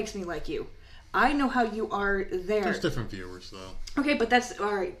 That makes me like you. I know how you are there. There's different viewers, though. Okay, but that's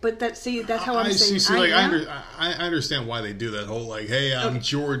all right. But that's how I'm saying. I understand why they do that whole hey, I'm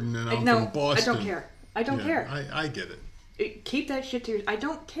Jordan and I'm from Boston. I don't care. I don't care. I get it. Keep that shit to yourself. I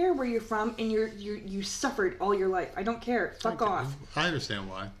don't care where you're from and you suffered all your life. I don't care. Fuck off. I understand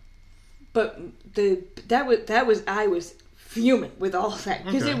why. But I was fuming with all of that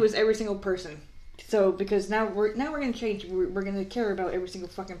because it was every single person. So because now we're gonna change. We're gonna care about every single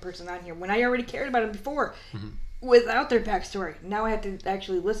fucking person on here. When I already cared about them before, without their backstory. Now I have to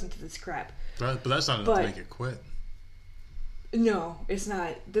actually listen to this crap. But that's not enough to make it quit. No, it's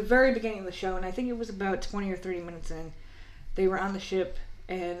not. The very beginning of the show, and I think it was about 20 or 30 minutes in, they were on the ship,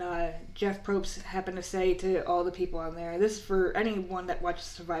 and Jeff Probst happened to say to all the people on there, this is for anyone that watches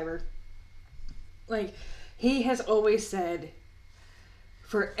Survivor, he has always said,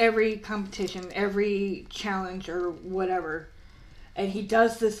 for every competition, every challenge, or whatever, and he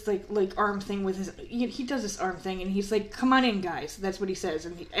does this arm thing with his. He does this arm thing, and he's like, "Come on in, guys." That's what he says,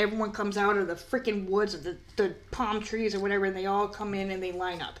 and everyone comes out of the freaking woods, of the palm trees or whatever, and they all come in and they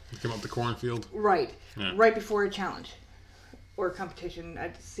line up. You come up the cornfield, right? Yeah. Right before a challenge or a competition.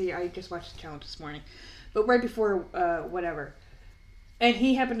 I just watched the challenge this morning, but right before whatever, and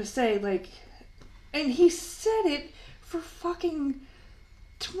he happened to say and he said it for fucking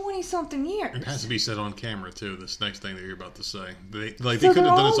 20-something years. It has to be said on camera, too, this next thing that you're about to say. They couldn't have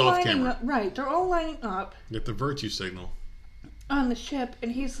done this off camera. Right, they're all lining up. Get the virtue signal. On the ship,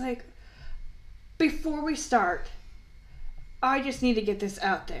 and he's like, before we start, I just need to get this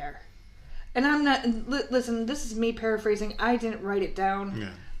out there. And I'm not, listen, this is me paraphrasing. I didn't write it down. Yeah.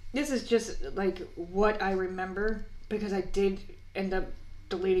 This is just, what I remember, because I did end up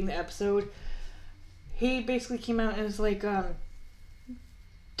deleting the episode. He basically came out and was like,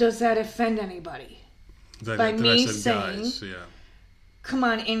 does that offend anybody? By me saying, guys, yeah. Come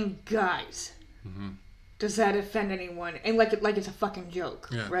on in, guys. Mm-hmm. does that offend anyone? And like it's a fucking joke,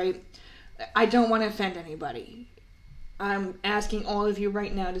 yeah. right? I don't want to offend anybody. I'm asking all of you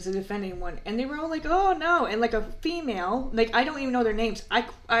right now, does it offend anyone? And they were all like, oh no. And like a female, like I don't even know their names.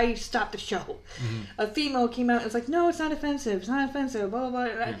 I stopped the show. Mm-hmm. A female came out and was like, no, it's not offensive. It's not offensive, blah, blah,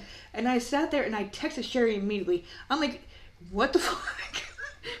 blah. Yeah. And I sat there and I texted Sherry immediately. I'm like, what the fuck?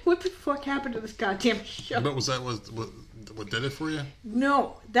 What the fuck happened to this goddamn show? But was that what did it for you?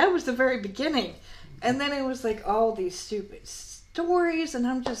 No, that was the very beginning. And then it was like all these stupid stories, and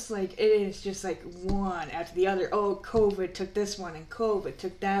I'm just like, it is just like one after the other. Oh, COVID took this one, and COVID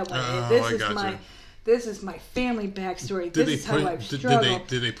took that one. And this is my family backstory. This is how I've struggled.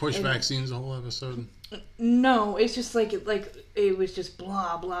 Did they push vaccines the whole episode? No, it's just like it was just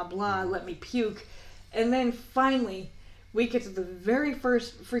blah blah blah. Let me puke, and then finally we get to the very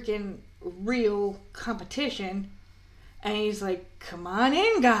first freaking real competition, and he's like, "Come on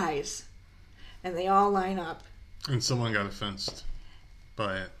in, guys," and they all line up. And someone got offended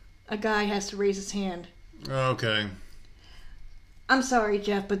by it. A guy has to raise his hand. Okay. I'm sorry,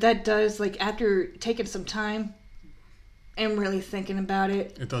 Jeff, but that does, like, after taking some time and really thinking about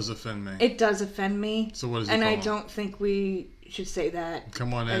it... It does offend me. It does offend me. So what does he call him? I don't think we should say that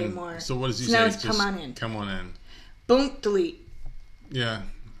Come on in. anymore. So what does he say? Now it's just come on in. Come on in. Boom, delete. Yeah.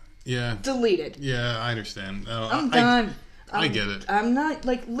 Yeah. Deleted. Yeah, I understand. I'm done. I get it. I'm not,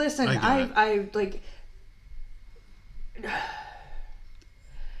 like, listen, I like...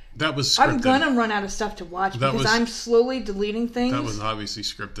 That was scripted. I'm gonna run out of stuff to watch because I'm slowly deleting things. That was obviously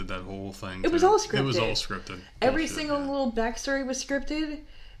scripted, that whole thing. It was all scripted. It was all scripted. Every single little backstory was scripted.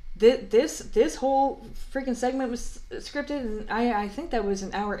 This whole freaking segment was scripted, and I think that was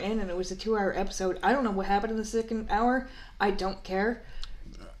an hour in, and it was a 2-hour episode. I don't know what happened in the second hour. I don't care.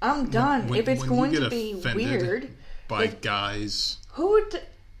 I'm done. If it's going to be weird... By guys... Who...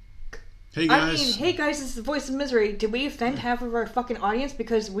 Hey guys. I mean, hey guys, this is the Voice of Misery. Did we offend half of our fucking audience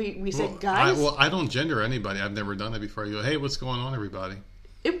because we said guys? I don't gender anybody. I've never done that before. You go, hey, what's going on, everybody?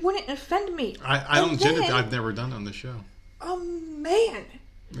 It wouldn't offend me. I don't gender. I've never done it on the show. Oh, man.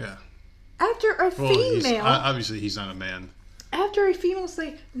 Yeah. After a female... Obviously, he's not a man. After a female's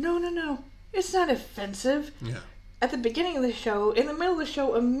like, no, it's not offensive. Yeah. At the beginning of the show, in the middle of the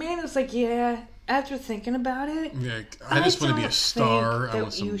show, a man is like, yeah... After thinking about it, yeah, I just want to be a star.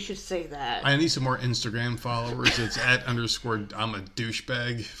 You should say that. I need some more Instagram followers. It's @ I'm a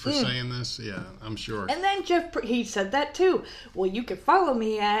douchebag for saying this. Yeah, I'm sure. And then Jeff, he said that too. Well, you can follow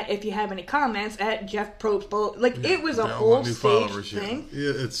me if you have any comments Jeff Probst. Like it was a whole stage thing.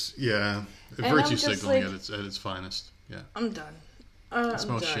 Yeah, it's virtue signaling at its finest. Yeah, I'm done. It's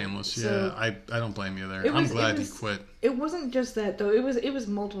most shameless. So, yeah, I don't blame you there. I'm glad you quit. It wasn't just that though. It was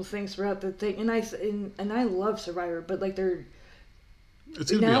multiple things throughout the thing, and I love Survivor, but like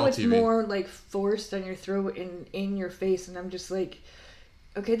it's gonna be all it's TV. More like forced on your throat and in your face, and I'm just like,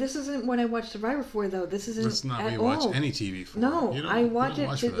 okay, this isn't what I watch Survivor for though. This isn't. That's not what you watch any TV for. No, I watch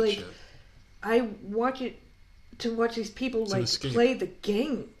it to like. Shit. I watch it to watch these people play the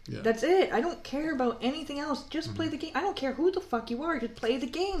game. Yeah. That's it. I don't care about anything else. Just play the game. I don't care who the fuck you are. Just play the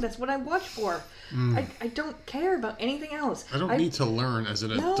game. That's what I watch for. I don't care about anything else. I don't need to learn as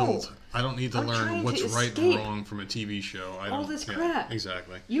an adult. I don't need to learn what's right and wrong from a TV show. All this crap.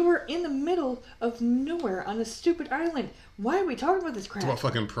 Exactly. You were in the middle of nowhere on a stupid island. Why are we talking about this crap? It's about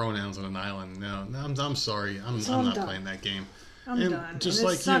fucking pronouns on an island. No, I'm sorry. I'm not playing that game. I'm done. Just and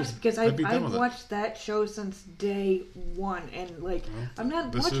like it sucks because I've watched it. that show since day one, and I'm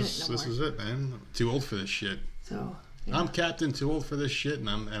not watching it no more. This is it, man. I'm too old for this shit. So yeah. I'm Captain Too Old for This Shit, and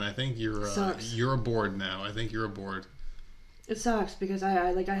I think you're aboard now. I think you're aboard. It sucks because I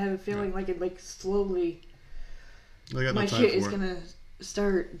have a feeling it slowly my shit is gonna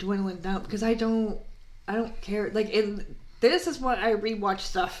start dwindling down because I don't care. This is what I rewatch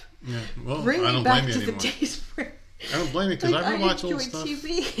stuff. Yeah, well, bring I me don't back blame to you the anymore. days where. I don't blame you because I rewatch old stuff.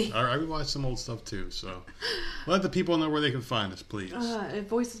 TV. I rewatch some old stuff too. So let the people know where they can find us, please.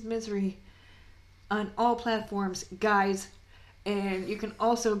 Voice of Misery on all platforms, guys, and you can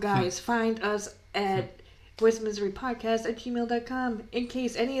also, guys, find us at voiceofmiserypodcast@gmail.com in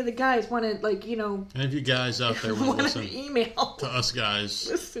case any of the guys want to, And if you guys out there want to listen email to us guys,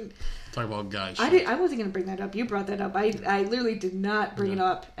 listen. Talk about guys. I wasn't going to bring that up. You brought that up. I literally did not bring it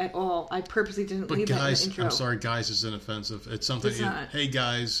up at all. I purposely didn't leave that in the intro. I'm sorry, guys isn't offensive. It's something. Hey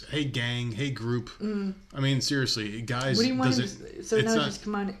guys, hey gang, hey group. I mean, seriously, guys. What do you want? So now just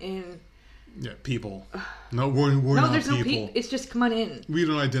come on in. Yeah, people. No, we're not there's people. no people. It's just come on in. We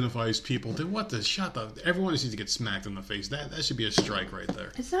don't identify as people. Then what the shut up? Everyone just needs to get smacked in the face. That should be a strike right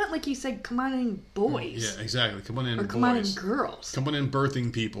there. It's not like you said, come on in, boys. Yeah, exactly. Come on in, or come on in, girls. Come on in,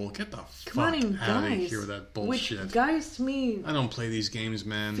 birthing people. Get the fuck out of here with that bullshit. Which, guys, to me... I don't play these games,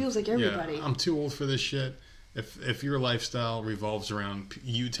 man. Feels like everybody. Yeah, I'm too old for this shit. If your lifestyle revolves around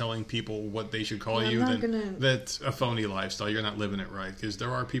you telling people what they should call you, then that's a phony lifestyle. You're not living it right. Because there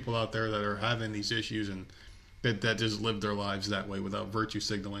are people out there that are having these issues and that just live their lives that way without virtue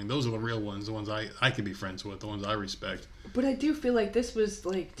signaling. Those are the real ones, the ones I can be friends with, the ones I respect. But I do feel like this was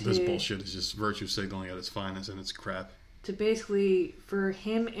like this bullshit is just virtue signaling at its finest, and it's crap. To basically, for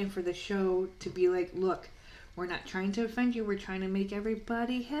him and for the show to be like, look, we're not trying to offend you. We're trying to make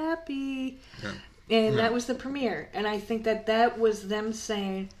everybody happy. Yeah. And that was the premiere. And I think that was them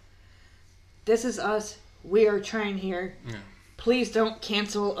saying, this is us. We are trying here. Yeah. Please don't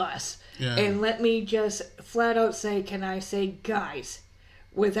cancel us. Yeah. And let me just flat out say, can I say guys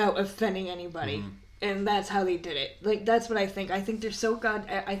without offending anybody? Mm-hmm. And that's how they did it. Like, that's what I think. I think they're so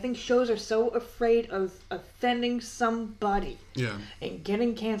I think shows are so afraid of offending somebody. Yeah. And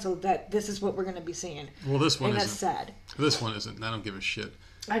getting canceled that this is what we're going to be seeing. Well, this one isn't. And that's sad. This one isn't. I don't give a shit.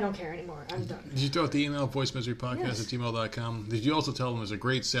 I don't care anymore. I'm done. Did you throw out the email, voicemiserypodcast@gmail.com? Did you also tell them there's a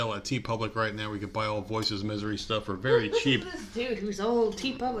great sale at TeePublic right now where you can buy all Voices Misery stuff for very cheap? This dude who's old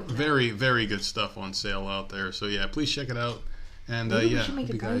TeePublic now. Very, very good stuff on sale out there. So, yeah, please check it out. And, maybe we should make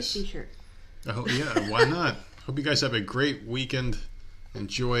a guys t-shirt. Yeah, why not? Hope you guys have a great weekend.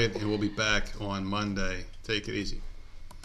 Enjoy it, and we'll be back on Monday. Take it easy.